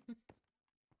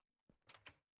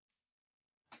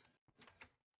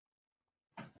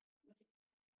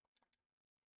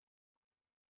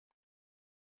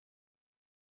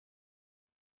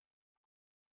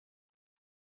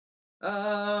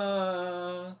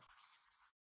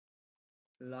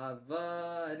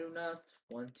 Lava, I do not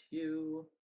want you.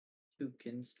 You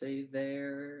can stay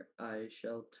there. I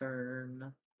shall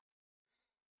turn.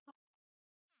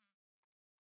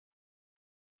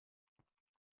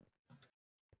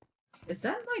 Is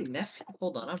that my nephew?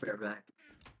 Hold on, I'll be right back.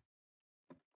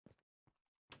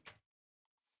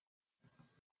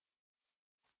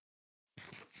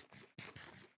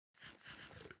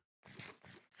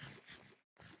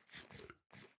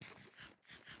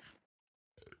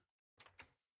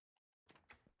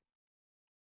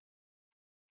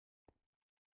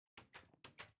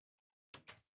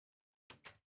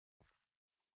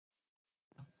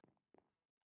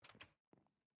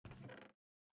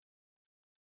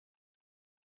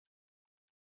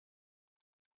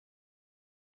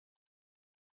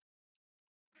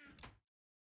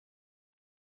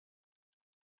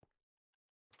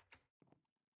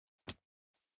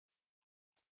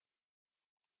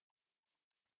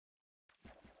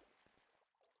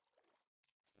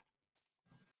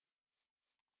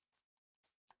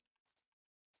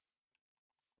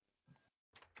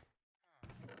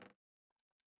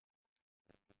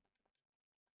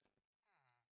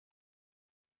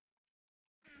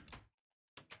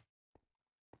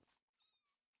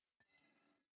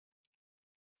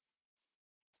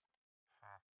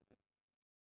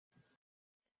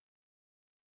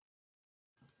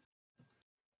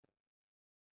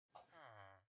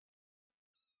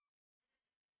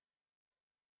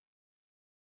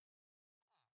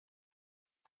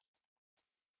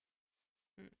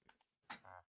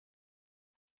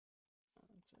 Oh,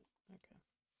 that's it. Okay.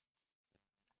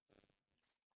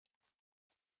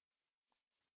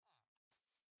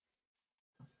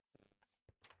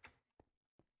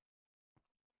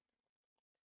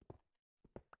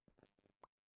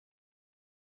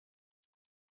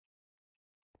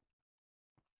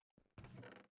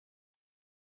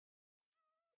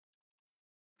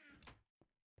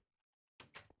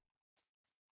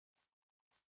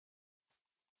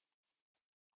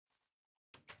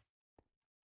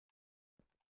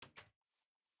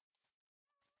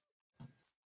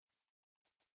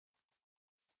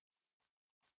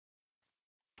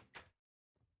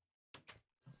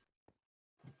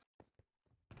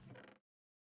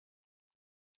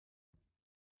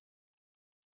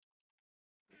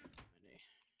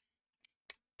 Alrighty.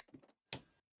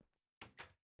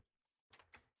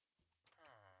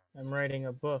 I'm writing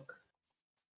a book.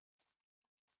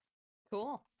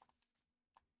 Cool.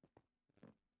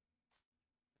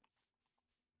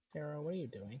 Tara, what are you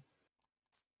doing?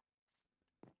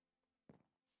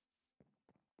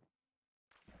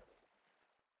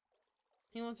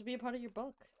 He wants to be a part of your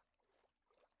book.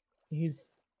 He's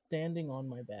standing on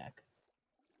my back.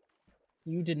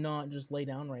 You did not just lay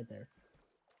down right there.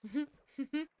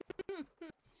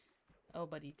 Oh,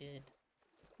 but he did.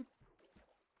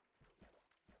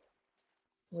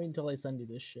 Wait until I send you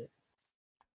this shit.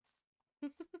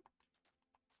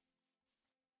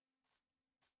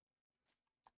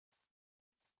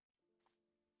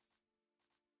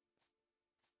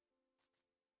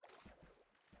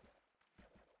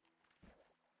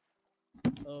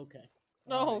 Okay.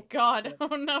 Oh Alright. God! Yep.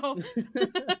 Oh no!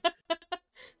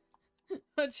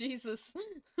 Oh Jesus!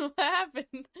 What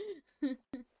happened?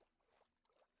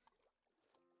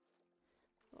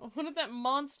 What did that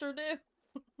monster do?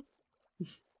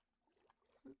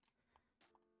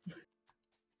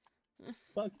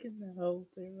 Fucking hell,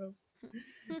 Tara.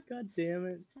 God damn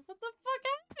it. What the fuck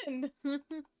happened?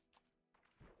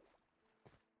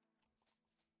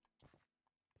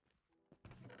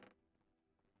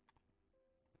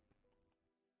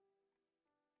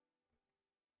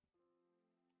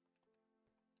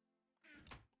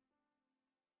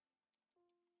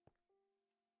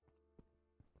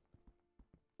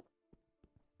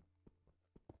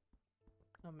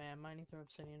 Oh man, mining through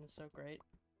obsidian is so great.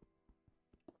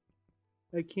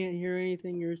 I can't hear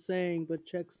anything you're saying, but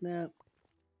check Snap.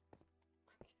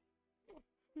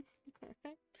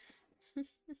 Alright.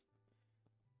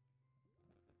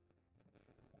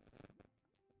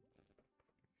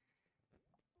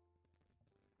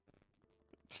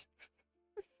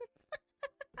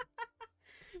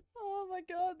 Oh my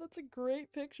god, that's a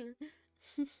great picture.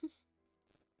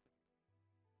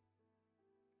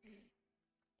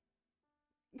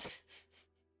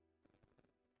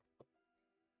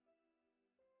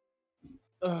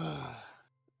 Ugh.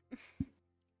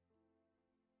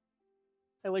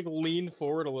 like leaned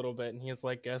forward a little bit, and he's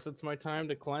like, "Guess it's my time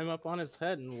to climb up on his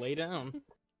head and lay down."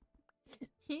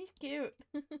 He's cute.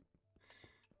 That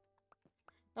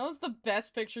was the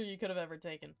best picture you could have ever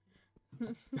taken.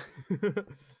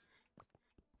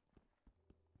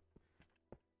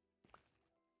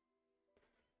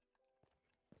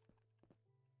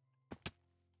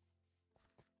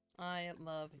 I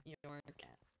love your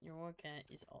cat. Your cat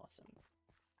is awesome.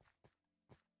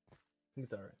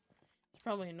 He's alright. He's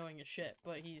probably annoying as shit,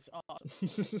 but he's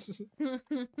awesome.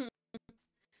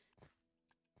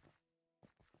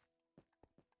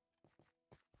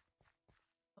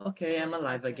 Okay, I'm Like,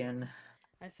 alive I say- again.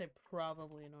 I say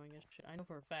probably annoying as shit. I know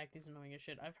for a fact he's annoying as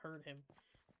shit. I've heard him.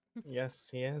 Yes,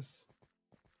 he is.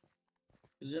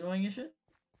 Is it annoying as shit?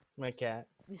 My cat.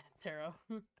 Yeah, Taro.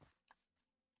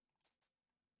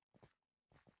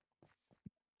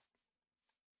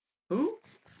 Who?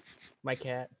 My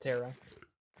cat, Tara.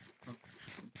 Oh.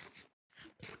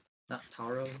 Not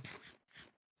Taro.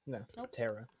 No, Nope.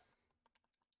 Tara.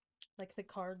 Like the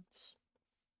cards.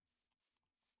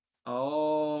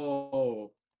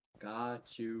 Oh,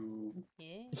 got you.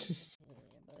 Yeah.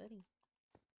 Yeah, buddy.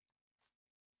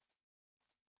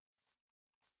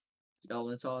 Y'all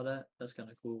into all that? That's kind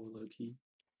of cool, low key.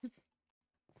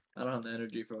 I don't have the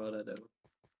energy for all that though.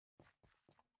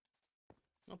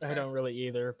 I'll I try. don't really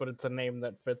either, but it's a name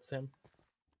that fits him.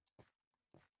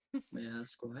 May I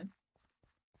ask why?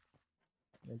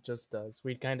 It just does.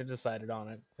 We kind of decided on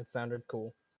it. It sounded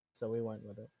cool, so we went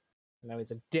with it. Now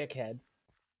he's a dickhead.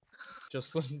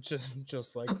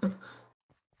 Just like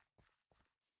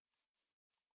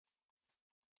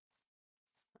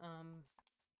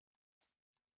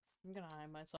I'm gonna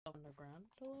hide myself underground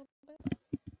a little bit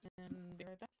and be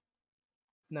right back.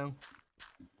 no.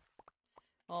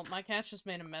 Well, my cat's just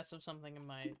made a mess of something in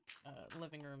my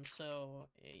living room, so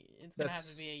it's gonna have to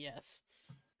That's- be a yes.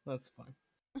 That's fine.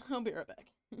 I'll be right back.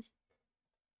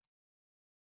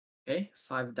 Okay,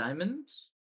 5 diamonds.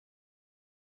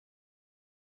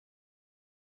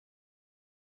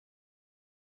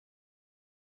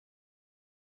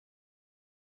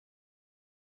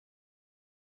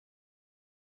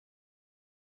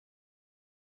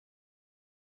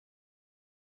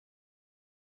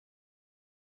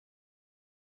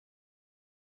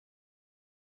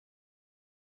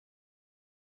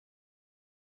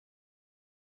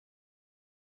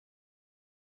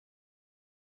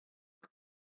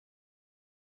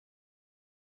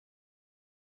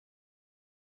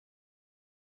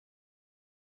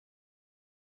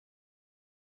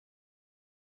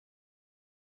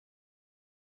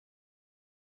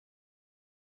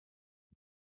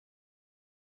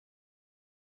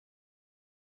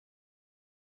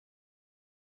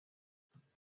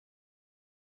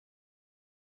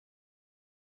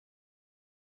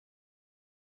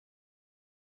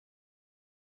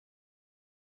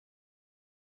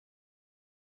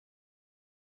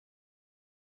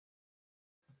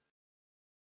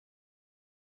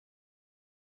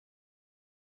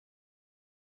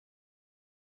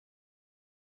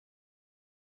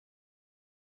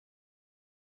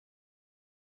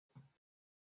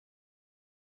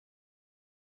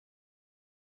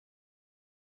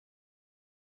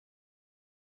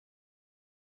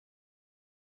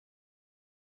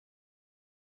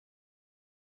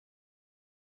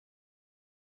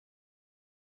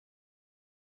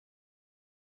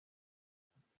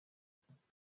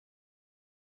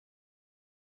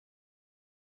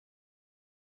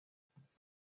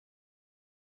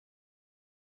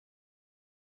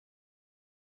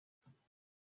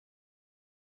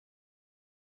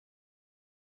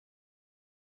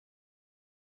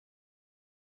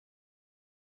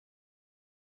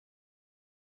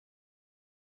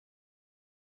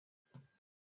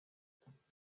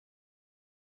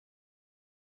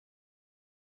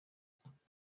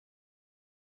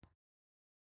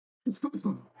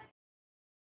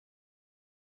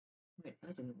 Wait, I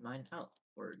didn't mine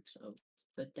outwards of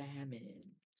the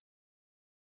diamond.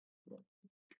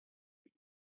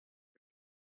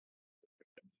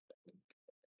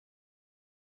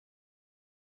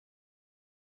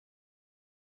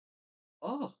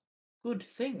 Oh, good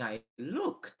thing I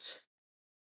looked.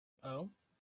 Oh,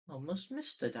 Almost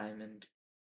missed the diamond.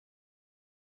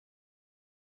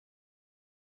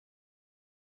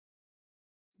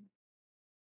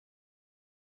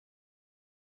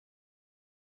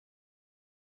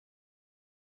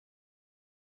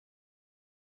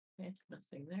 Okay,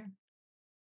 nothing there.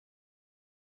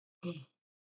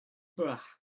 Rah,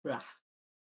 rah,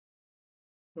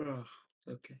 rah.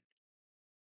 Okay.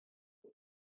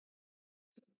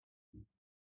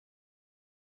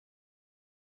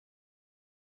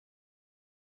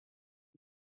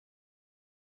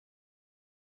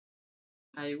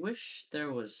 I wish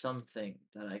there was something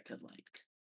that I could like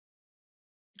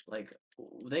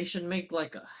they should make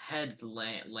like a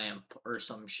lamp or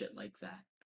some shit like that.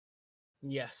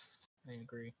 Yes, I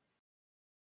agree.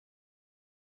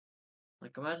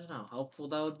 Like imagine how helpful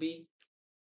that would be.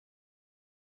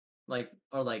 Like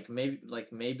or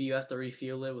maybe you have to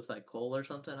refuel it with like coal or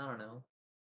something. I don't know.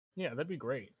 Yeah, that'd be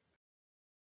great.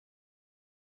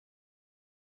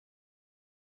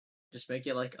 Just make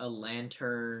it like a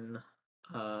lantern.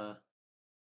 Uh,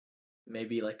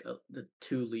 maybe like the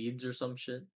 2 leads or some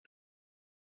shit.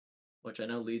 Which I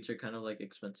know leads are kind of like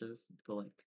expensive, but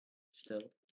like still.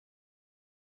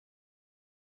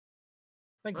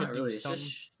 I Not could do really. It's some.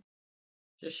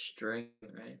 just string,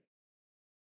 right?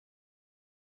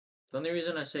 The only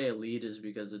reason I say a lead is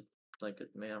because it's like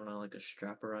I don't know, like a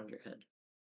strap around your head.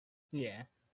 Yeah.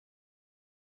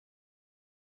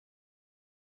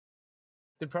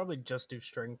 They'd probably just do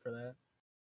string for that.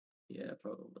 Yeah,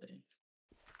 probably.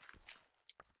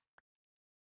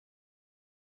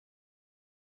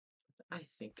 I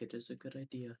think it is a good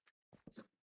idea.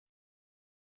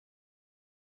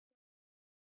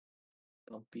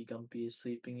 Gumpy is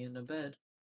sleeping in a bed.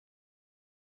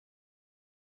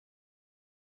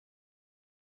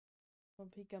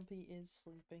 Gumpy is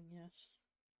sleeping, yes.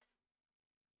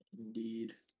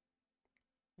 Indeed.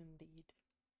 Indeed.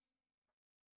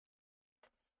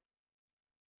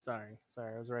 Sorry,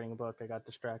 I was writing a book. I got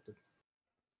distracted.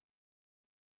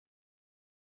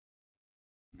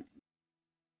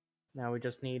 Now we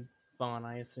just need Vaughn,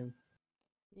 I assume.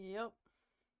 Yep.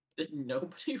 Did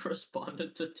nobody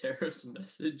responded to Tara's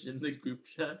message in the group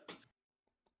chat?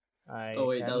 Oh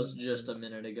wait, that was hadn't just seen a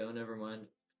minute ago. Never mind.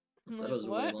 I thought Like, it was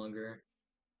way what? longer.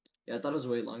 Yeah, I thought it was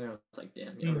way longer. I was like,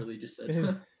 damn, y'all No. really just said.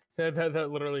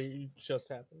 that literally just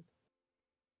happened.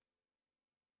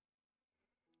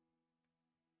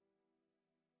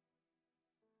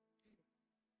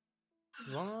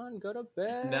 Vaughn, go to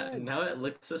bed. Now it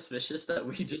looks suspicious that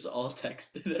we just all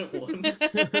texted at once.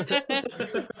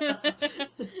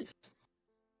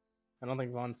 I don't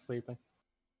think Vaughn's sleeping.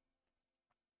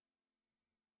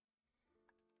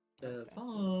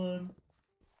 Fun.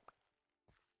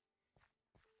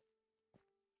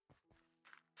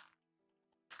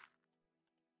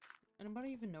 Anybody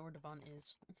even know where Devon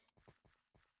is?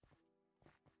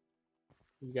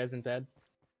 You guys in bed?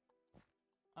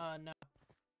 No.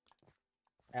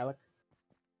 Alec?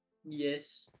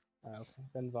 Yes. Okay.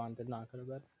 Then Vaughn did not go to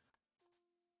bed.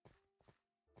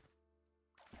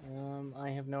 I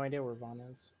have no idea where Vaughn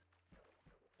is.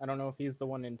 I don't know if he's the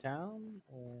one in town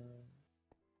or.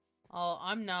 Oh,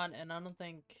 I'm not, and I don't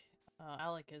think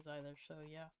Alec is either, so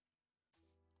yeah.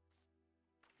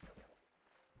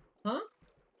 Huh?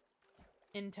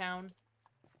 In town.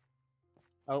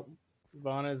 Oh,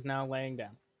 Vaughn is now laying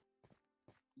down.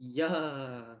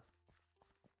 Yeah.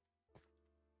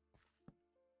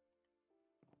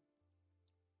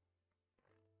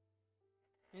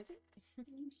 Is he?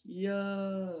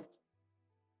 Yeah.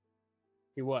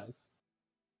 He was.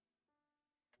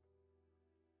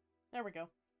 There we go.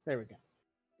 There we go.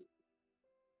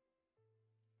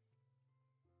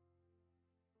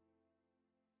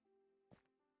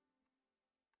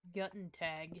 Gut and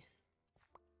tag.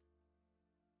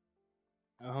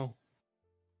 Oh,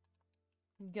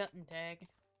 Gut and tag.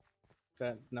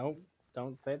 nope.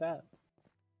 Don't say that.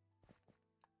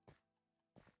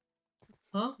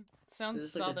 Huh? Sounds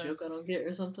Is this like a southern. joke I don't get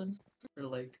or something? Or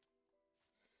like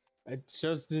It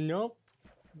just nope.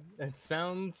 It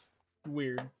sounds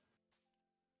weird.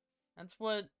 That's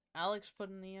what Alex put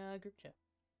in the group chat.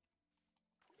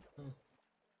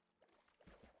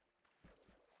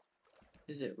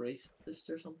 is it racist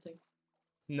or something?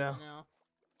 No. No.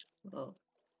 Oh.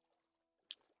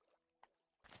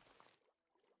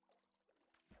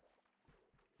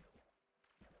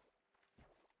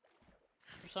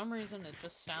 For some reason, it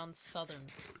just sounds southern.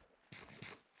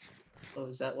 Oh,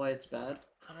 is that why it's bad?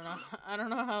 I don't know. I don't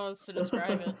know how else to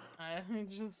describe it. It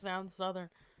just sounds southern.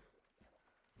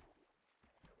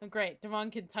 Great,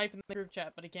 Devon can type in the group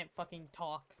chat, but he can't fucking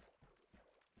talk.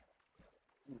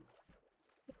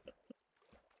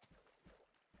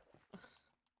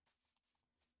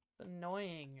 It's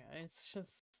annoying. It's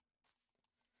just,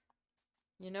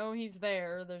 you know, he's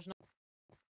there. There's no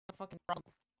fucking problem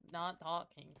not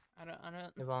talking. I don't.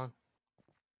 Hey Vaughn.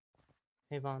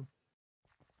 Hey Vaughn.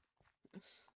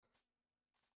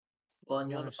 Well,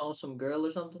 you want to follow some girl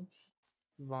or something?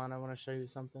 Vaughn, I want to show you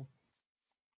something.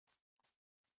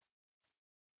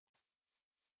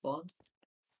 Vaughn?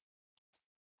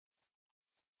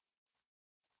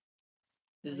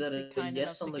 Is Please that be a kind enough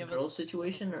yes to on the give girl us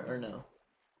situation or no?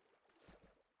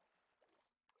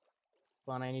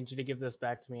 Vaughn, I need you to give this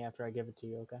back to me after I give it to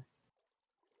you, okay?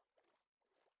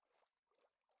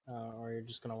 Or you're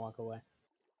just gonna walk away.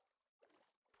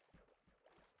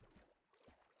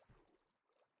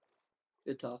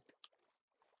 Good talk.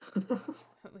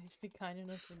 At least be kind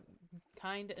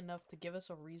enough to give us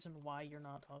a reason why you're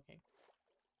not talking.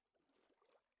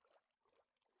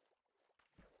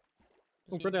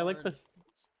 Oh, Just Britt, I like ignored. the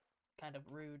It's kind of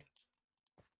rude.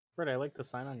 Britt, I like the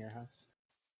sign on your house.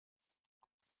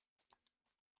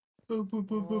 Whoa,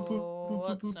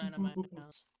 what sign on my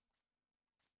house?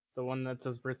 The one that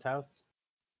says Britt's house.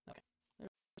 There's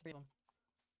 3 of them.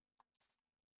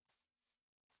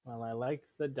 Well, I like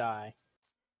the dye.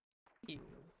 Ew.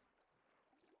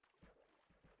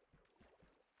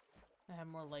 I have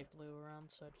more light blue around,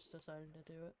 so I just decided to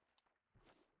do it.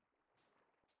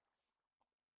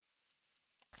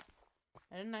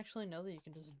 I didn't actually know that you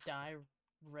can just dye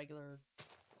regular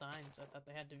signs. I thought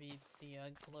they had to be the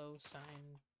glow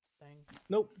sign thing.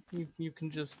 Nope, you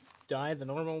can just dye the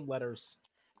normal letters.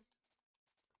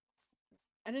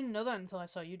 I didn't know that until I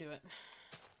saw you do it.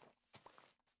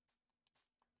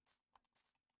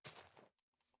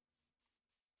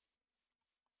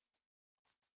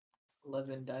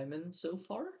 $11 diamonds so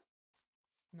far.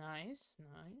 Nice,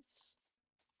 nice.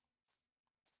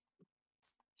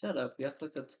 Shut up! You act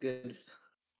like that's good.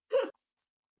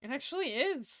 It actually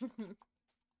is.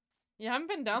 You haven't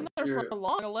been down there You're- for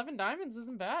long. 11 diamonds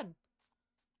isn't bad.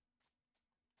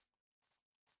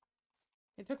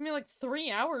 It took me like 3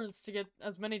 hours to get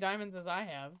as many diamonds as I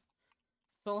have.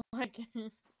 So like,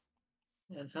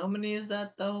 And how many is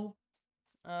that though?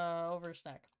 over a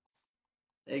stack.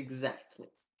 Exactly.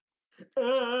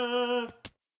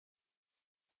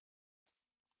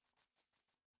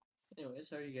 Anyways,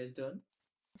 how are you guys doing?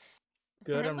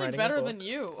 Good, I'm Apparently writing better a book. than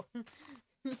you. I'm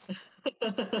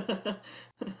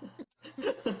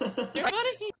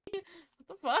Buddy, what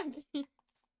the fuck?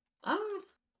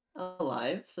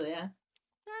 alive, so yeah.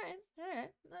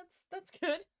 Alright, that's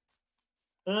good.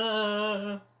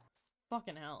 Uh,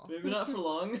 Fucking hell. maybe not for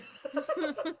long.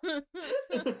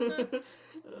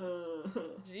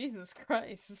 Jesus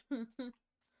Christ.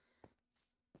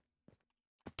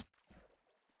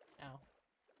 Ow.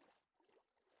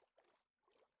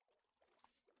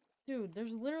 Dude,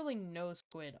 there's literally no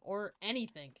squid or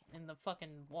anything in the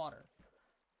fucking water.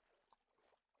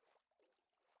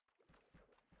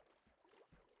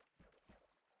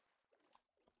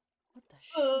 What the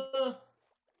shit?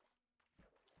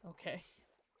 Okay.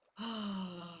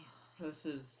 This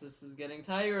is getting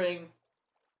tiring.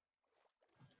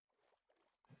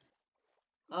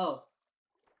 Oh.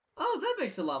 Oh, that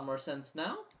makes a lot more sense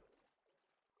now.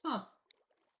 Huh.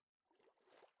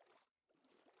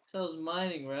 So I was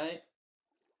mining, right?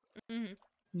 Mm-hmm.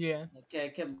 Yeah. Okay, I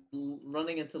kept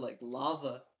running into like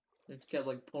lava. It kept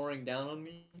like pouring down on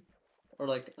me. Or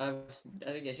like I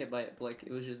didn't get hit by it, but like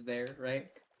it was just there, right?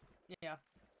 Yeah.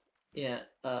 Yeah.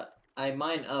 I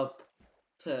mine up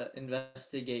to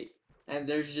investigate, and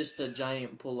there's just a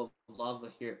giant pool of lava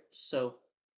here. So,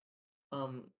 I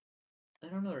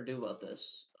don't know what to do about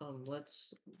this.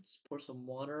 Let's pour some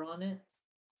water on it.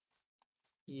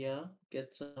 Yeah,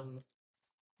 get some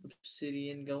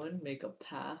obsidian going, make a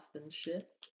path and shit.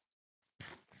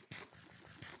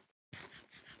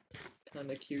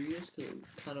 Kind of curious because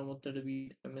I kind of want there to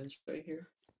be diamonds right here.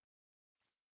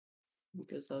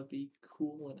 Because that would be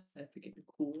cool and epic and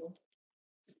cool.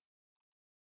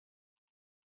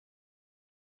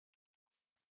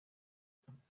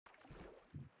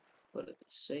 But at the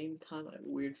same time, I have a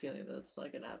weird feeling that it's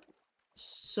not gonna happen.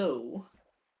 So,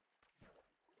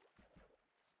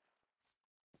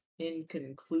 in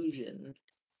conclusion,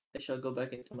 I shall go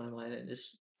back into my mine and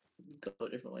just go a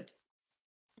different way.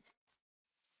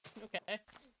 Okay.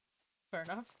 Fair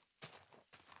enough.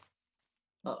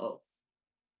 Uh-oh.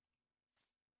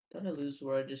 Did I lose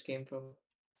where I just came from?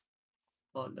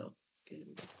 Oh no. Okay, here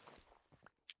we go.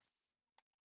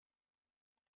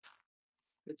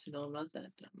 Good to know I'm not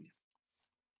that dumb.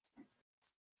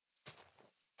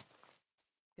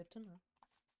 Good to know.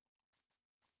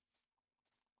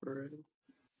 For real.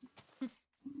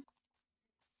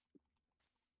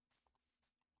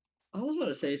 I was about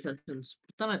to say a sentence,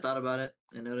 but then I thought about it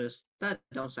and noticed that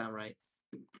don't sound right.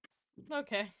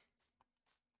 Okay.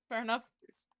 Fair enough.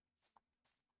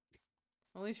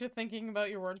 At least you're thinking about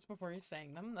your words before you're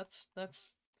saying them. That's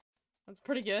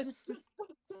pretty good.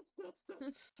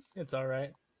 It's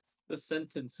alright. The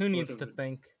sentence. Who needs to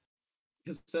think?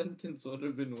 The sentence would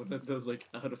have been one of those like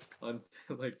out of context,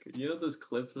 like you know those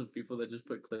clips of people that just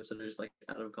put clips that are just like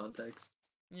out of context.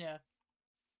 Yeah.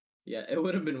 Yeah, it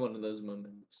would have been one of those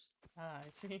moments. Ah, I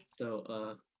see.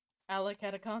 So, Alec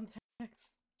had a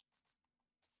context.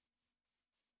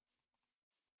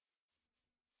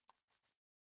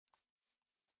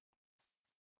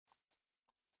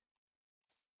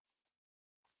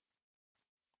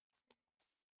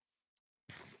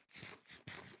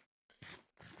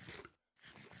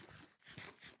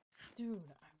 Dude,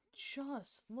 I'm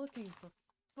just looking for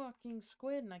fucking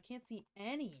squid and I can't see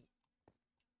any.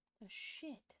 The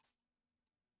shit.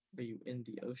 Are you in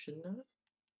the ocean now?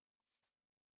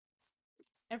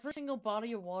 Every single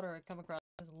body of water I come across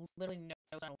has literally no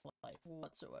sign of life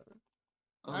whatsoever.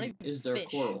 Not even Is there fish. a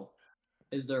coral?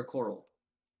 Is there a coral?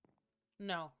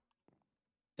 No.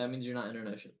 That means you're not in an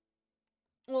ocean.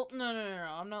 Well,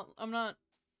 no. I'm not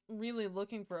really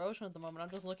looking for ocean at the moment. I'm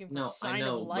just looking for No, I sign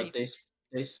know, of life. but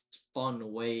they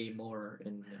spawn way more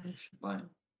in the ocean biome.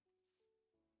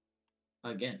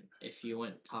 Again, if you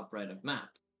went top right of map,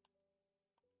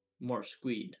 more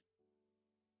squid.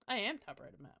 I am top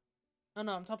right of map. Oh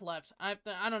no, I'm top left. I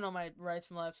don't know my rights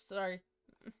from left. Sorry.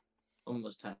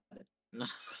 Almost had it. No.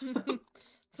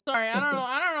 Sorry, I don't know.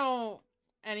 I don't know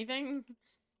anything.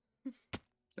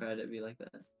 Try to be like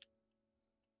that.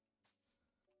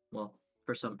 Well,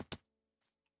 for some.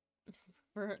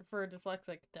 For a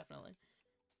dyslexic, definitely.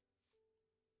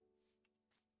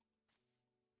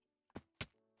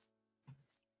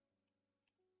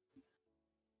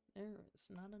 There is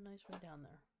not a nice way down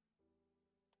there.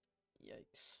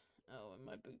 Yikes. Oh, and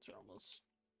my boots are almost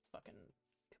fucking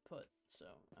kaput, so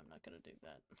I'm not gonna do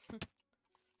that.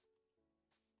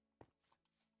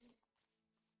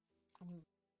 I'm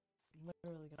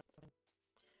literally gonna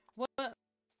fucking...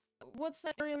 What's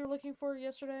that area you were looking for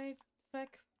yesterday,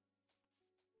 Beck?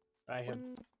 I have.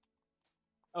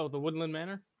 Oh, the Woodland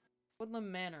Manor?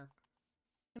 Woodland Manor.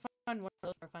 If I find one of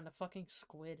those or find a fucking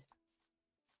squid.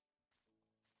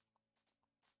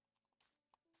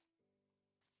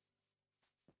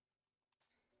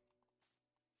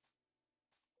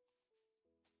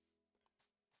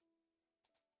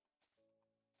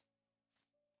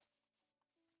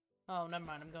 Oh, never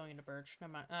mind. I'm going into Birch.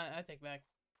 Never mind. I take back.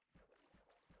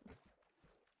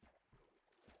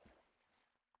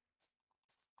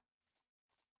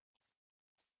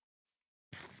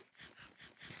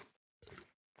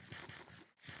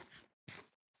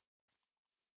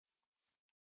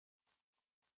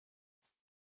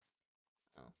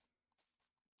 Oh.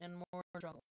 And more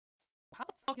jungle. How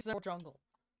the fuck is there more jungle?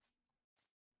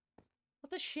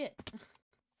 What the shit?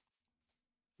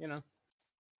 You know.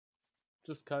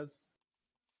 Just cuz.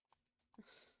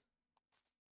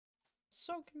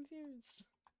 So confused.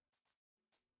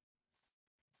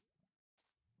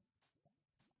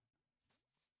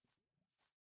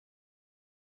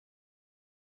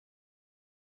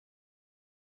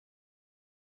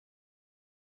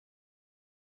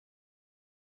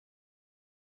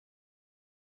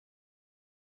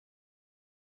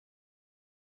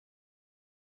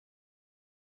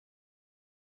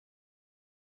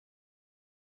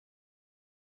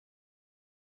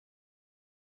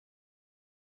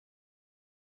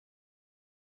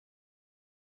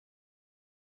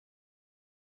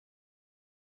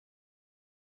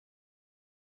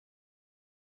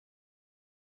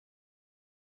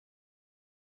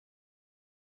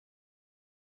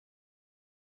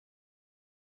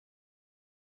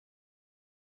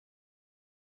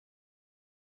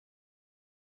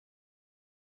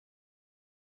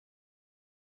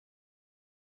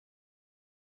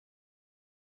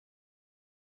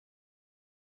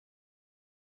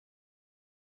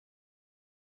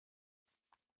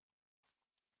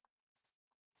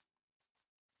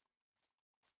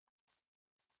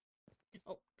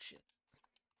 Oh, shit.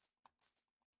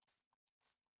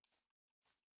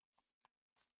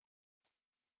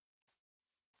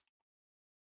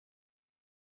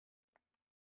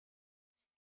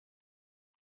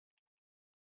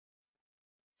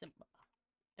 Simba.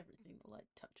 Everything the light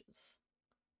touches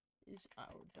is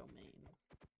our domain.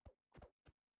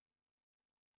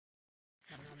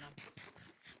 Nom, nom, nom.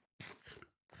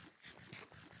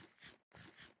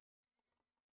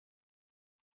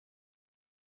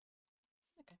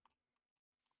 Okay.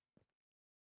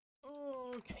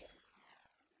 Okay.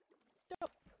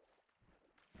 Dope.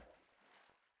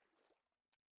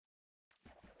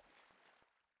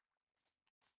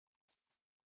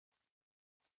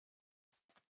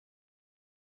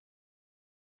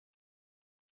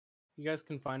 You guys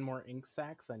can find more ink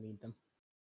sacks. I need them.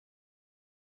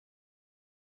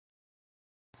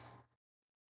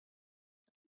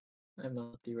 I'm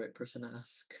not the right person to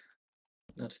ask.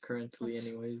 Not currently, That's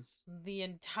anyways. the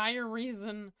entire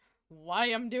reason why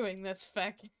I'm doing this,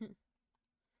 Feck.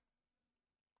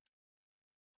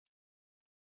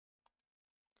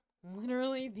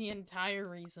 Literally the entire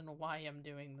reason why I'm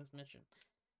doing this mission.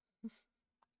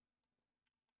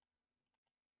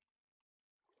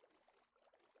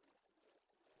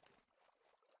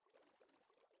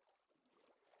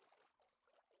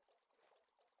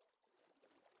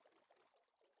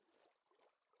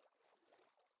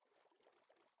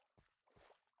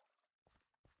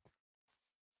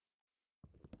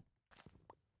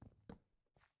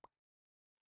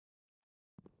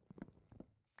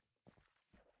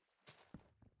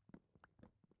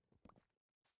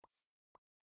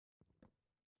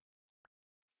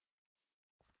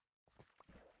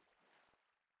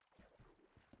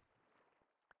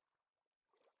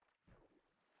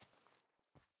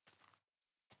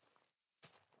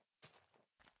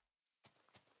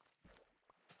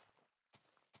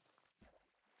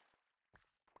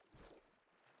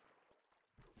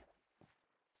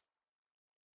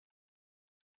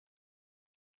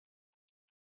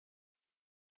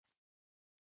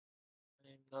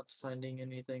 not finding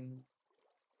anything.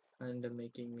 Kinda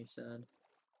making me sad.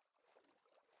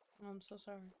 I'm so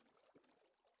sorry.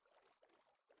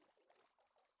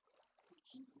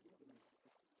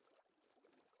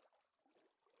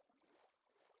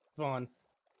 Vaughn,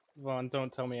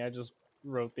 don't tell me I just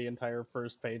wrote the entire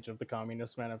first page of the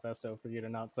Communist Manifesto for you to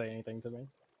not say anything to me.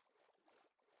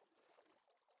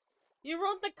 You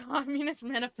wrote the Communist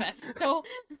Manifesto?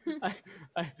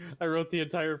 I wrote the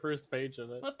entire first page of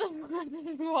it. What the?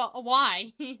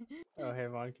 Why? Oh, hey,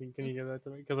 Vaughn, can you give that to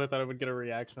me? Because I thought I would get a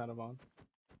reaction out of Vaughn.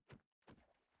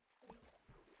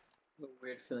 A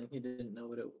weird feeling he didn't know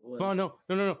what it was. Vaughn, no.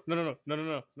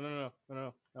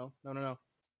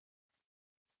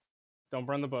 Don't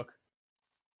burn the book.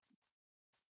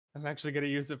 I'm actually going to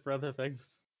use it for other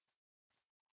things.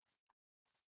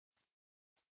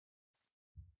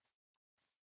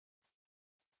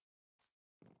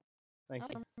 Thank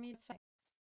you.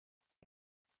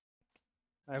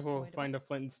 I will find a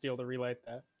flint and steel to relight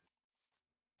that.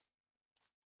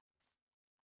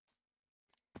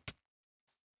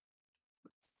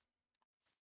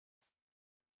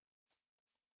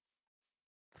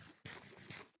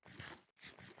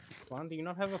 Vaughn, do you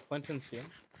not have a flint and steel?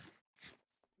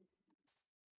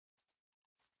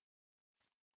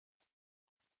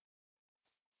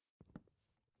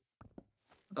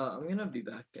 I'm gonna be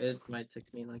back. It might take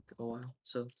me like a while,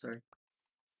 so sorry.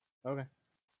 Okay. Are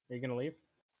you gonna leave?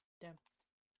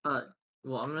 Well,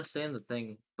 I'm gonna stay in the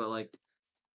thing, but like,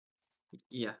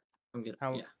 yeah, I'm gonna.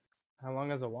 How Yeah, how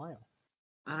long is a while?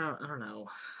 I don't know.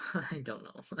 I don't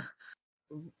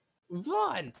know.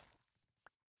 Vaughn!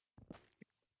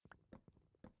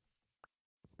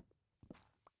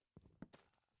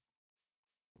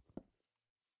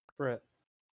 Britt.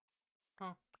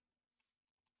 Huh.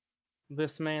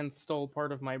 This man stole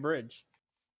part of my bridge.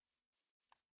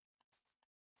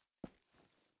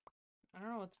 I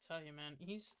don't know what to tell you, man.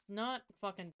 He's not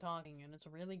fucking talking, and it's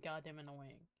really goddamn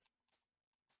annoying.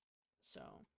 So.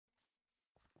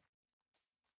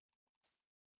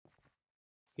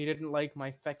 He didn't like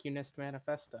my Fecunist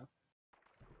Manifesto.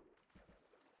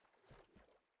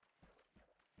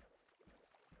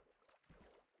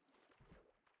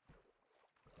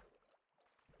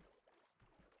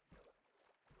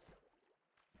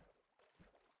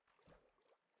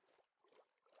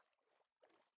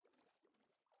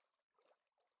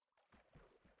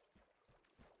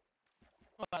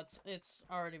 But it's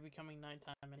already becoming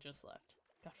nighttime and just left.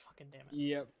 God fucking damn it.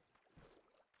 Yep.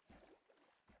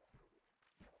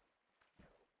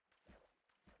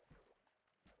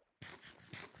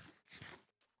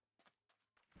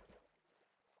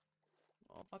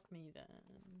 Well, fuck me then.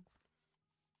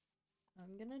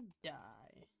 I'm gonna die.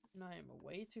 And I am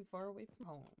way too far away from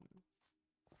home.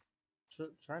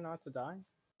 Try not to die.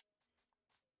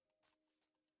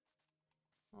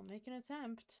 I'll make an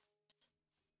attempt.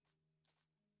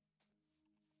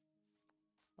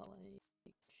 But like...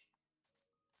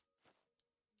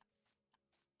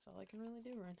 that's all I can really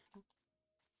do right now.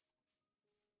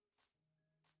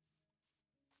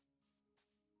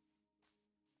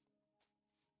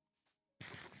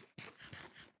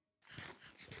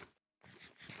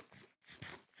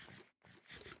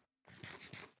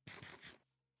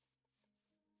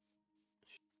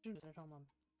 Shoot, I told him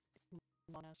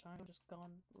long ass time, just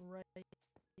gone right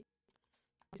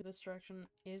to this direction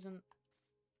isn't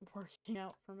working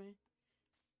out for me.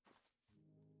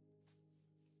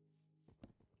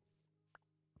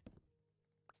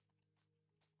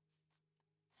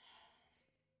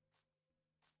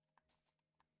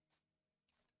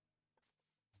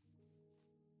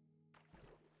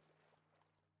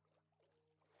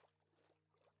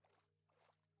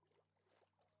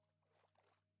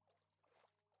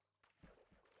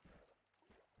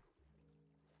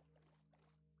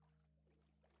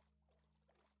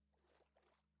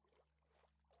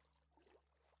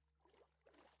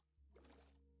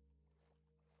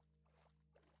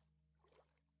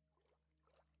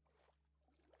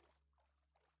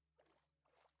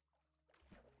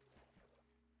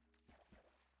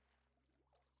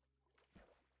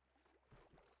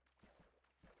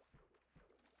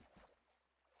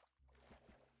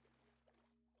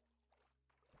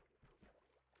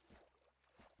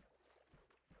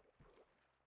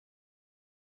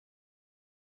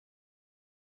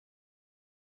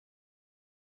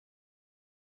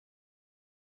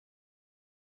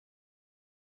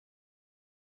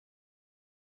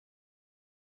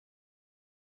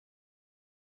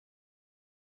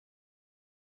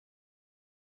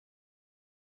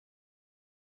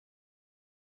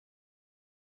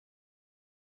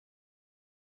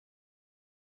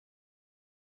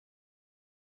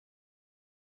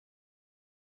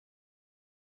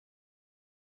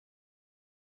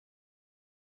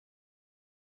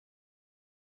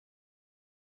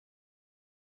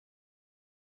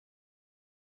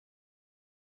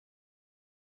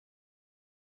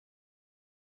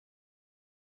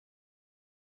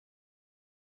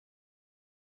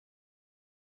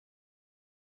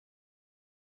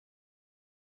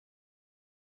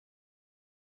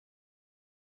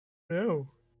 No.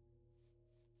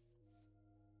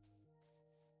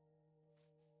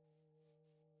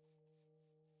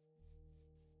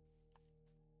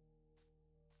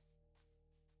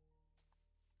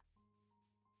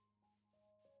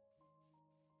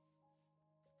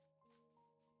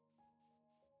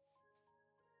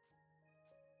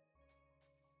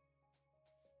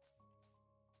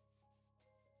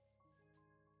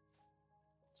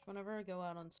 So whenever I go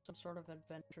out on some sort of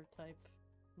adventure type,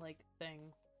 like, thing,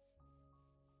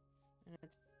 and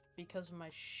it's because of my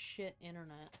shit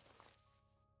internet.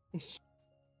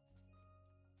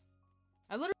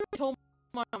 I literally told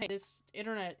my mom, this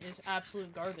internet is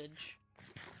absolute garbage.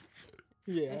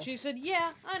 Yeah. And she said,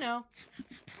 yeah, I know.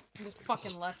 And just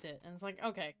fucking left it. And it's like,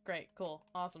 okay, great, cool,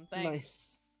 awesome, thanks.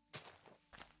 Nice.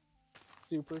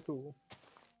 Super cool.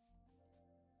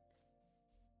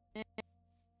 And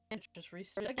it's just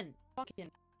restarted again.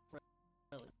 Fucking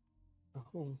really.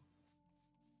 Oh.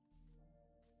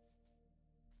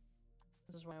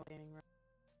 This is why I'm gaining but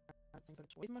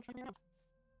it's way too much right now.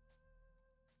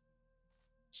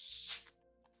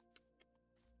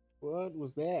 What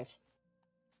was that?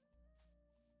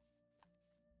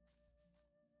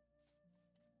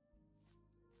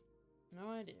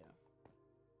 No idea.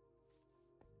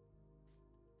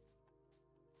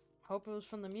 Hope it was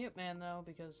from the mute man though,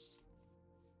 because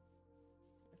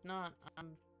if not,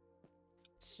 I'm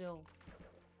still.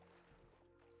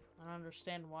 I don't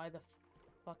understand why the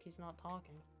fuck he's not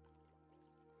talking.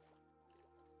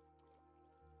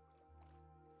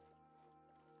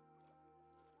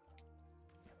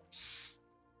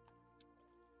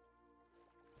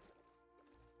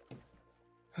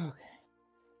 Okay.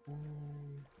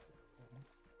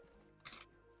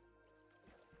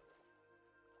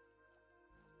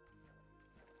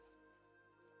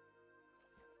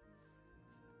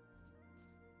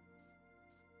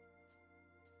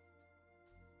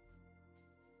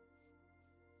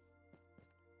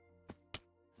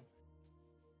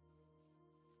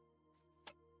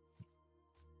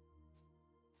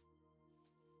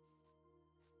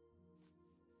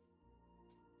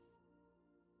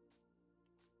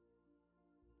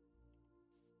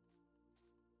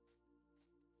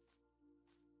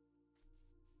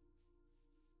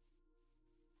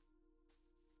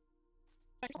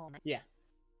 Yeah.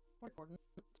 Recording.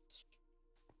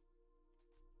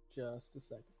 Just a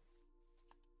second.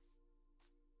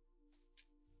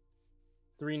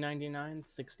 399,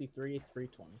 63,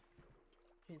 320.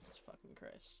 Jesus fucking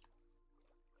Christ.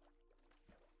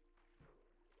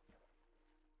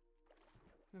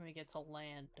 Let me get to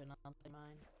land and not the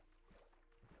mine.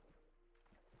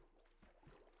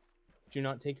 Did you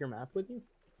not take your map with you?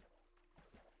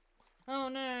 Oh,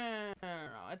 no.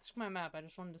 It's my map. I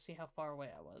just wanted to see how far away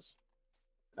I was.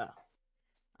 Oh.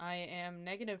 I am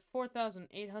negative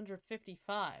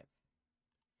 4,855.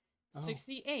 Oh.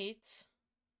 68.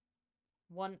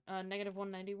 Negative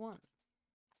 191.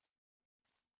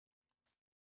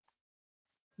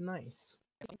 Nice.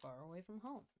 Far away from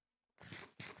home.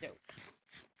 Dope.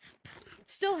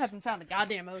 Still haven't found a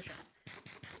goddamn ocean.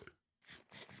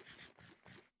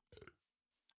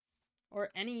 Or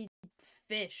any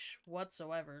fish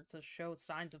whatsoever to show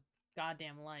signs of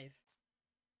goddamn life.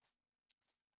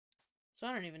 So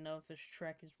I don't even know if this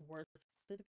trek is worth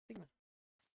it to begin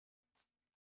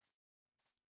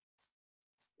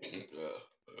with.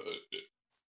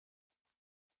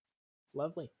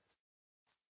 Lovely.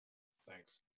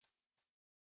 Thanks.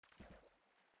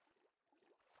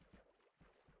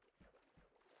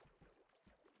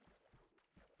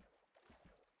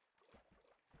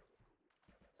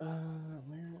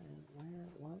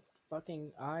 What?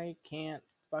 Fucking, I can't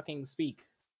fucking speak.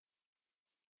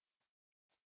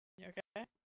 You okay?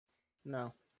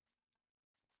 No.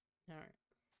 Alright.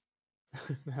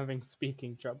 I'm having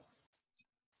speaking troubles.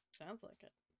 Sounds like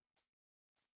it.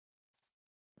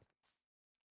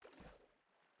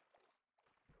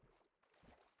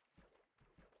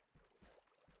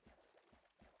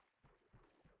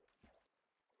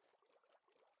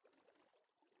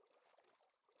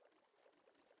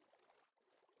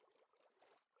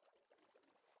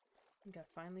 I think I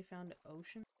finally found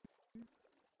ocean.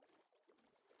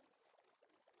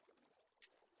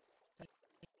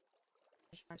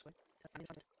 Just find its way. I finally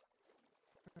found it.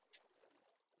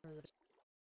 Where is it?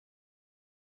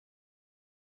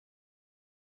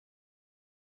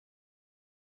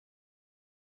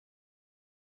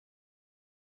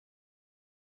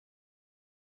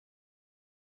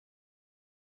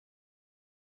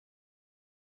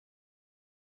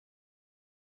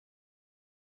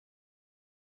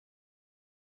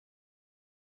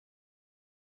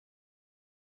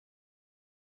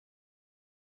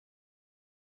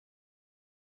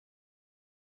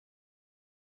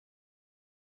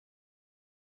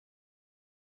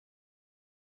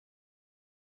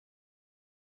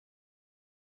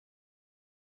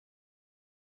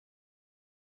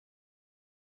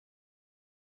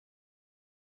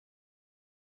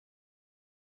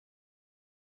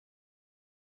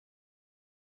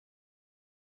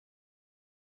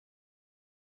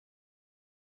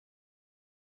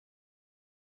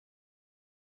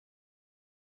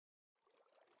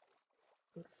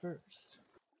 But first,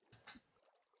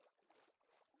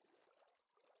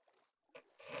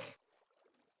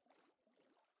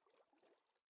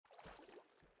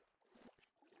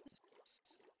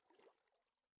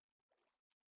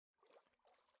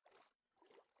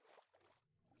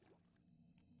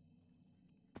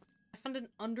 I found an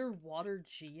underwater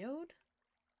geode?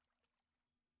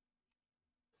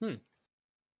 Hmm.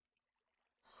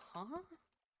 Huh?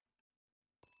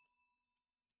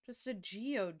 Just a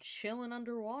geode chilling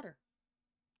underwater.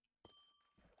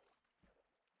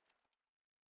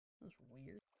 That's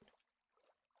weird.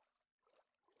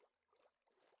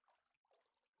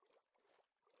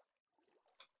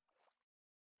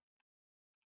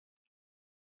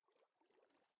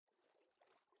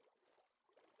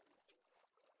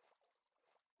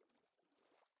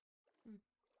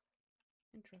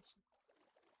 Interesting.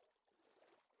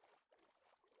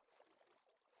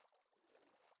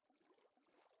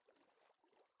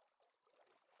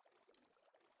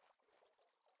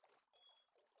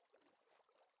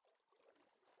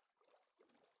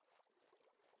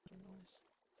 Noise.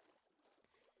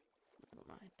 Never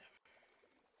mind.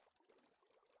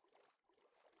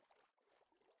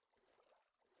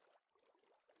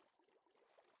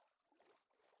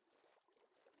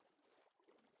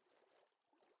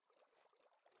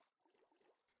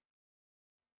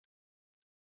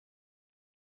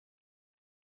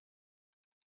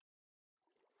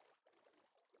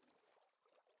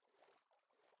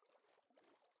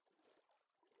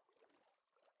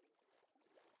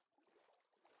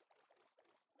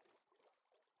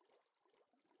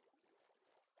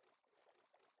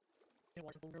 There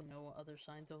were no other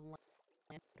signs of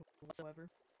land whatsoever.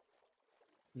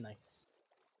 nice.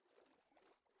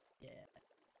 Yeah.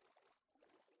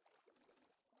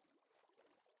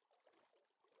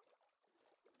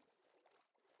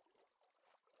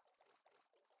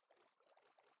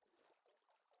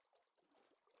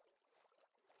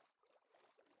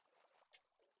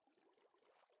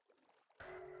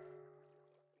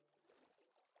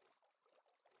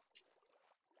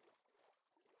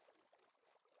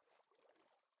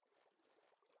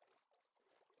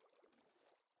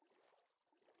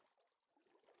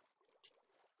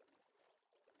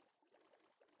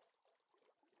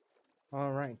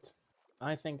 All right.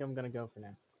 I think I'm gonna go for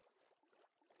now.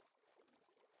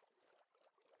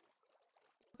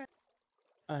 Okay.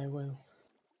 I will.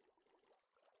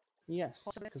 Yes,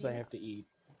 Well, because see I ya. have to eat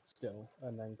still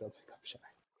and then go pick up Shy.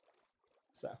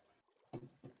 So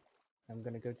I'm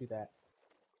gonna go do that.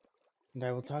 And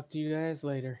I will talk to you guys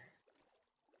later.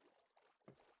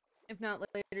 If not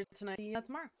later tonight, see you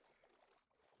tomorrow.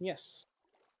 Yes.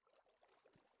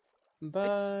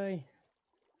 Bye.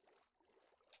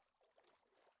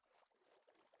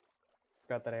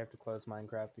 Forgot that I have to close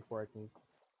Minecraft before I can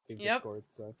leave Yep. Discord,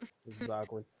 so this is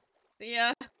awkward. See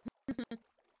ya.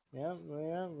 Yeah,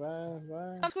 bye,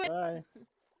 bye, Sounds good. bye.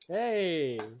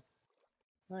 Hey!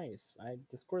 Nice.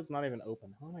 Discord's not even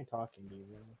open. How am I talking to you?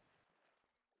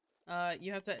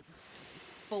 You have to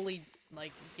fully,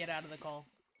 like, get out of the call.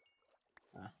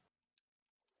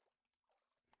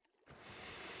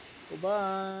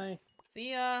 Goodbye!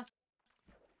 See ya.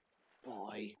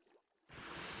 Boy.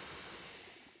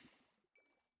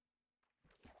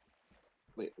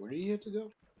 Wait, where do you have to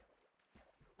go?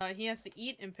 He has to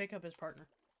eat and pick up his partner.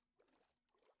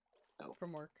 Oh.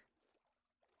 From work.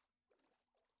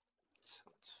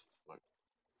 Sounds fun.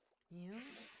 Yeah.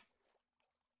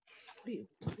 Wait,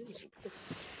 what time is it? What the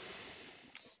f-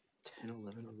 It's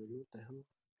 10:11 already? What the hell?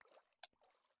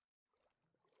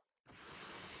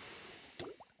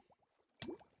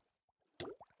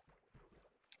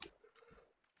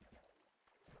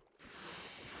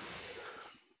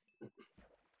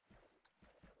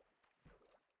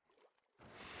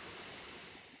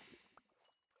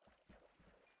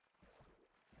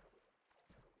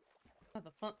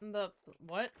 The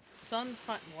what? Sun's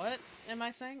what am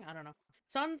I saying? I don't know.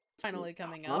 Sun's finally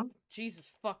coming Huh? up.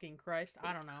 Jesus fucking Christ.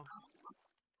 I don't know.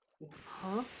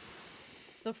 Huh?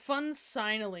 The fun's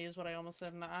finally is what I almost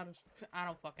said. And I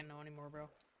don't fucking know anymore, bro.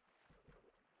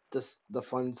 The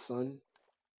fun sun?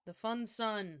 The fun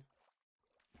sun.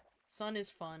 Sun is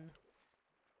fun.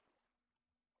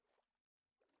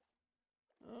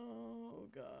 Oh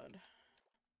god.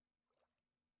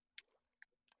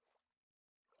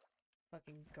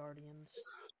 Fucking guardians.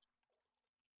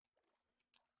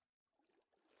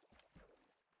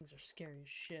 Things are scary as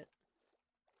shit.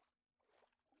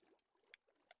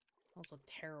 Also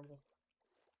terrible.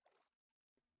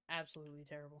 Absolutely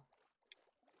terrible.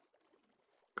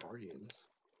 Guardians.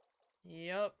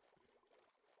 Yep.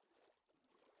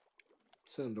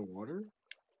 Is it underwater?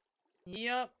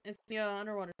 Yep. It's the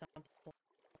underwater temple.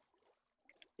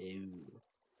 Ew.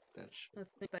 That's I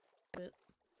think that's it.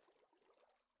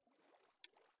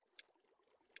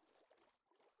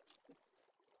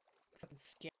 Fucking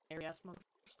scary ass mother.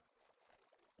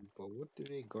 but what do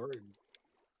they guard?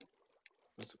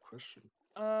 That's a question.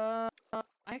 I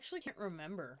actually can't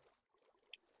remember.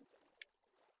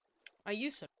 I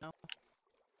used to know.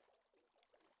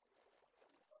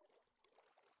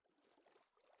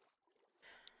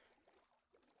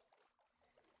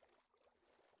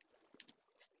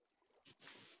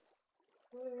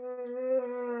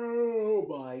 Oh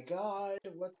my god,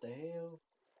 what the hell?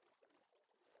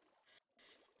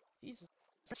 Jesus.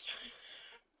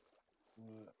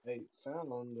 Hey,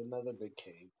 found another big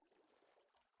cave.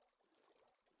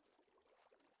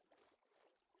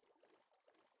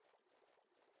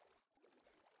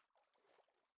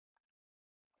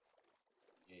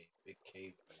 Yay, big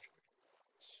cave treasure.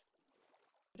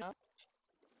 Yeah.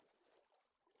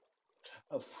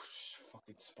 Oh,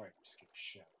 fucking spiders get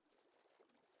shot.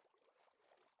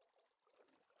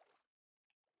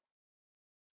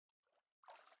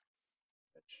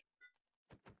 Bitch.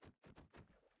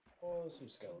 Oh, some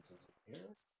skeletons in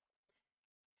here.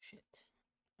 Shit.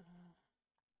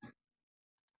 I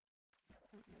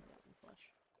don't need rotten flesh.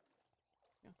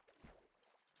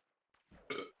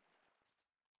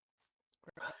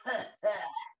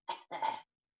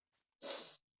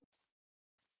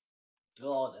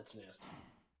 Oh, that's nasty.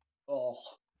 Oh.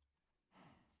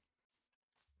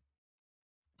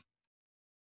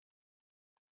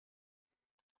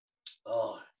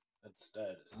 Oh, that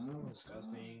is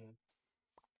disgusting.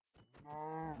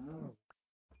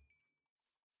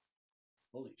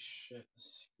 Holy shit, this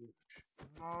is huge.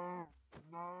 Oh,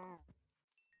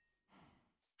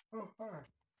 hi.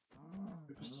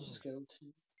 It was just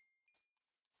skeleton.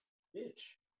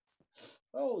 Bitch.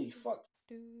 Holy fuck.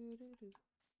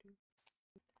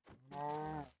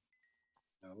 No,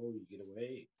 you get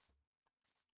away.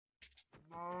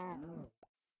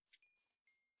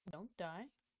 Don't die.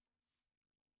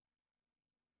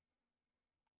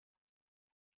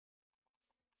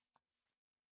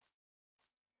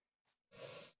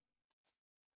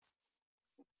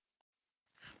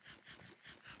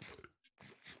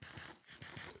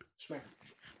 Smack.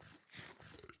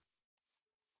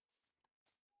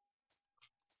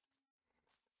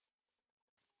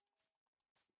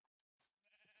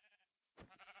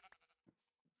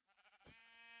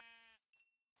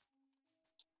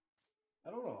 I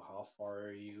don't know how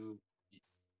far you.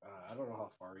 I don't know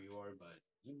how far you are, but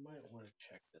you might want to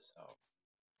check this out.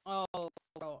 Oh,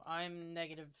 bro, I'm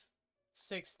negative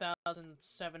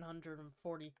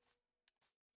 6,740.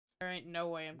 There ain't no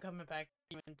way I'm coming back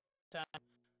even in time.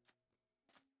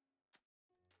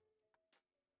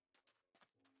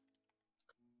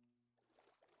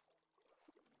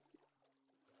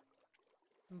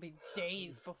 It'll be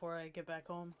days before I get back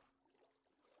home.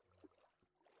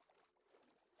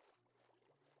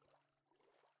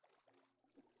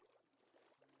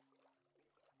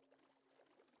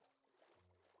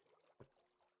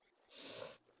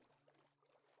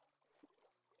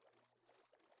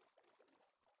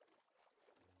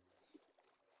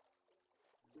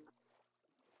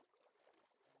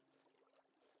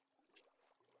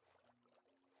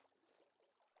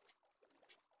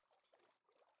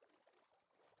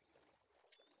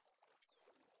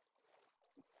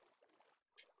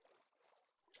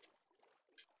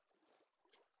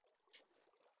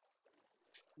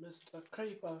 Mr.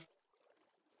 Creeper.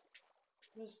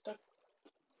 Mr.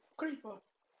 Creeper.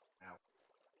 Ow.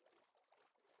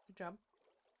 Good job.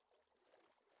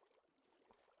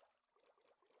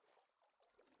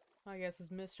 I guess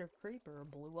it's Mr. Creeper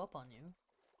blew up on you.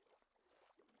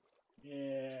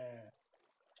 Yeah.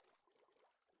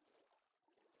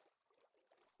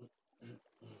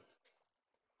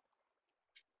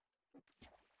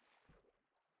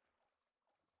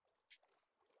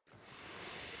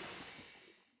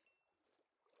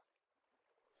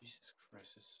 Jesus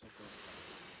Christ, this so goes back.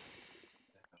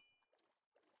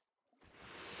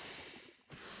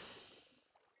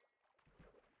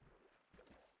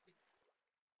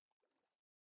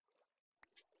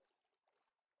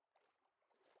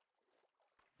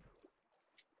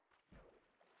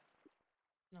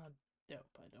 Oh, dope.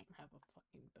 I don't have a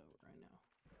fucking boat right now.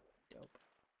 Dope.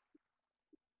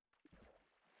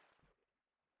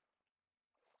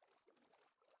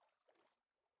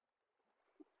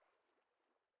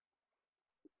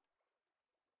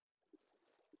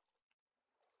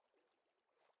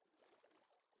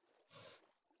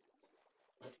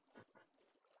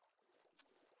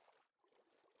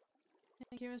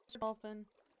 Thank you, Mr. Dolphin.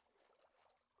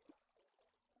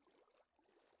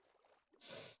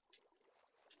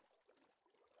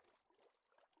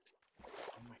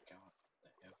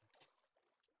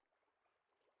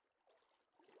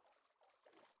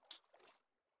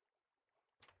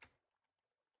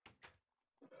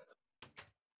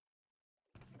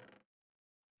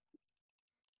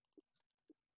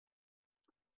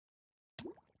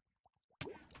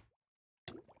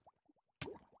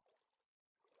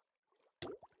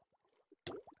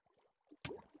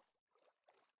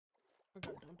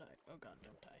 god, don't die. Oh god,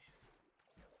 don't die.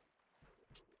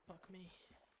 Fuck me.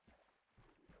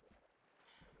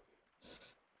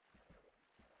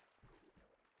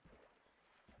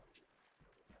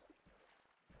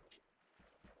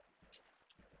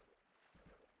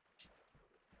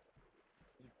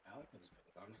 Alec has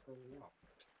been gone for a while.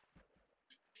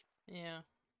 Yeah.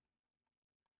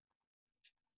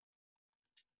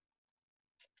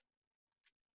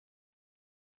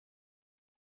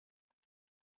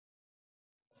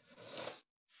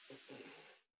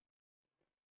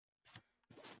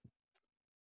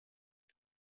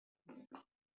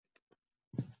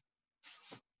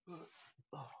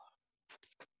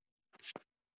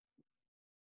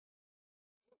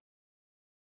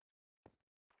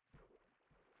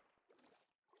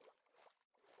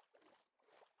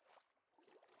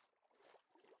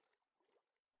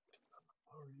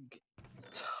 Already getting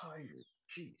tired.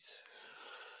 Jeez.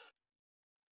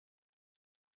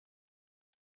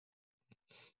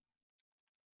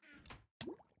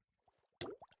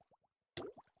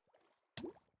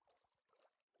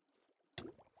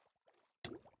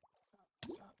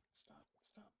 Stop, stop,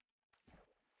 stop.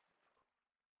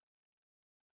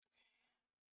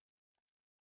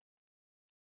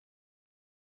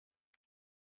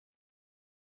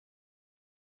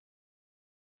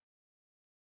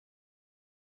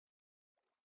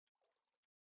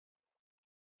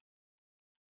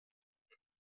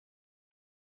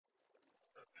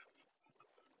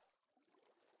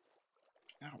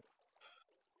 Ow.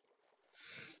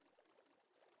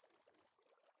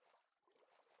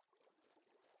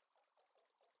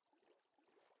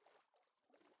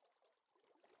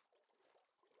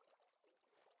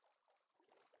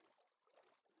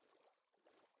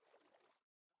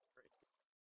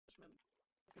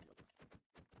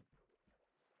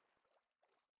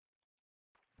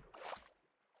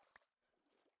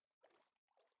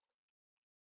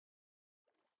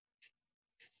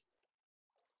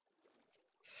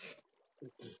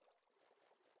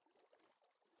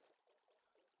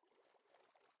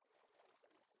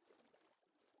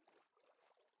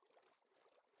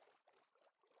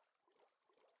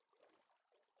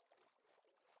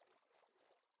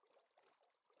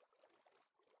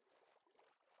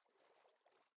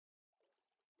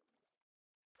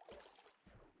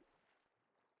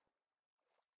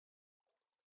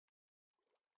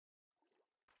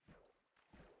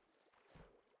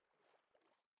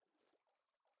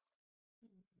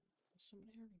 Has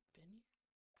somebody already been here?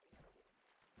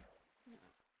 No.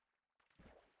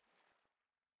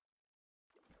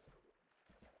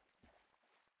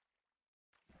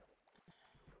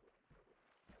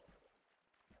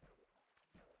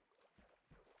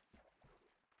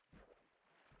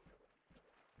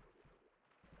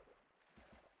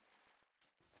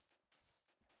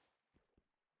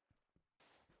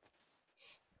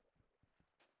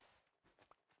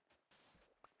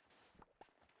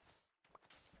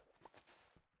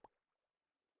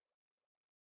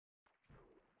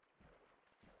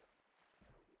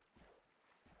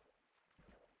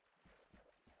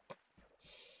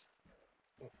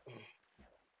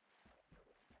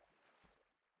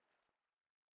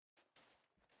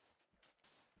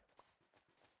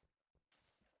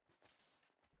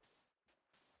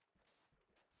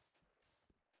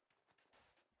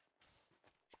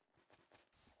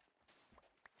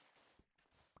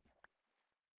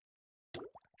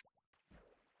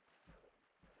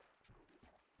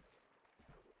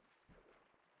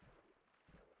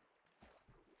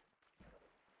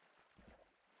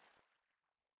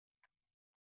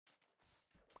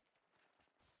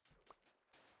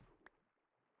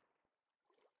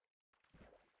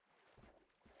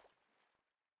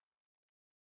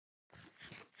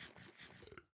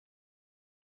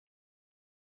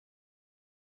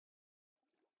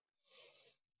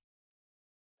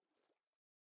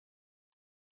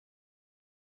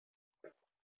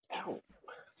 Ow.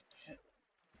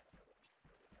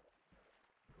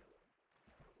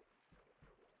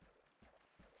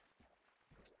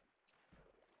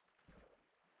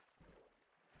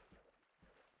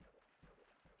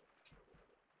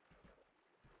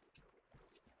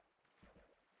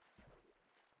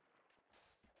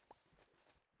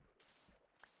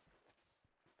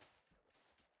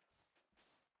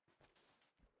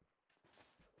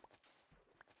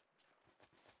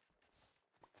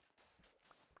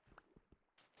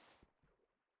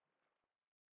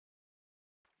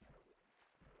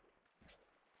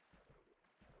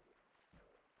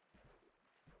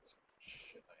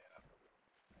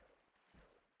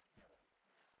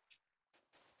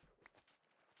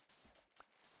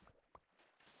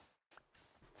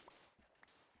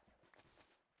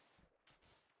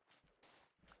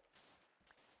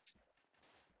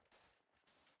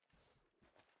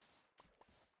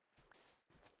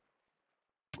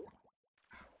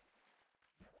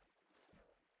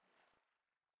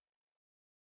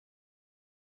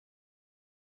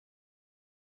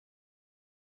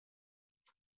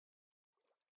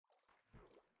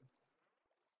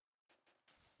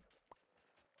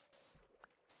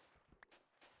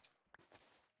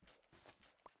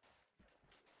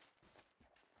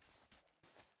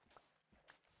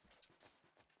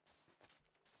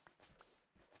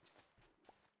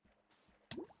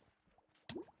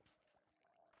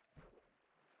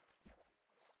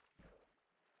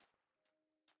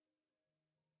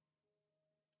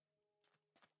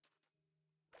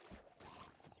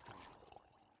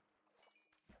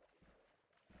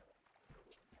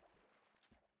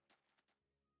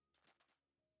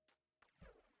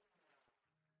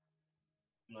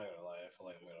 not gonna lie, I feel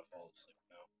like I'm gonna fall asleep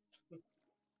now.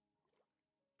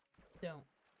 Don't.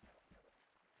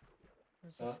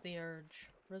 Resist the urge.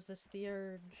 Resist the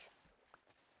urge.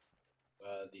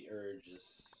 The urge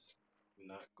is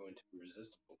not going to be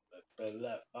resistible. But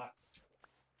fuck.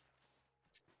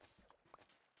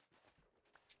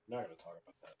 Not gonna talk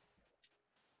about that.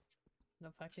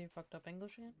 The fact that you fucked up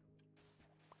English again?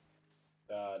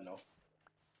 No.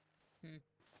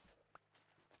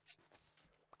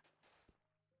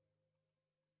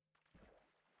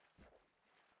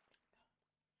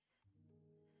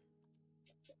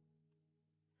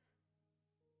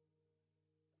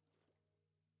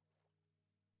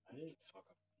 I didn't fuck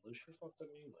up English. You fucked up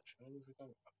English. I don't know what you're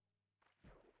talking about.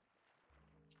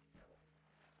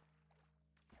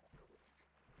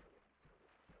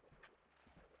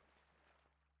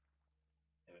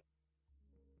 Damn it.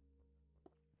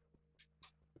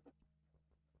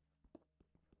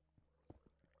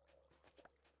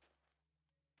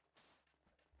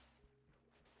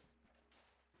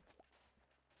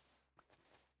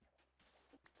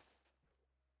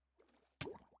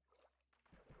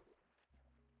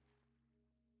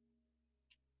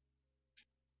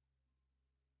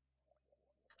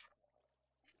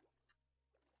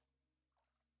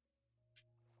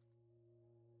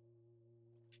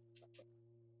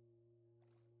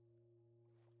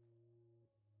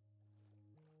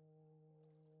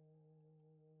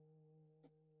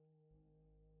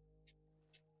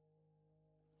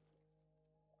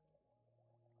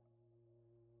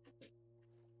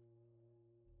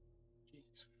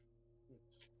 Jesus Christ.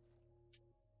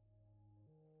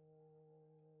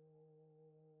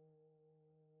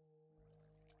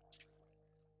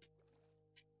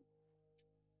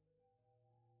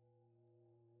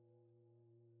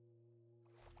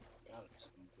 God, I'm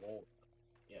just bold.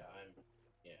 Yeah, I'm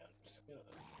just gonna.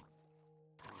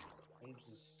 I'm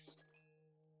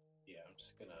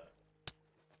just gonna.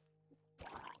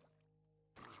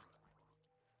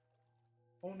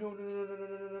 Oh no, no, no, no, no,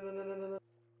 no, no, no, no, no, no, no.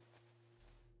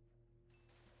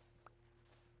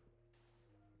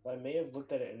 I may have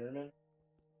looked at an Enderman.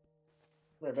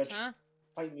 Come here, bitch. Huh?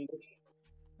 Fight me, bitch.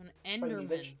 An Fight me, Enderman.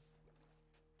 bitch.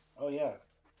 Oh yeah.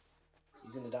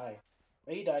 He's gonna die.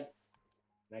 Oh, he died.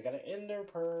 And I got an Ender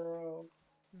Pearl.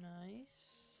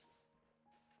 Nice.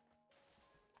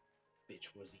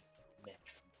 Bitch, was he meant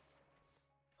for?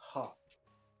 Ha.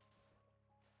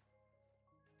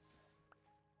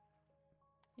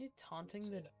 You taunting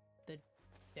Say the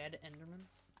dead Enderman?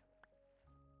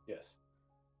 Yes.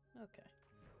 Okay.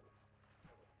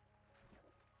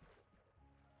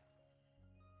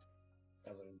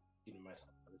 As I'm getting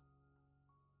myself hurt.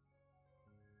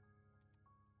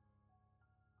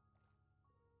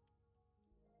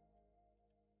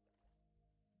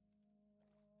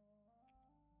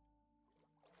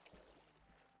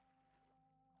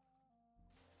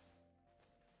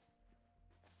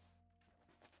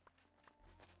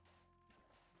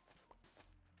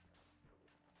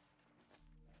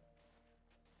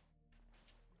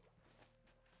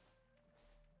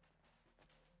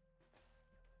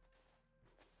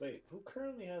 Wait, who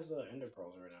currently has the Ender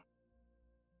Pearls right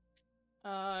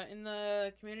now? In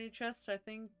the community chest, I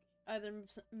think either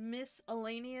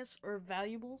miscellaneous or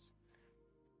valuables.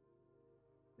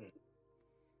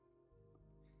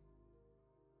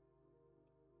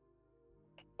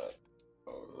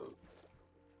 Oh,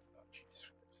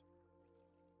 Jesus Christ.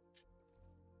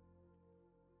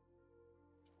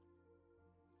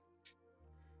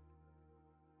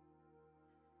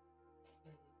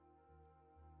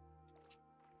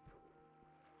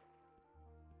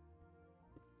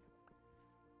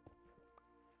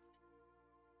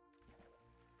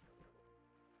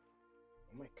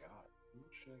 Oh my god. How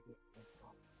much should I get?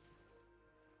 Oh.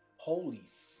 Holy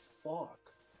fuck.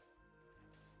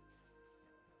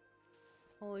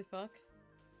 Holy fuck.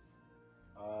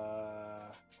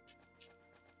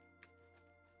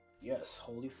 Yes,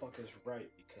 holy fuck is right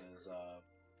because, I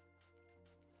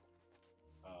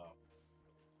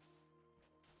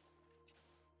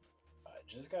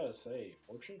just gotta say,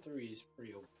 Fortune 3 is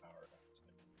pretty overpowered, I would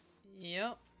say.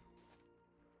 Yep.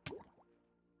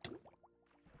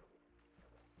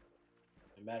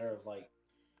 In a matter of like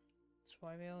That's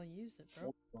why we all use it,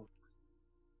 bro. 4 blocks.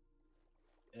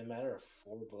 In a matter of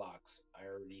 4 blocks, I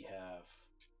already have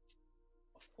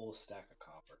a full stack of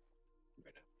copper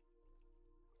right now.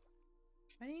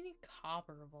 Why do you need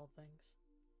copper of all things?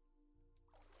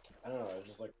 I don't know, I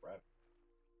just like bread.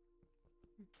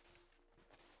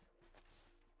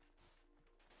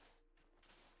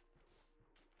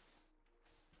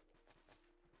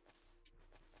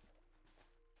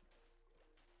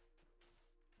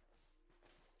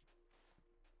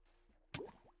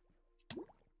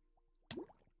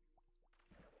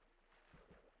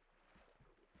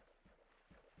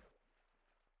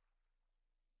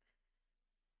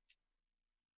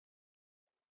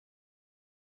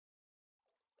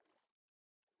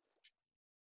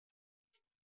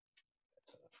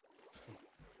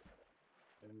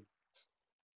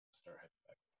 start heading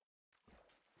back.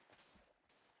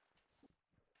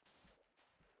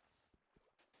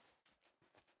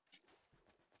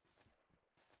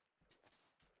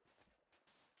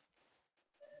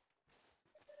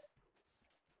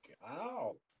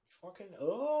 Ow! Fucking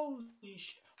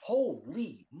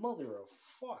holy mother of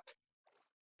fuck!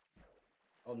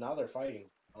 Oh, now they're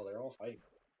fighting. Oh, they're all fighting.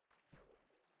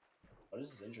 Oh,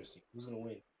 this is interesting. Who's gonna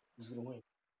win? Who's gonna win?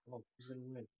 Oh, who's gonna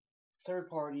win? Third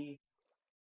party,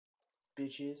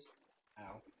 bitches.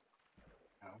 Ow.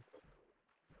 Ow.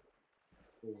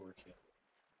 Overkill.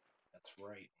 That's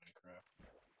right, Minecraft.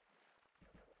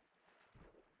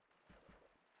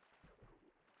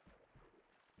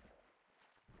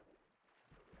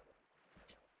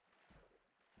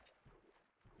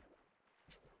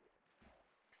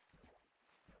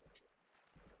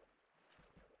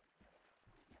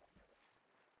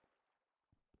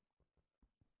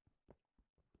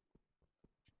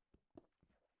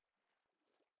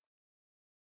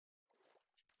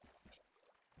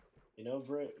 You know,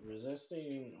 Britt,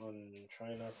 resisting on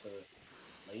trying not to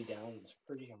lay down is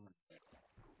pretty hard.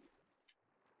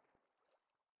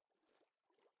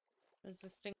 Is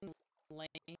this thing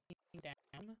laying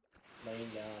down? Laying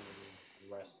down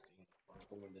and resting or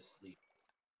going to sleep.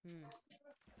 Hmm.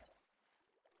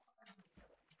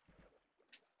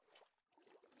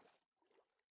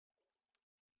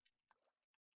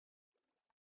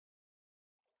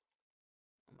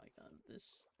 Oh my god,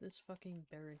 this fucking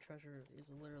buried treasure is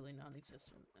literally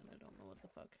non-existent, and I don't know what the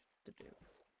fuck to do.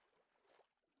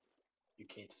 You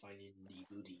can't find it in the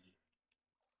booty.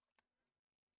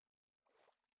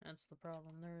 That's the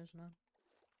problem, there is none.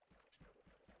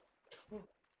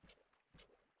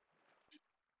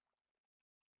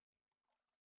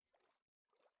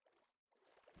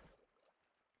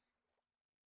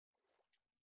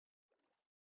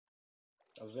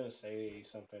 I was gonna say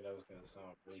something that was gonna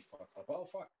sound really fucked up. Oh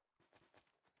fuck!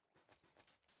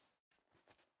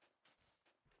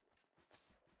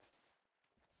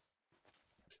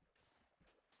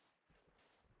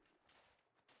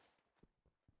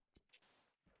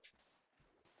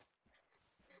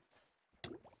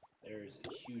 There is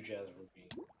a huge ass rupee.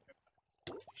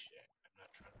 Holy shit! I'm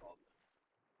not trying to fall.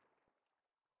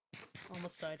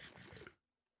 Almost died.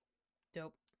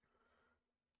 Dope.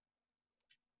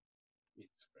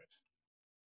 Jesus Christ!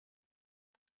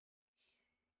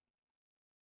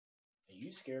 And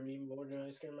you scare me more than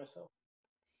I scare myself.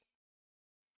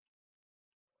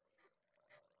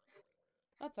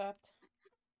 That's apt.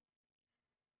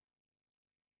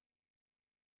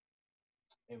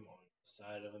 I'm on the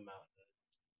side of a mountain.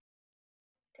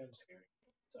 Kind of scary.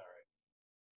 It's alright.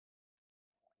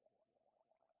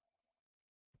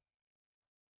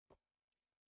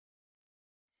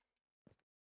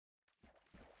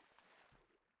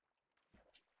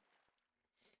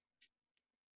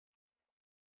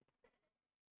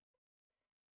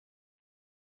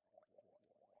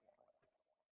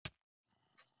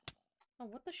 Oh,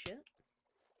 what the shit?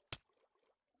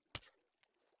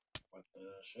 What the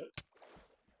shit?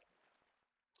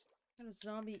 Got a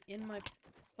zombie in my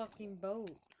fucking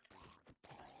boat.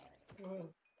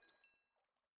 Son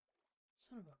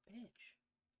of a bitch.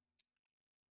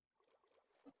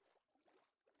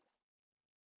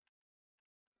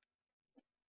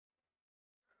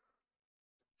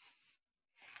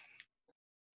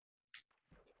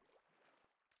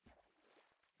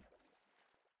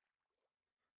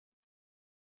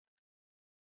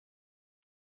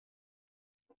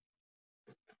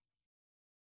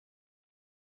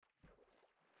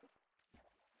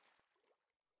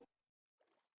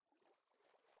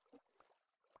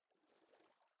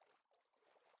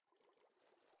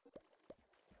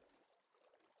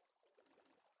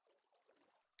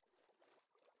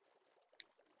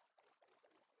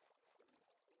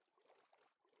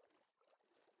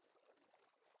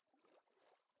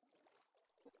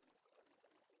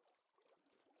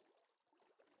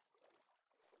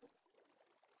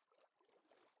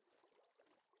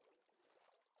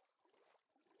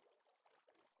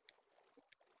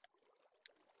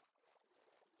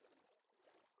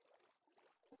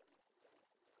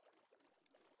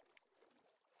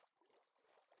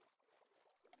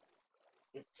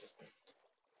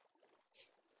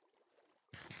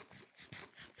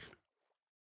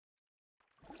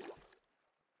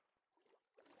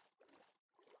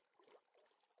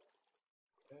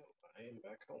 Well, I am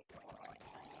back home.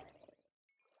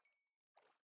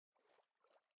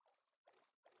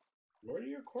 What are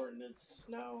your coordinates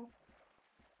now?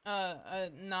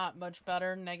 Not much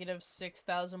better. Negative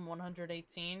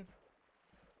 6,118.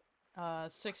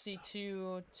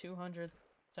 62,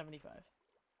 275.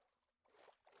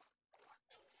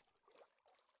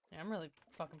 Yeah, I'm really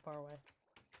fucking far away.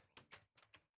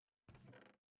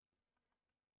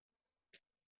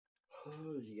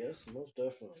 Yes, most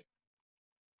definitely.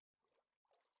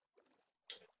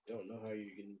 Don't know how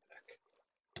you're getting back.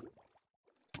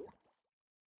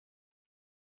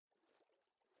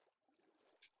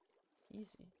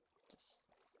 Easy. Just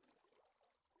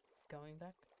going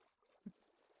back.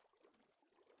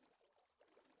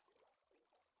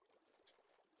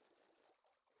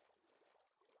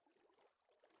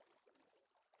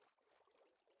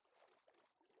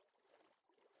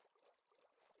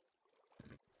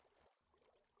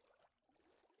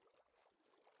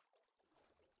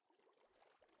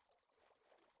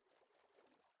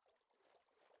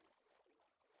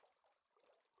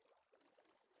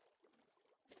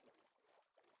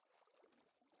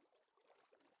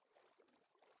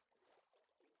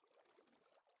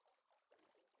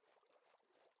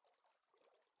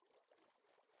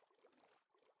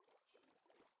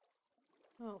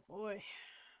 Oh boy.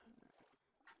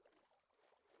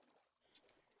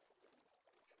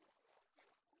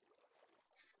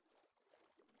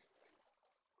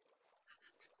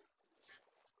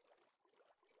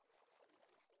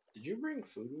 Did you bring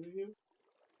food with you?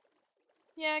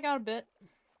 Yeah, I got a bit.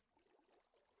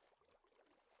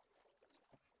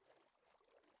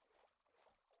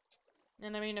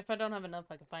 And I mean, if I don't have enough,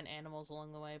 I can find animals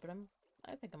along the way, but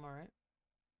I think I'm alright.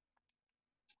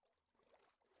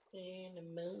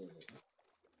 Animal.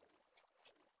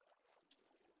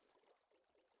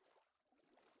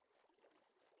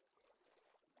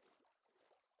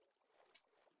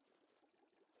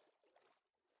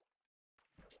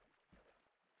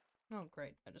 Oh,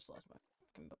 great. I just lost my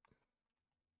fucking book.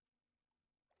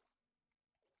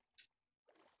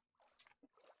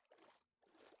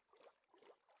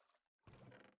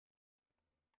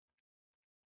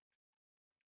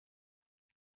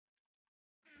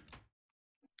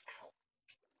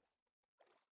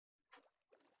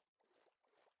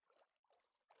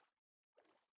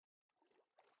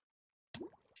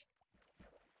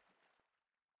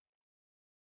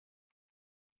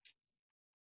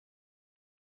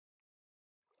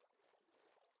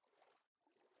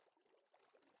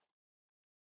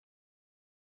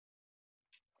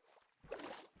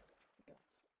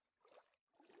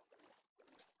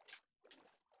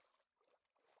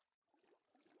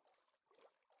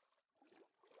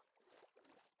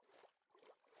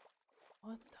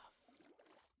 What the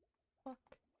fuck?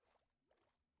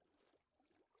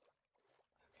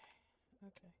 Okay.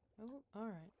 Okay. Oh,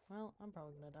 alright. Well, I'm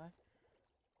probably gonna die.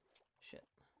 Shit.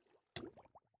 No,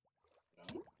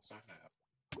 it's not gonna happen.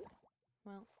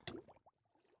 Well.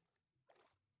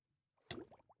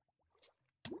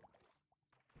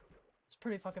 It's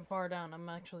pretty fucking far down. I'm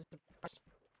actually surprised.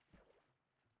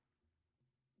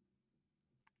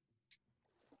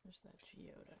 There's that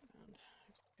geode I found.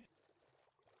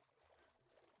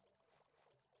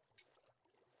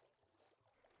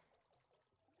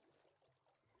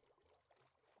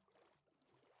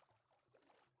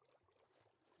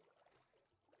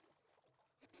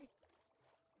 Okay.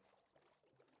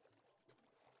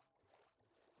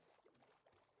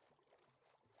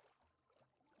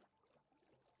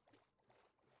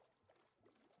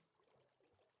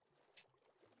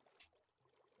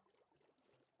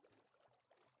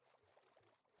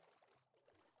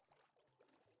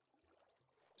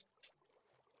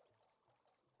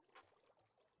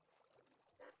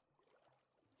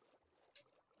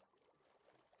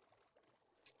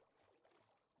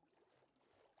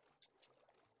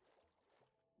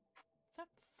 Is that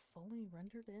fully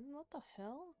rendered in? What the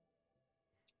hell?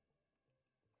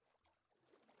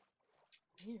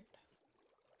 Weird.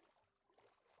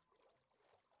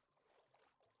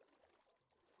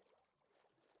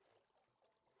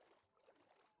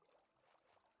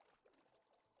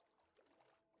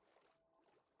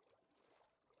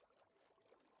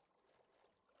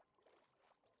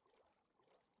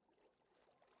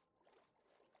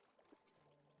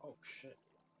 Oh shit.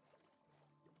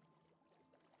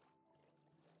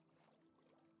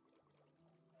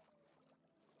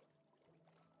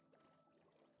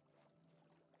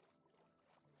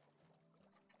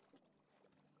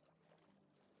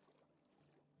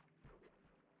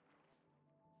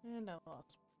 And I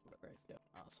lost. Right. Yeah,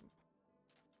 awesome.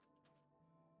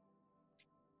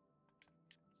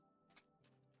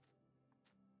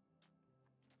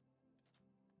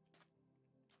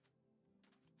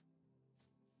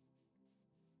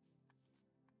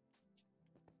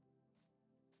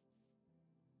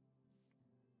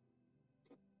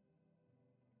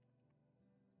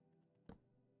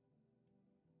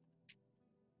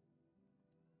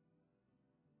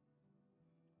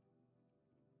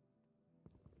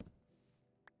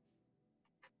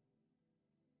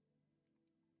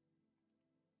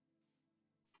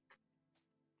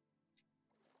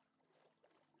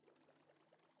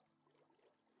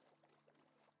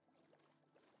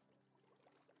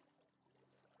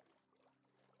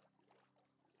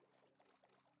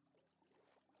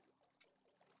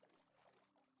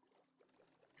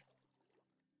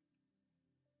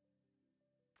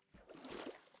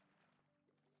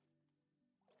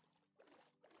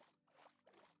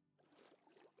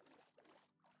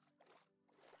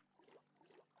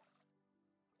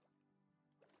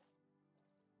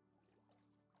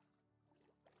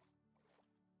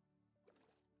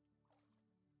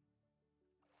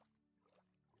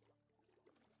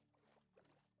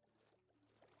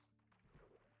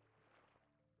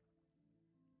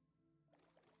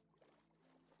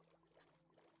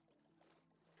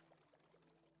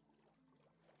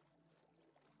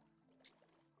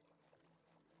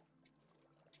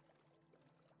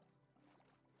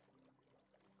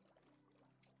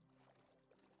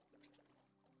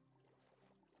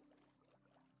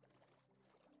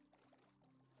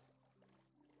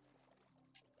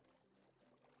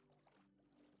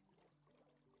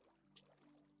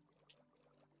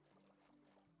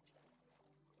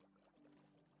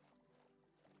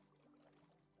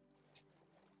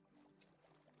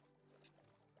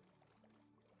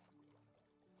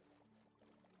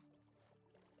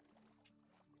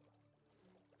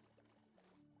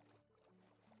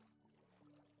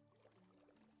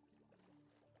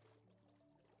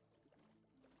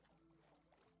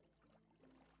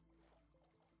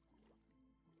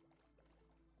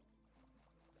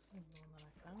 think the one that I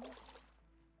found.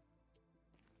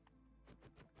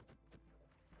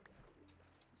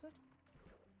 Is it?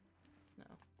 No.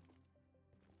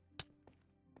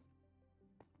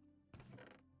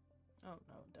 Oh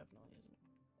no, it definitely isn't.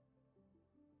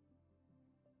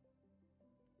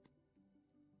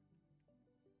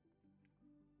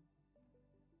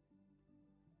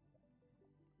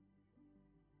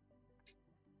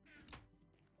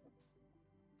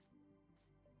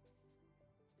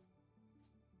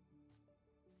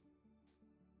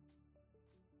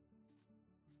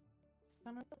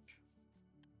 Found a village.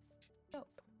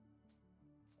 Dope.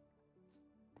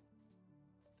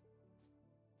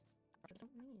 I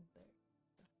don't need there.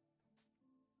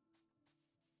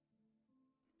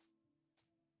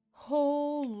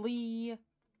 Holy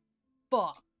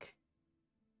fuck.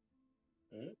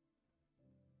 Hmm?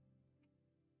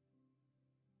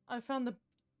 I found the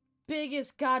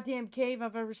biggest goddamn cave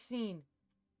I've ever seen.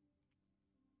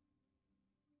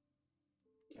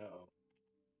 Uh-oh.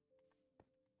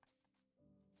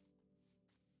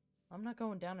 I'm not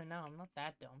going down it now. I'm not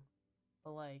that dumb.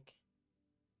 But like,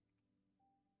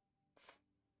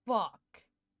 fuck.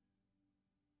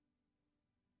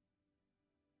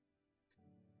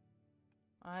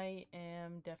 I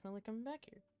am definitely coming back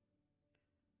here.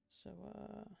 So,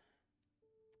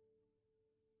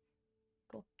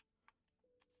 cool.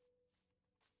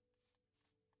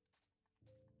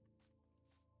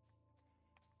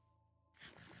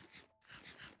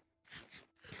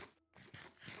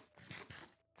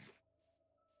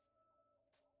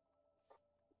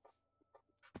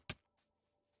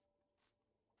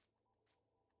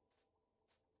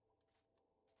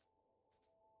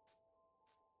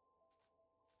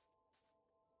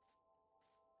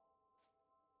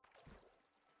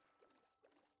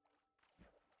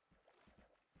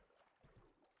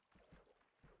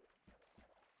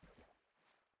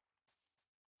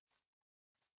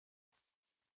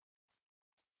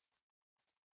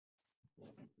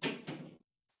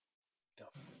 The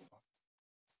fuck?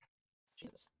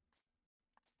 Jesus.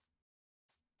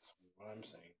 That's what I'm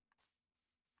saying.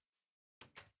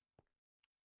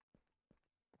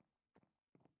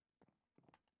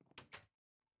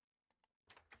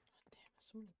 God damn, has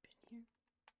somebody been here?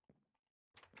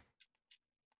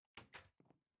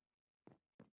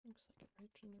 Looks like a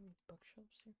legendary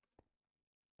bookshelves here.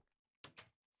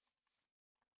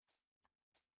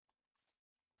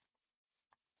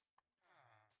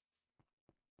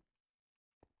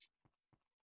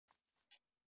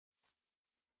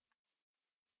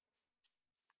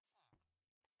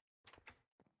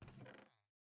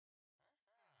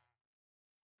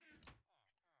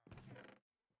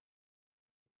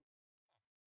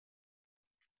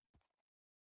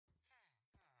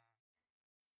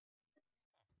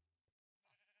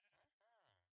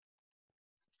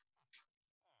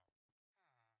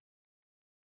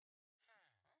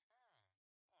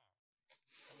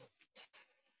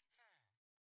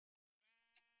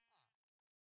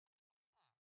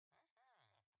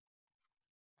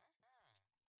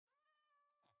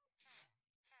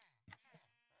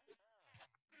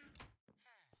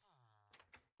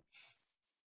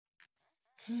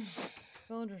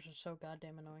 Villagers are so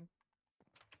goddamn annoying.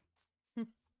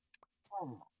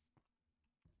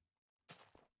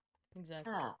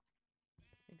 Exactly.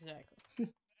 Exactly.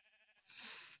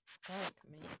 Fuck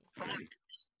me.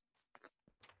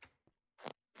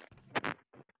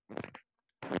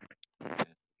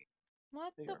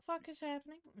 What They the are. fuck is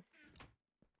happening?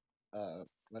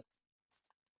 What?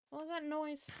 What was that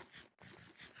noise?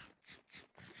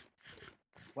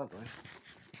 What boy?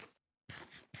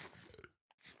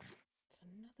 It's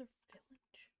another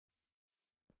village.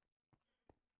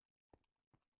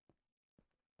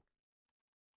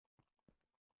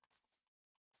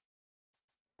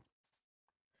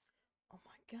 Oh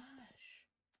my gosh.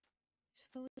 These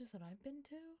villages that I've been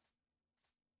to?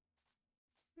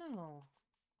 No.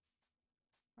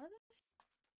 Are they?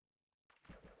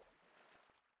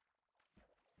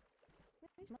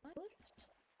 These my villages?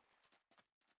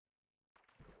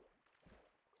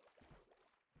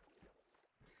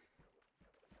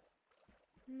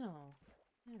 No.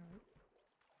 They aren't.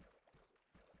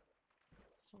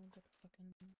 Someone took a fucking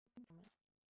moment.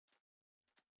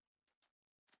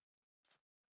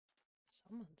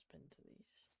 Someone's been to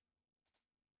these.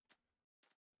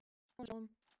 One.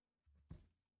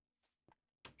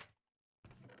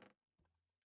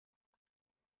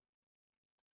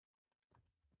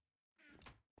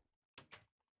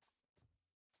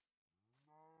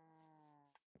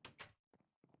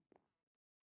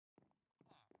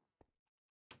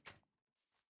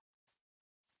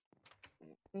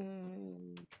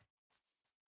 Mm.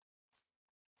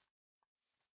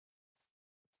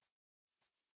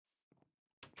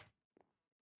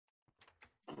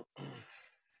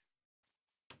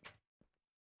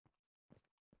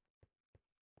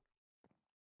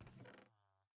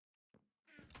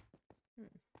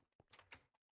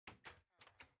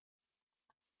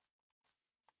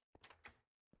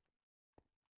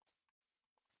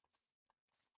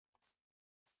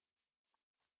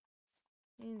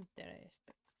 Interesting.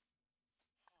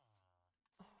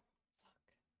 Oh, fuck.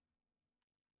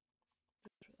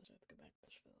 Just realized I have to go back to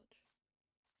this village.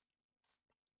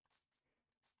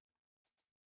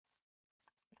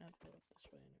 I have to go up this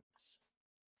way anyways.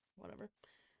 Whatever.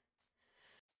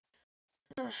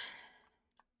 Hmm.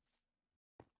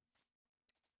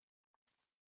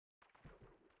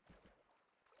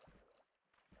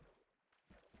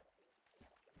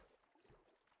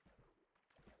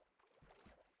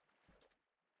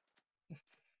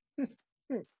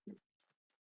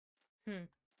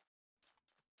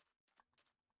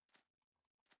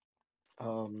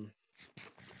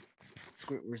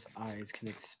 Squidward's eyes can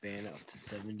expand up to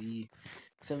 70%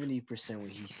 when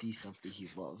he sees something he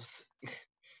loves.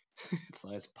 His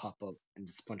eyes pop up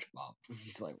into SpongeBob.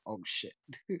 He's like, oh shit.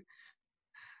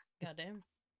 Goddamn.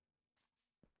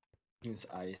 His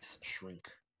eyes shrink.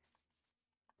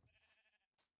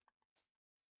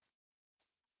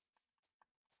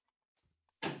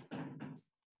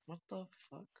 What the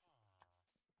fuck?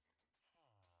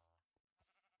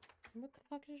 What the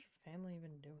fuck is your family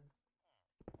even doing?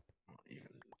 I don't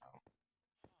even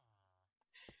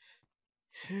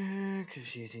know.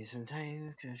 Confusing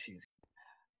sometimes. Confusing.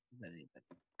 Very,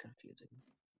 very confusing.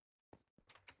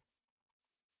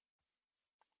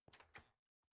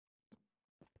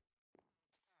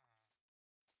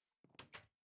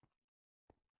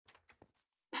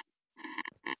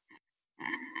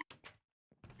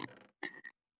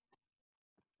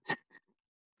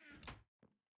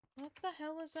 What the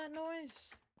hell is that noise?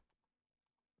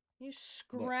 You Look.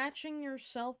 scratching your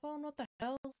cell phone? What the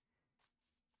hell?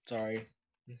 Sorry.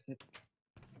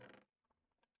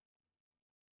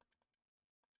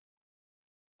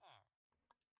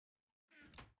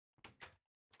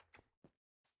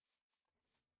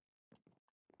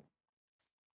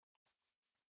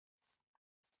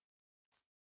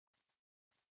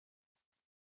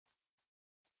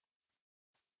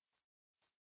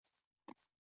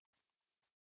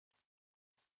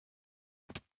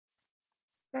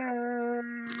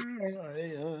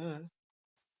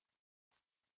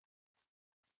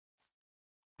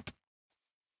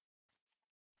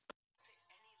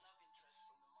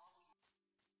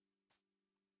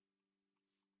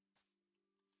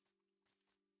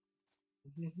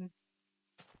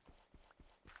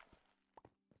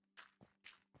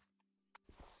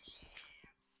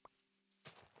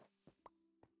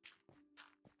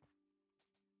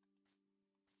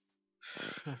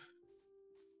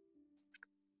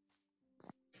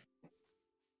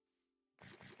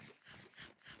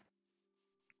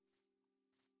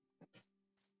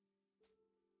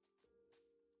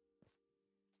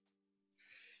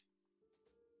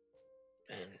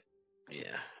 And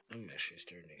yeah, I'm actually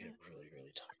starting to get really,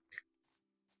 really tired.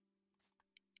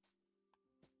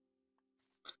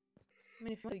 I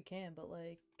mean, if you can, but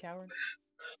like, coward.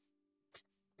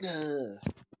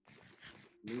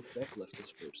 New Feck left us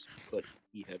first, but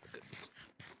he had a good reason.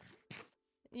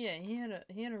 Yeah,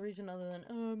 he had a reason other than,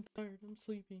 oh, I'm tired, I'm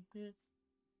sleepy. Yeah.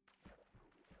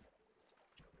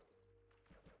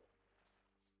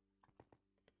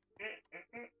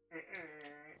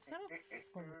 Is that a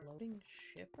floating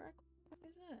shipwreck? What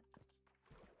is that?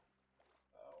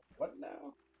 What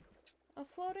now? A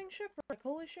floating shipwreck,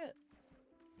 holy shit.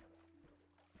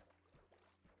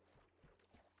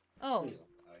 Oh. Please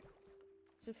don't die.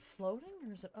 Is it floating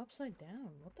or is it upside down?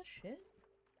 What the shit?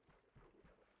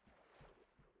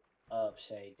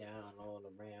 Upside down, all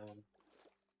around.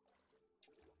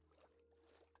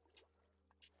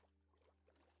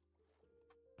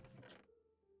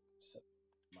 Except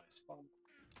my spawn.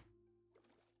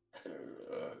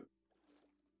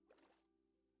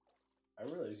 I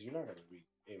realize you're not going to be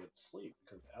able to sleep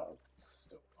because Alex is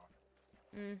still on.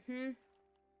 Mm-hmm.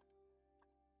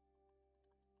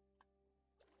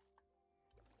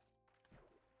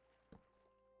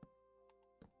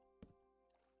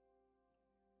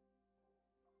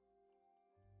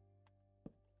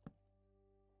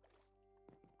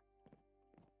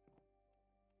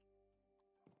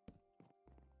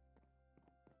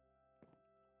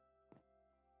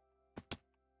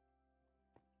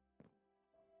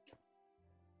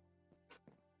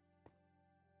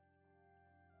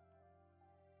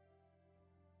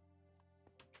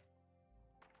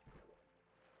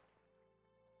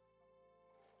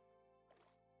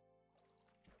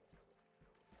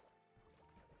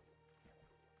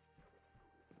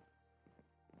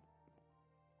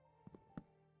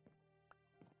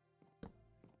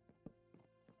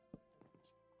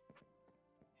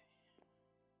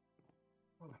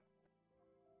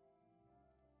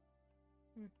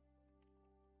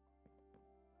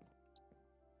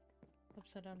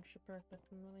 Upside down shipwreck that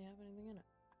didn't really have anything in it.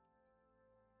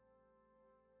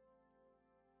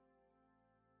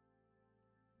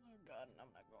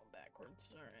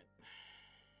 alright.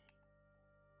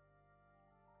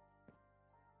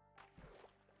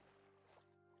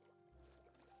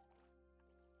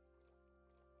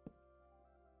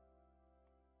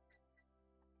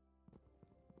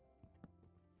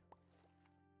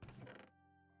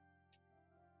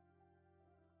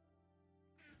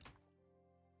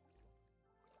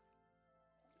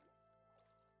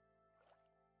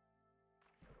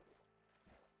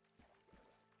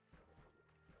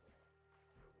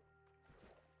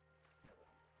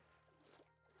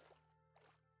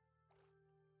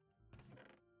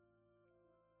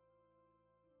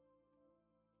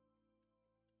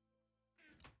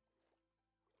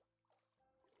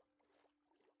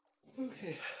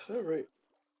 Okay, all right.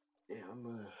 Yeah,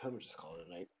 I'm just call it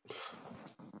a night.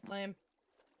 Lame.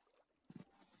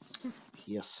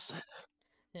 Yes.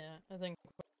 Yeah, I think.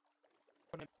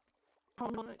 How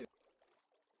long I do?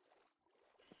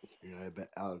 Yeah, I bet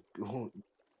Alec won't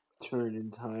turn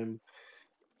in time.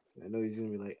 I know he's gonna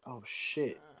be like, "Oh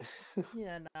shit."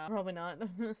 Yeah, no, probably not.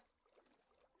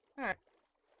 Alright.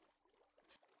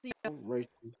 See ya. Right.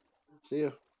 See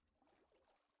ya.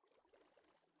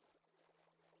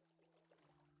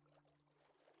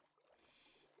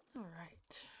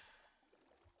 Alright.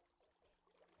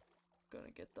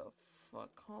 Gonna get the fuck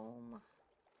home.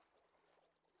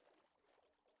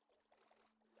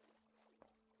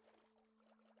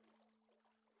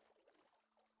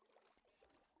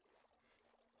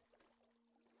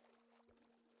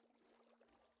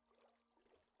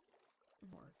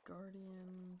 More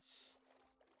guardians.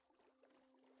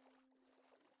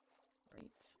 Right.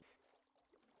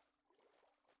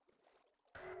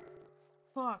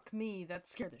 Fuck me, that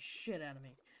scared the shit out of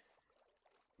me.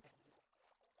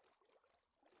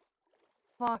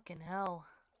 Fucking hell.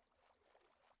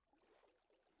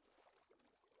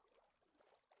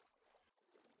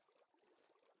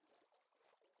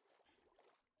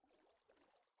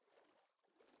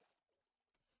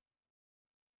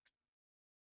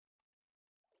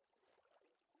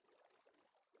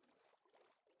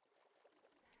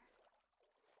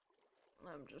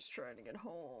 I'm just trying to get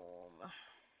home.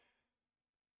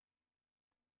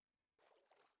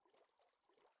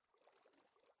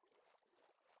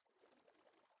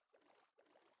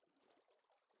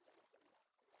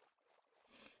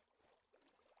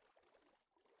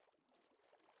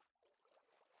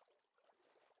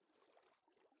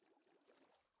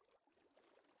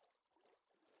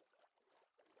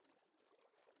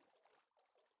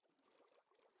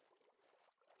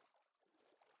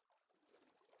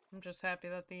 I'm just happy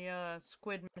that the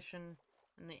squid mission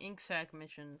and the ink sac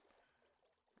mission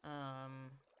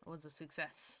was a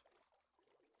success.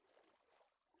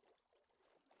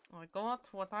 I got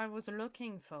what I was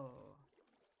looking for.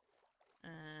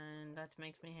 And that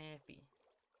makes me happy.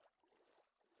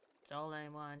 It's all I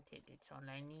wanted, it's all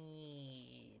I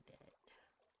needed.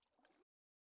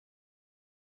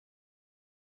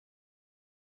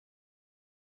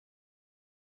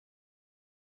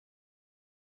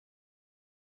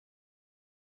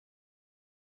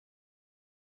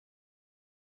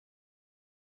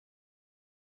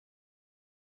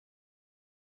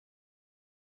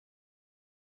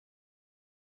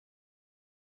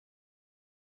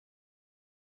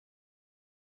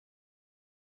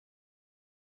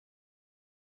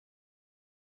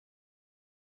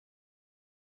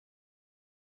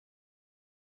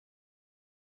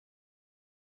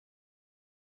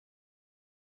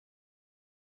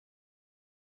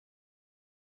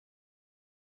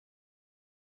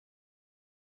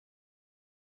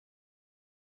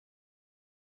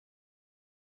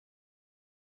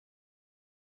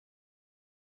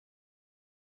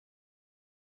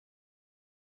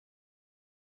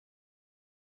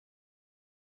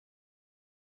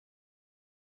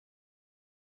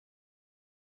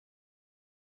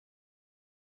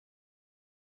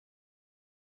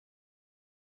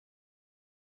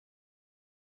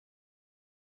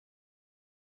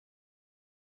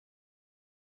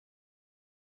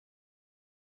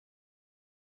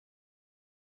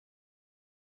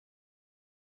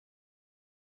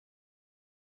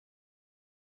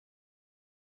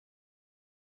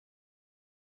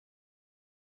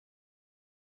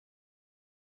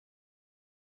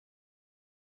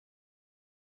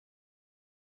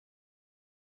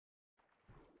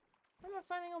 Why am I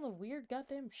finding all the weird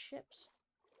goddamn ships?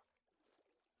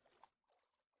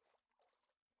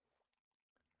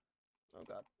 Oh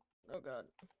god. Oh god.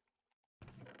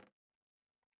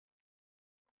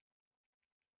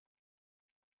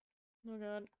 Oh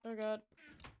god. Oh god.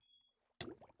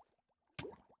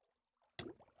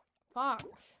 Fuck.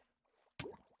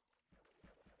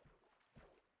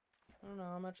 I don't know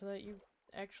how much of that you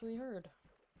actually heard.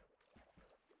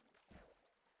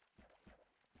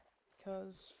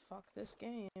 Because fuck this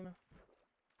game.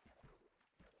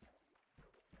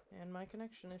 And my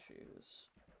connection issues.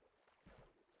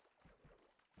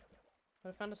 But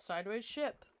I found a sideways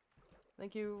ship. I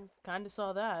think you kinda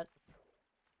saw that.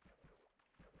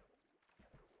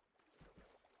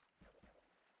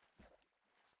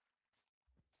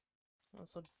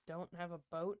 Also, don't have a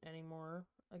boat anymore.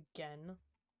 Again.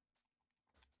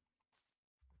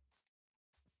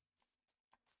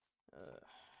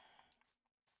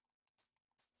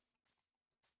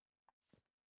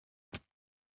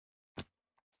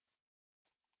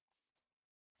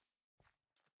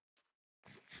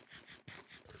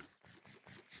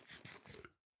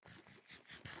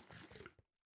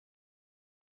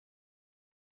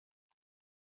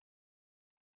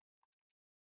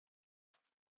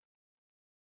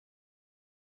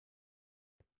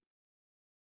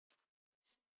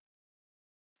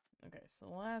 Okay, so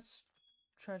the last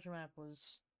treasure map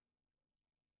was...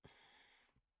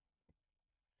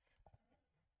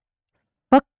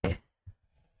 Fuck! God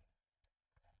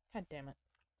damn it.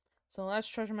 So the last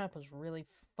treasure map was really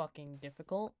fucking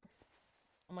difficult.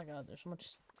 Oh my god, there's so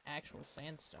much actual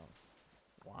sandstone.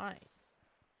 Why?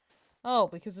 Oh,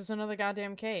 because it's another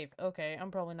goddamn cave. Okay,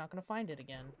 I'm probably not gonna find it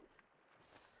again.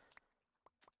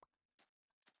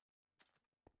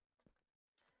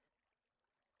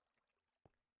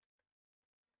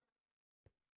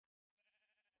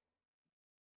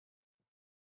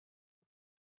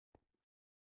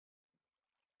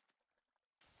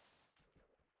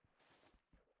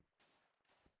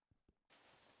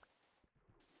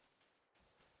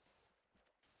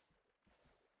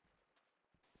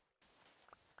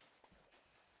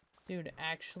 Dude,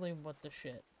 actually, what the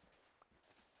shit?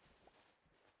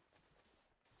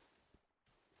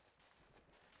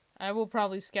 I will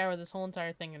probably scour this whole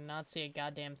entire thing and not see a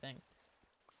goddamn thing.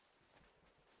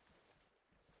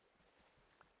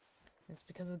 It's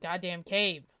because of the goddamn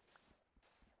cave.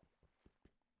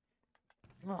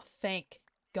 Oh, thank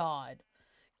God.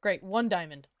 Great, 1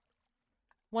 diamond.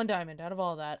 1 diamond out of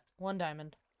all that. 1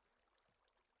 diamond.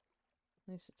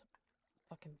 At least it's a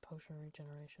fucking potion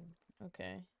regeneration.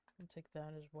 Okay, I'll take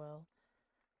that as well.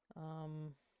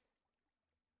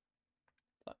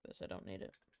 Fuck this, I don't need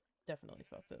it. Definitely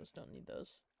fuck those, don't need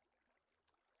those.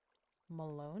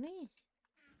 Maloney?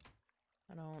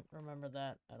 I don't remember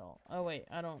that at all. Oh wait,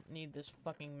 I don't need this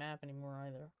fucking map anymore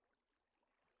either.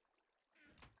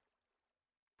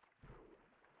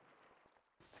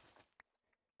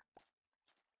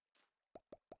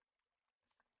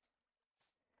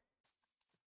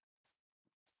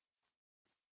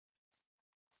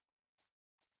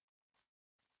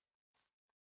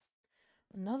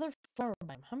 Another flower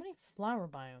biome. How many flower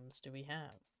biomes do we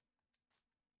have?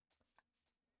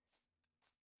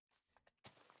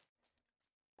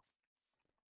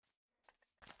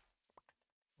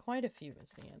 Quite a few is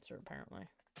the answer, apparently.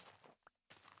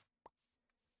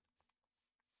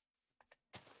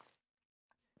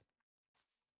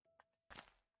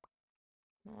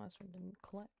 The last one didn't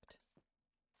collect.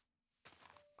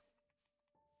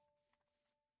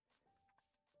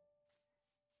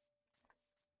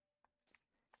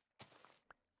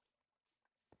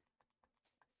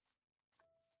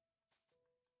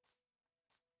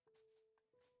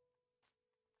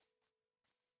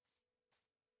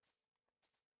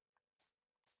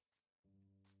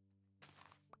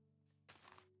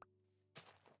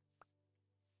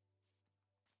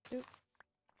 Doop.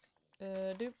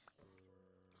 Doop.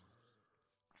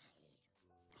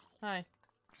 Hi.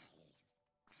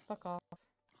 Fuck off.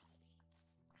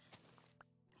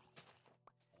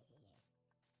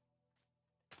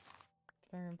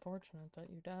 It's very unfortunate that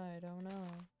you died, oh no.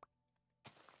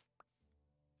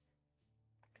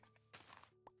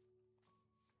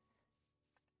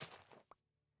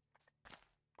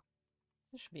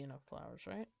 There should be enough flowers,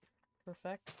 right?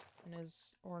 Perfect. And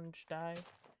his orange dye.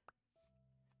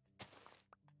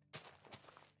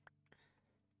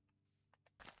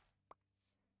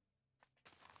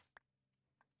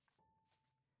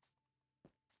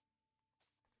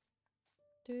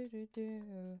 Do do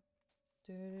do.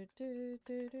 Do do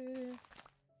do do.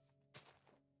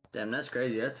 Damn, that's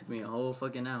crazy. That took me a whole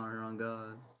fucking hour, on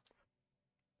God.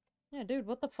 Yeah, dude,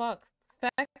 what the fuck?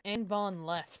 Fact and Vaughn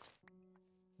left.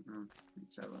 Oh,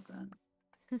 sorry about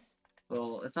that.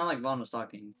 Well, it's not like Vaughn was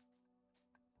talking.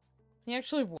 He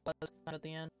actually was at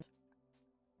the end.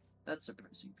 That's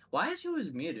surprising. Why is he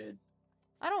always muted?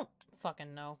 I don't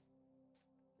fucking know.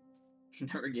 He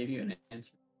never gave you an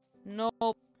answer.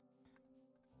 Nope.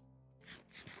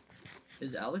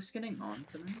 Is Alex getting on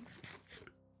tonight?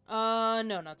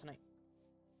 No, not tonight.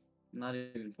 Not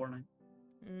even Fortnite.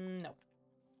 No.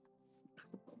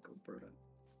 I'll go Bruto.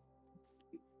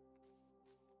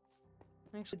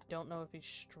 I actually don't know if he's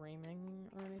streaming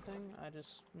or anything. I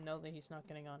just know that he's not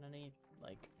getting on any,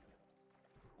 like,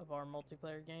 of our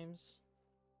multiplayer games.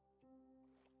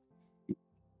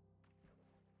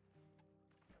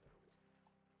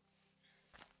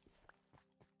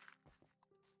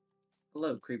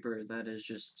 Hello, creeper that is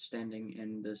just standing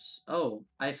in this. Oh,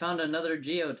 I found another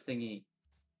geode thingy.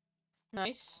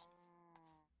 Nice.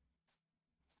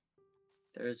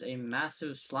 There's a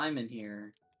massive slime in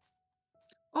here.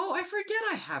 Oh, I forget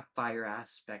I have fire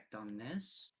aspect on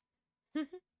this.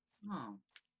 Oh,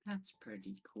 that's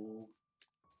pretty cool.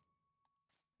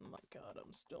 Oh my god,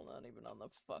 I'm still not even on the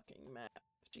fucking map.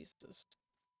 Jesus.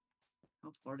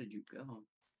 How far did you go?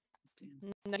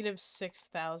 Damn. Negative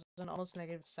 6,000, almost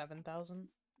negative 7,000.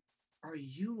 Are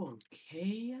you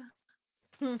okay?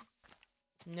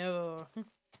 No.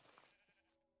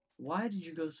 Why did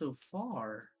you go so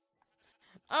far?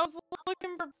 I was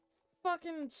looking for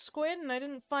fucking squid and I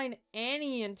didn't find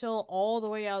any until all the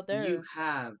way out there. You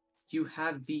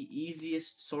have the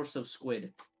easiest source of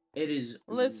squid. It is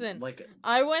Listen, like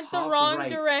I went the top wrong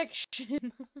right.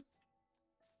 direction.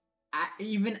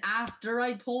 Even after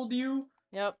I told you?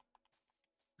 Yep.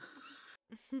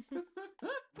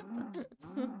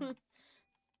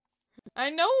 I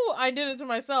know I did it to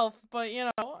myself, but you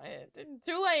know,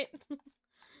 too late.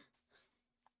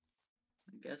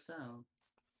 I guess so.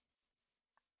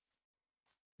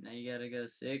 Now you gotta go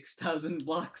 6,000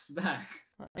 blocks back.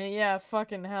 Yeah,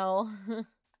 fucking hell. Did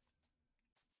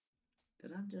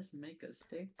I just make a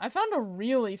stick? I found a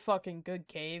really fucking good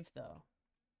cave, though.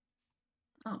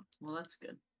 Oh, well that's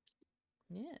good.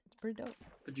 Yeah, it's pretty dope.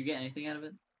 Did you get anything out of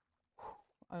it?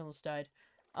 I almost died.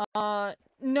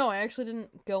 No, I actually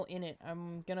didn't go in it.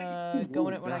 I'm gonna go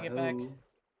in it when I get back.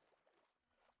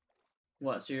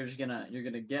 What, so you're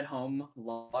gonna get home,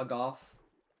 log off,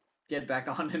 get back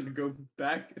on and go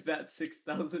back that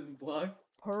 6,000 block?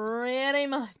 Pretty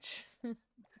much.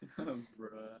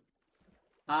 Bruh.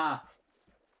 Ah.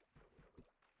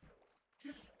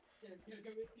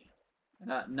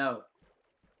 No.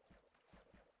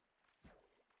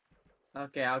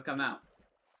 Okay, I'll come out.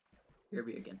 Here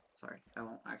we again. Sorry, I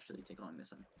won't actually take long this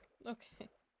time. Okay.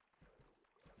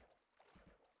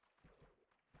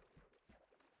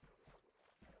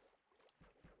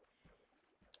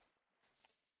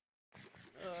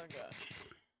 Oh god.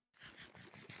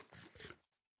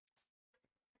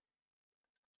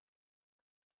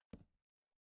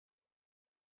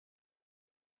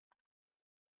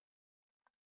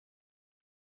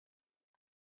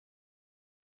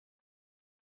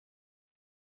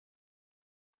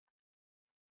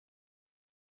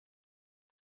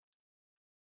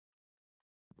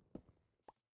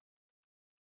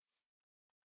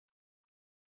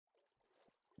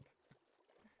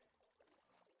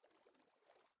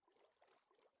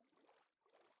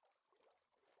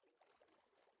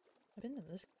 I've been to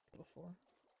this cave before.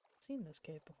 Seen this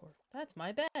cave before. That's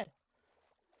my bed.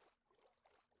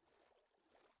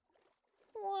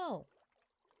 Whoa.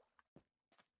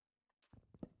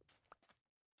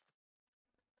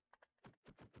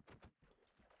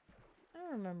 I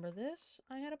remember this.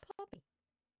 I had a puppy.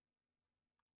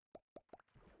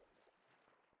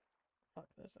 Fuck,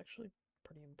 that's actually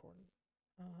pretty important.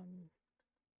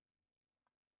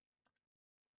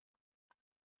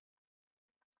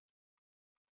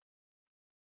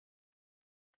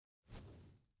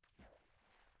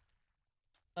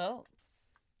 Oh.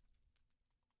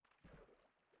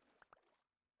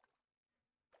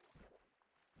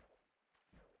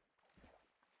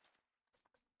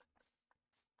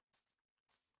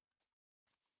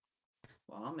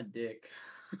 Well, I'm a dick.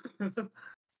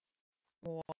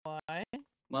 Why?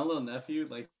 My little nephew,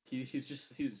 like he's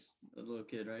a little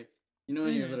kid, right? You know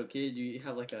when you're a little kid, you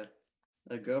have like a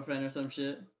girlfriend or some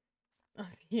shit.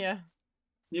 Yeah.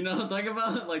 You know what I'm talking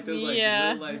about? Like those like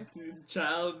Yeah. little like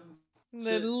child. The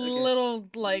Shit? Okay. little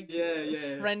like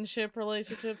Yeah. friendship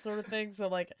relationship sort of thing. So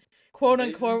like quote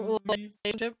unquote Basically,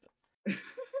 relationship.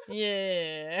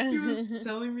 Yeah. he was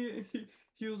telling me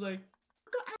he was like,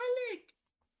 "Uncle Alec,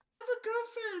 I have a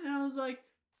girlfriend," and I was like,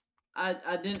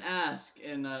 I didn't ask,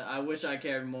 and I wish I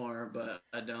cared more, but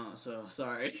I don't. So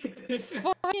sorry.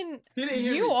 Fucking, He didn't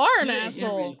hear you me. are He an didn't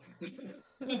asshole. Hear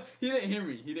me. He didn't hear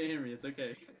me. He didn't hear me. It's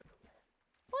okay.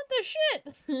 What the shit?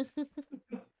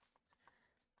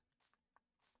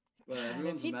 But God, if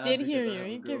everyone's he mad did because hear I you, have a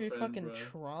he'd give you girlfriend, fucking bro.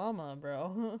 trauma,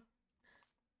 bro.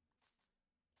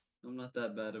 I'm not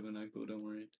that bad of an uncle. Don't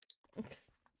worry.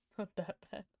 Not that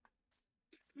bad.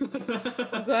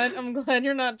 I'm glad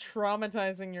you're not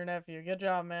traumatizing your nephew. Good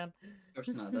job, man. Of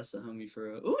course not. That's the homie for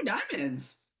real. Ooh,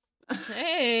 diamonds!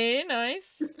 Hey,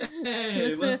 nice.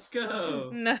 Hey, let's go.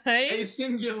 A Nice.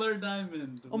 singular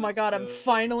diamond. Oh my Let's god, I'm go.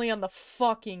 finally on the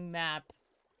fucking map.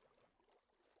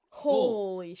 Oh.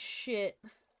 Holy shit.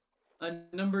 A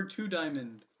number 2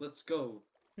 diamond. Let's go.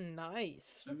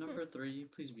 Nice. A number 3.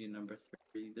 Please be a number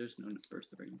 3. There's no number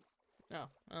 3. Oh,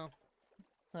 oh.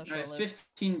 That's Alright, short-lived.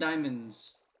 15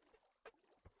 diamonds.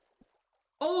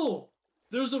 Oh!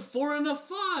 There's a 4 and a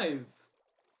 5!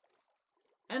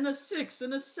 And a 6,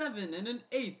 and a 7, and an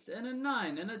 8, and a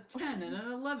 9, and a 10, and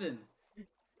an 11.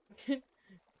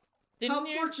 How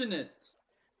fortunate!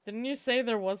 Didn't you say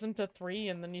there wasn't a 3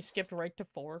 and then you skipped right to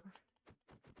 4?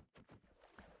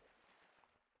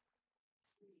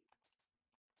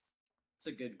 It's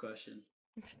a good question.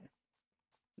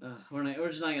 We're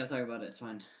just not gonna talk about it. It's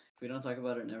fine. If we don't talk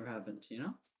about it, it never happened. You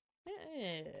know?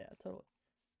 Yeah, totally.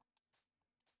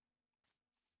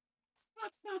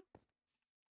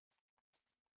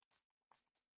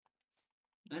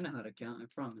 I know how to count. I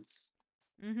promise.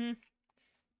 Mm-hmm.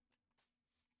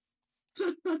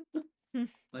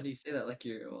 Why do you say that like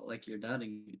you're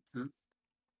doubting it, huh?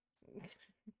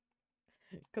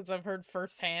 Because I've heard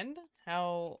firsthand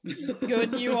how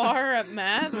good you are at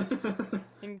math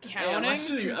and Hey,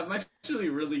 counting. I'm actually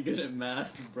really good at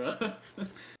math, bruh.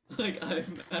 Like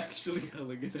I'm actually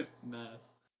hella good at math.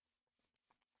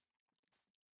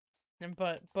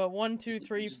 But 1, 2,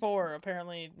 3, 4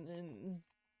 apparently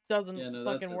doesn't Yeah, no,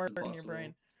 fucking that's work in your impossible.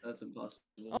 brain. That's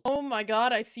impossible. Oh my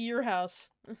god, I see your house.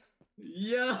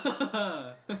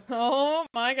 Yeah. Oh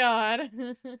my god.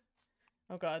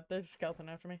 Oh god, there's a skeleton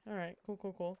after me. Alright,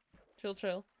 cool.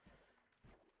 Chill.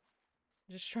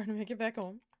 Just trying to make it back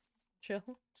home.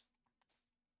 Chill.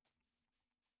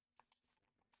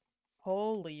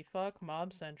 Holy fuck,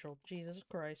 Mob Central. Jesus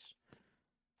Christ.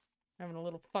 Having a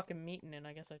little fucking meeting and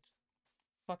I guess I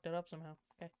fucked it up somehow.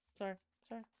 Okay, I'm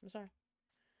sorry.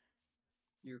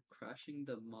 You're crashing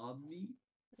the mob meat?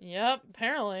 Yep,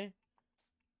 apparently.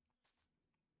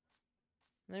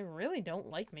 They really don't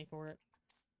like me for it.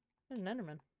 There's an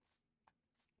Enderman.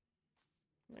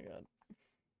 Oh my god.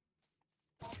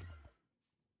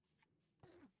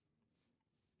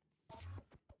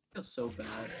 I feel so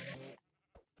bad.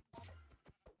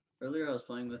 Earlier I was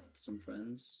playing with some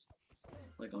friends,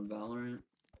 like on Valorant.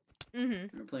 Mm-hmm.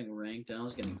 We were playing ranked and I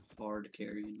was getting hard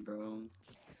carried, bro.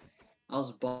 I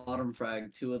was bottom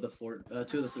frag 2 of the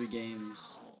 3 games.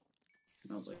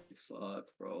 And I was like, fuck,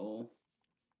 bro.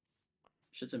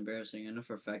 Shit's embarrassing. I know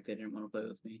for a fact they didn't want to play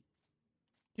with me.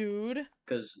 Dude.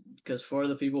 Cause 4 of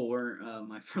the people weren't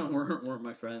my friend weren't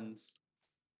my friends.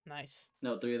 Nice.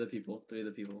 No, 3 of the people. 3 of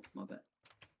the people. My bad.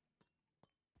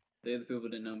 3 of the people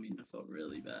didn't know me and I felt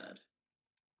really bad.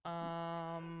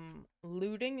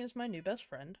 Looting is my new best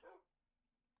friend.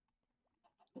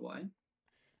 Why?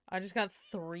 I just got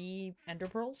 3 ender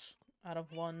pearls out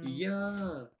of 1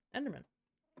 Yeah. enderman.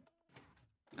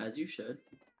 As you should.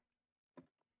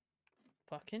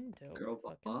 Fucking dope. Girl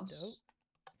Fucking boss.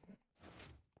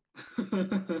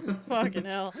 dope. Fucking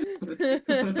hell.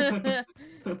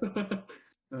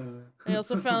 I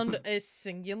also found a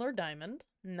singular diamond.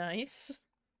 Nice.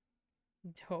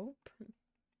 Dope.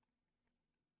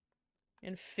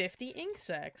 And 50 ink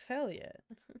sacs. Hell yeah.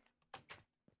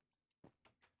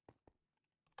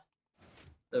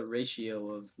 The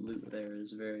ratio of loot there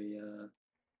is very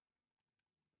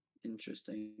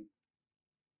interesting.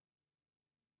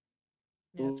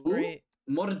 Yeah, it's Ooh, great.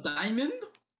 more diamond?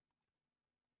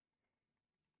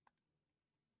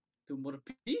 Do more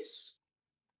piece?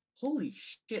 Holy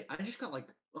shit, I just got like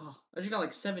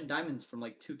 7 diamonds from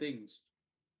like 2 things.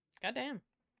 Goddamn.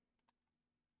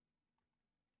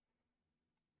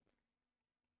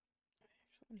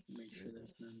 Make sure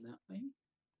there's none that way.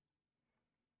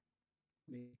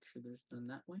 Make sure there's none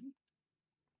that way.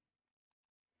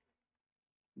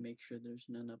 Make sure there's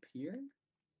none up here.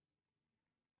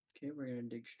 Okay, we're gonna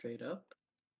dig straight up.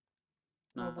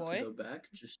 Oh Not to boy. go back,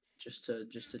 just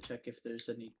to check if there's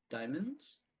any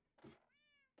diamonds.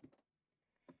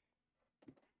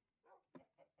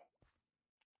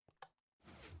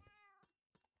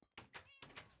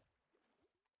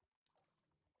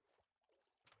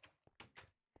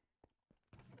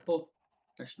 Oh,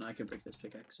 actually, no, I can break this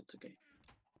pickaxe. It's okay.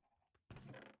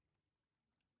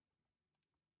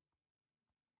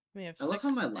 We have I love 6 how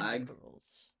my ender lag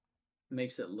pearls.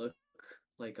 makes it look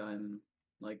like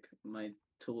like my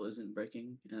tool isn't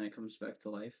breaking, and then it comes back to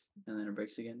life, and then it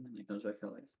breaks again, and it comes back to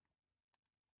life.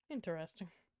 Interesting.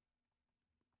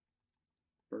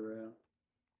 For real.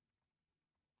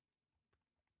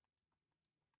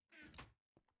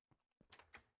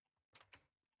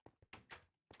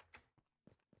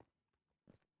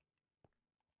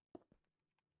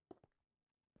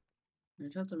 I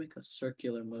just have to make a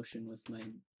circular motion with my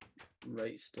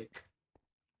right stick.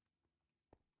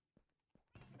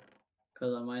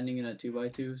 Because I'm mining in a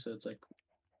 2x2, so it's like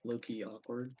low-key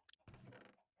awkward.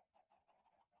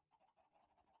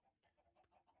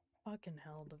 Fucking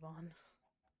hell, Devon.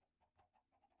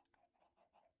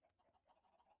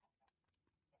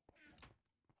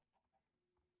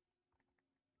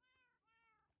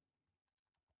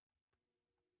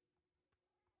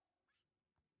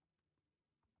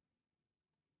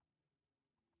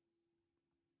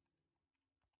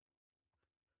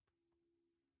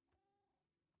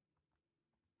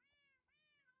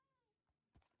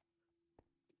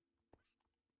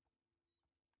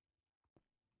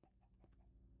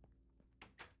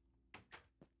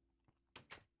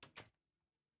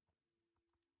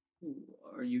 Ooh,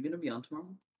 are you gonna be on tomorrow?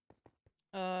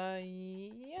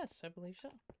 Yes, I believe so.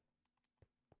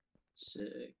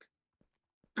 Sick.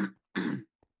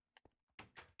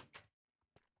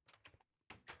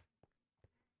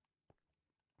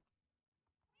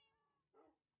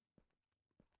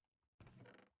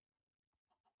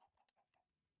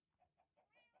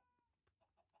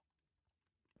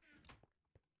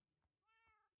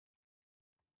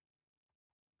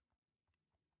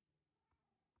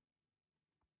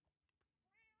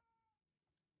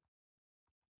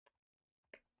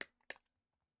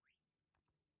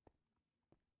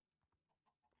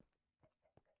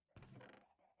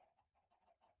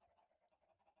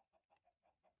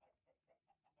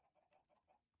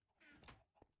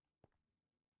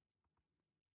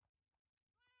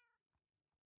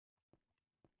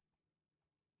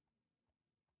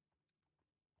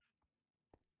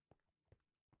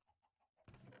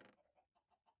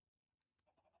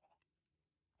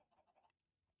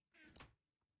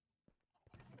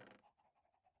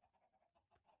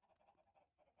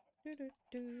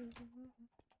 Doo-doo-doo.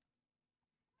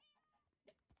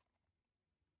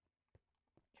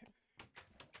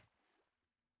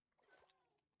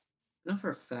 I know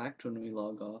for a fact when we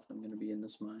log off, I'm gonna be in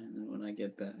this mine, and when I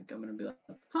get back, I'm gonna be like,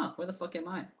 huh, where the fuck am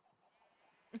I?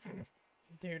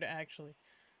 Dude, actually.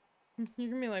 You're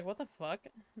gonna be like, what the fuck?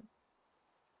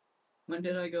 When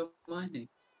did I go mining?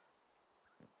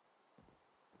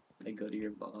 I go to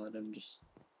your bottom, just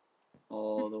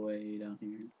all the way down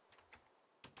here.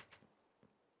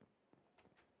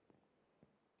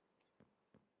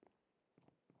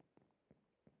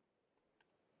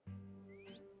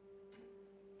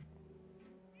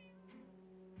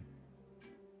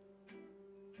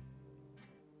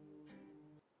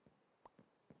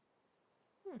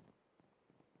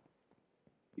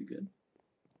 You good?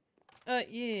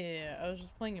 Yeah, I was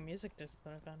just playing a music disc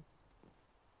that I found.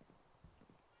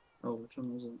 Oh, which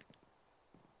one was it?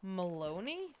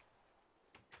 Maloney?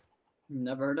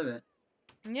 Never heard of it.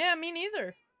 Yeah, me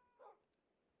neither.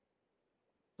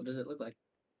 What does it look like?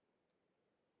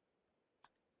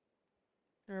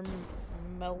 Or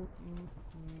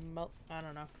I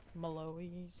don't know,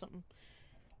 Mallowy something.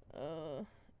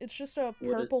 It's just a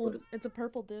purple. It's a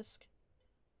purple disc.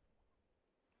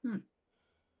 Hmm.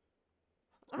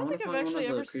 I I don't want think to I've find one actually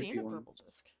of the ever seen creepy a ones. purple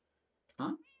disc.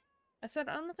 Huh? I said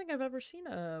I don't think I've ever seen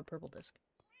a purple disc.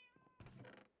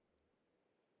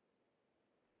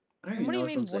 I don't And even what do know you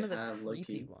which mean ones one they of the have, low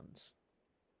creepy key. ones?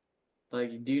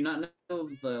 Like, do you not know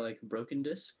of the like broken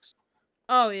discs?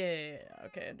 Oh yeah.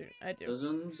 Okay, I do. I do. Those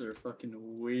ones are fucking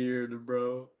weird,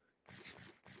 bro.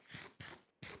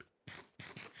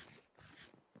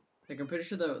 Like, I'm pretty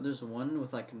sure that there's one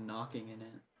with like knocking in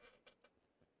it.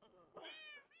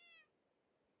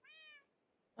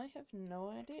 I have no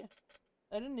idea.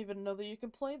 I didn't even know that you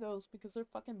could play those because they're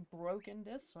fucking broken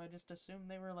discs, so I just assumed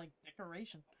they were like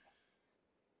decoration.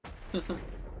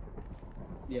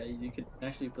 Yeah, you could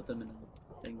actually put them in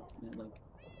a thing, and it, like,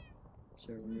 it's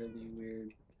a really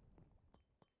weird.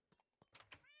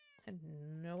 I had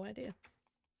no idea.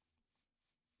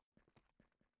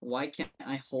 Why can't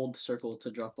I hold circle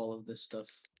to drop all of this stuff?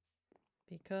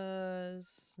 Because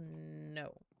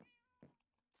no.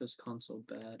 This console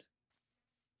bad.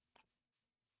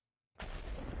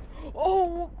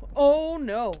 Oh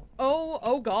no.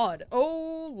 Oh god.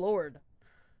 Oh lord.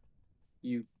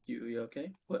 You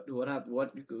okay? What happened?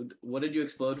 What did you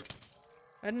explode?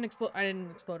 I didn't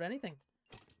explode anything.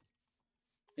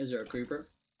 Is there a creeper?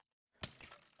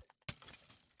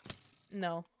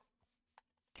 No.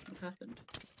 What happened?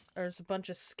 There's a bunch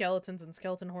of skeletons and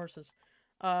skeleton horses.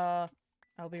 I'll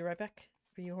be right back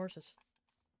for you horses.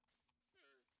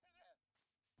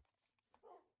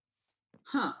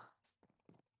 Huh.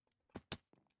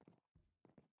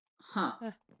 Huh.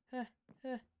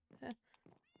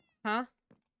 Huh?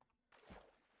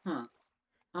 Huh.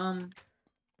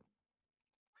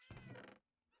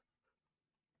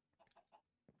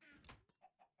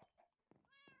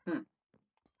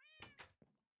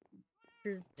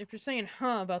 if you're saying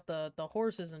huh about the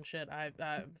horses and shit, I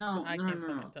No, I no, can't no,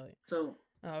 fucking no. tell you. So,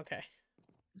 Oh, okay.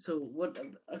 what?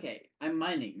 Okay, I'm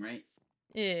mining, right?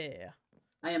 Yeah.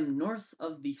 I am north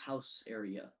of the house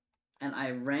area, and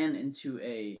I ran into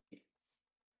a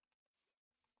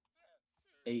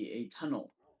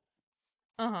tunnel.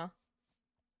 Uh-huh.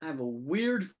 I have a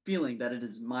weird feeling that it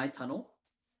is my tunnel,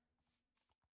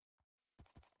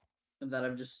 and that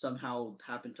I've just somehow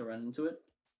happened to run into it,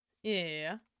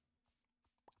 Yeah.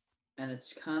 and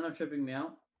it's kind of tripping me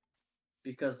out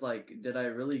because, like, did I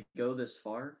really go this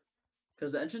far?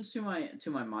 Because the entrance to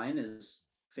my mine is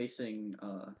facing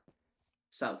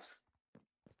south.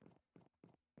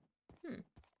 Hmm.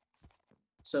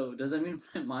 So does that mean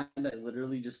my mind I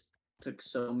literally just took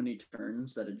so many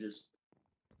turns that it just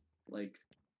like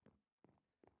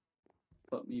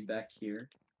put me back here?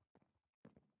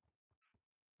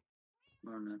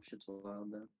 I don't know. Shit's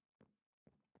wild though.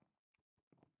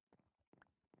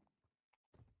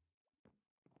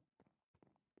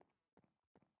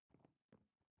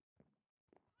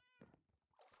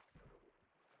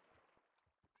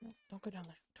 No, don't go down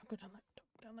there. Don't go down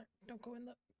there. Don't go down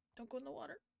there. Don't go in the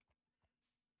water.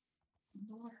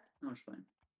 The water. No, it's fine.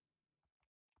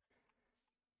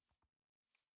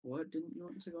 What didn't you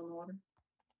want to go in the water?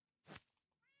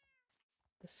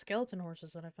 The skeleton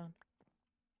horses that I found.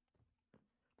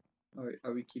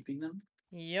 Are we keeping them?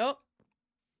 Yup.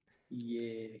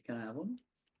 Yeah. Can I have one?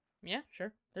 Yeah,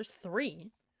 sure. There's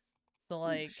 3. So Oh,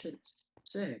 like shit.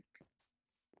 Sick.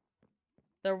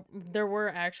 there were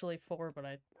actually 4, but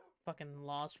I fucking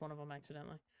lost one of them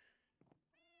accidentally.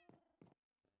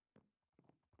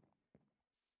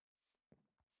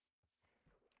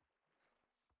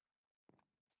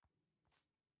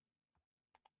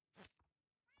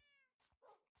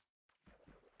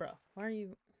 Bro, why are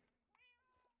you...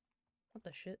 What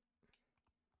the shit?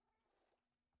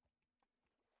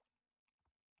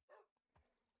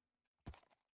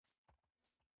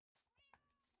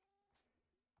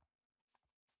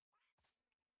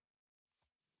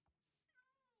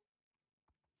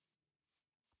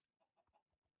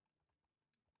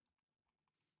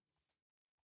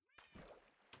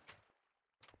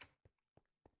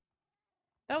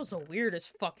 That was the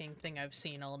weirdest fucking thing I've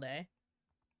seen all day.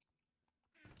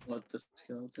 What, the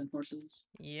skeleton horses?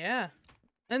 Yeah.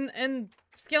 And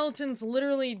skeletons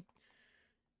literally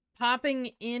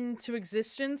popping into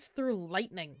existence through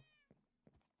lightning.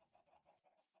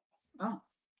 Oh.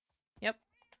 Yep.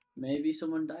 Maybe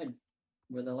someone died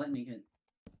where the lightning hit.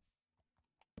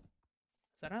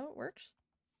 Is that how it works?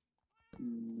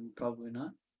 Probably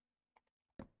not.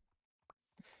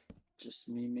 Just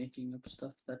me making up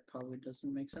stuff that probably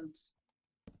doesn't make sense.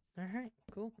 Alright,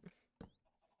 cool.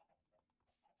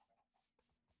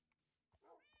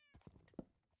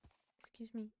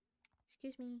 Excuse me.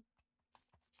 Excuse me.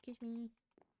 Excuse me.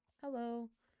 Hello.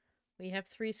 We have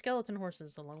 3 skeleton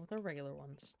horses along with our regular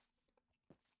ones.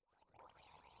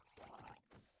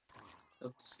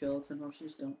 Hope the skeleton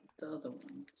horses don't the other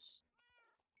ones.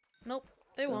 Nope,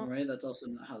 they Don't won't. worry, that's also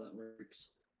not how that works.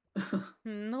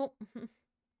 Nope.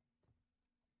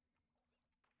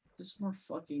 Just more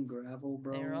fucking gravel,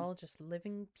 bro. They're all just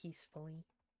living peacefully.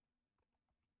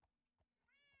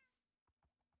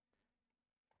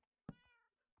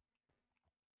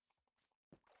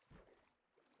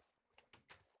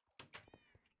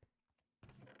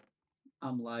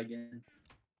 I'm lagging.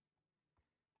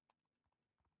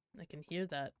 I can hear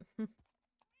that.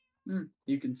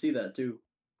 You can see that too.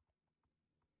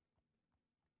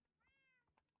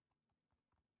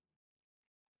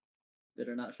 Did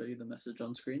I not show you the message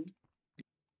on screen?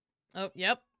 Oh,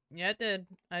 yep. Yeah, it did.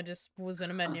 I just was in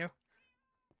a menu.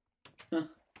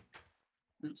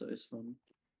 That's always fun.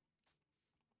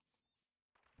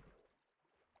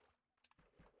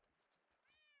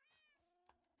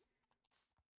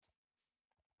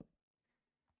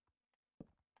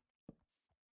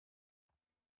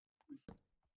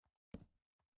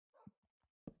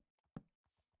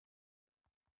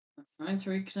 I'm trying to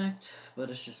reconnect, but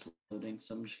it's just loading,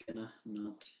 so I'm just gonna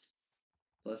not.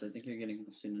 Plus, I think you're getting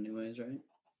off soon anyways, right?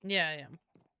 Yeah, I am.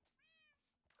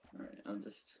 Alright, I'm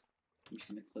just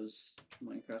gonna close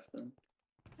Minecraft then.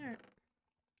 Alright.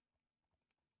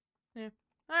 Yeah.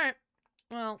 Alright.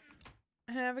 Well,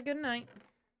 have a good night.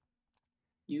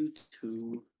 You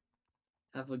too.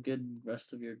 Have a good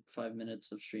rest of your 5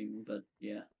 minutes of streaming, but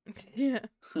yeah. Yeah.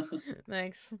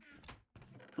 Thanks.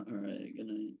 Alright, good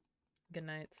night. Good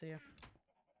night. See you.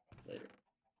 Later.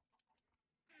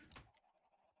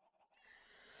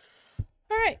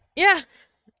 Alright. Yeah.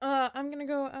 I'm gonna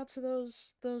go out to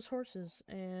those horses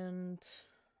and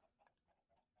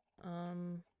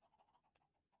well,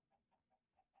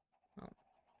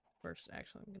 First,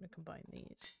 actually, I'm gonna combine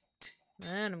these.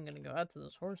 Then I'm gonna go out to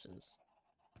those horses.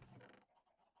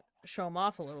 Show them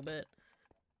off a little bit.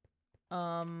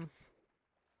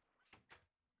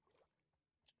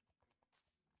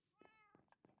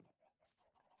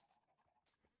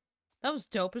 That was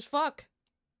dope as fuck.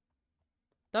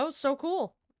 That was so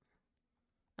cool.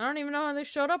 I don't even know how they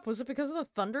showed up. Was it because of the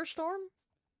thunderstorm?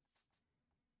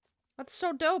 That's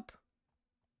so dope.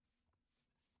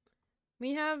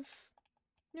 We have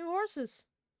new horses.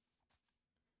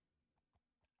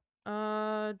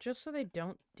 Just so they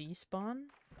don't despawn.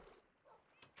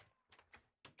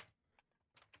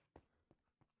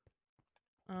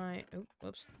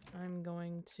 Whoops. I'm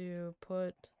going to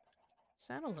put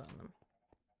saddles on them.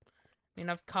 I mean,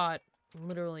 I've caught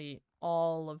literally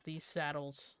all of these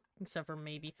saddles, except for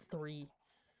maybe 3.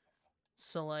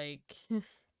 So, like...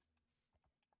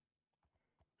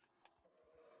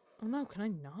 Oh no, can I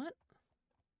not?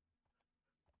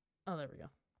 Oh, there we go.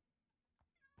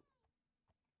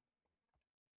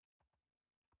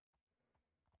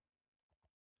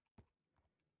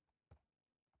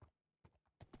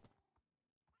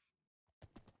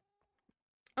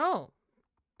 Oh,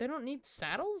 they don't need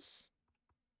saddles?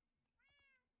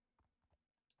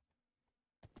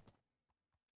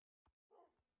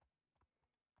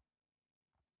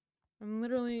 I'm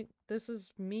literally... This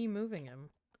is me moving him.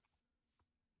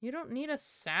 You don't need a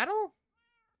saddle?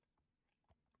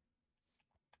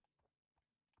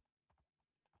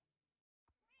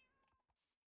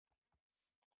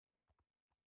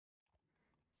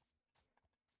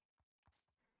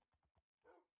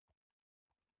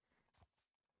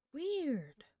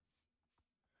 Weird.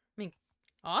 I mean,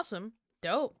 awesome.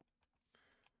 Dope.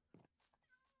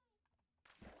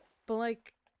 But,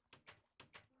 like...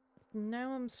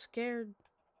 Now I'm scared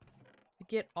to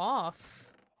get off.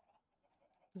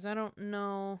 Because I don't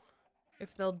know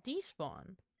if they'll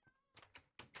despawn.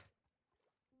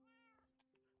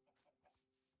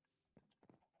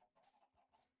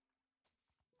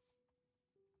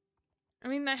 I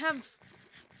mean, they have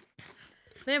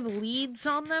leads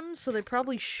on them, so they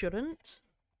probably shouldn't.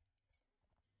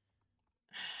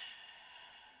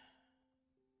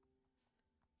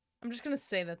 I'm just gonna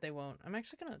say that they won't. I'm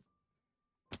actually gonna...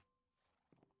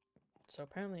 So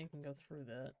apparently you can go through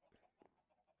that.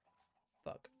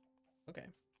 Fuck. Okay.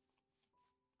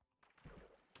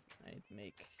 I need to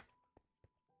make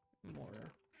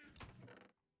more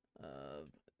of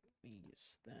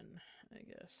these then, I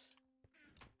guess.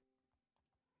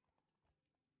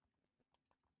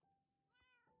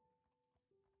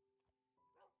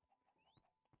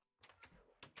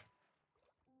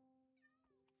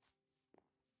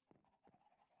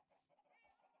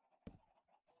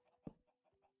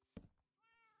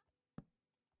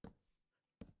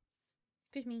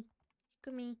 Excuse me.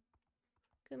 Excuse me.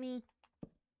 Excuse me.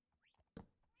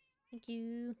 Thank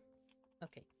you.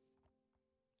 Okay.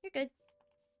 You're good.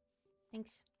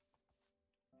 Thanks.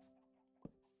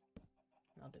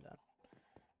 I'll do that.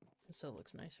 So it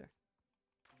looks nicer.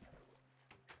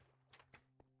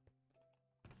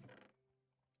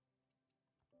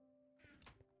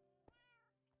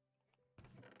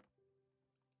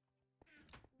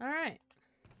 Alright.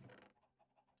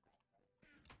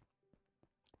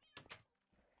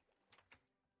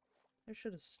 There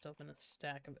should have still been a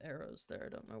stack of arrows there. I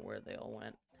don't know where they all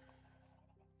went.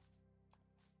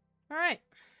 Alright.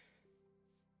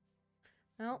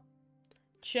 Well,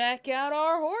 check out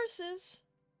our horses.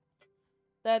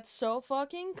 That's so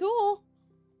fucking cool.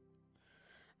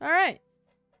 Alright.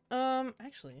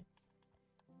 Actually.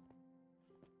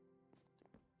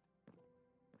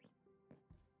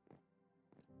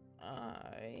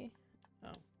 I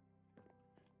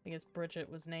guess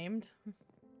Bridget was named.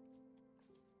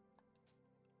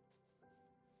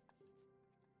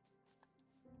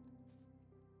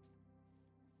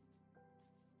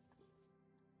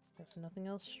 Guess nothing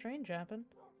else strange happened.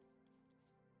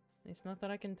 At least not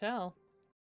that I can tell.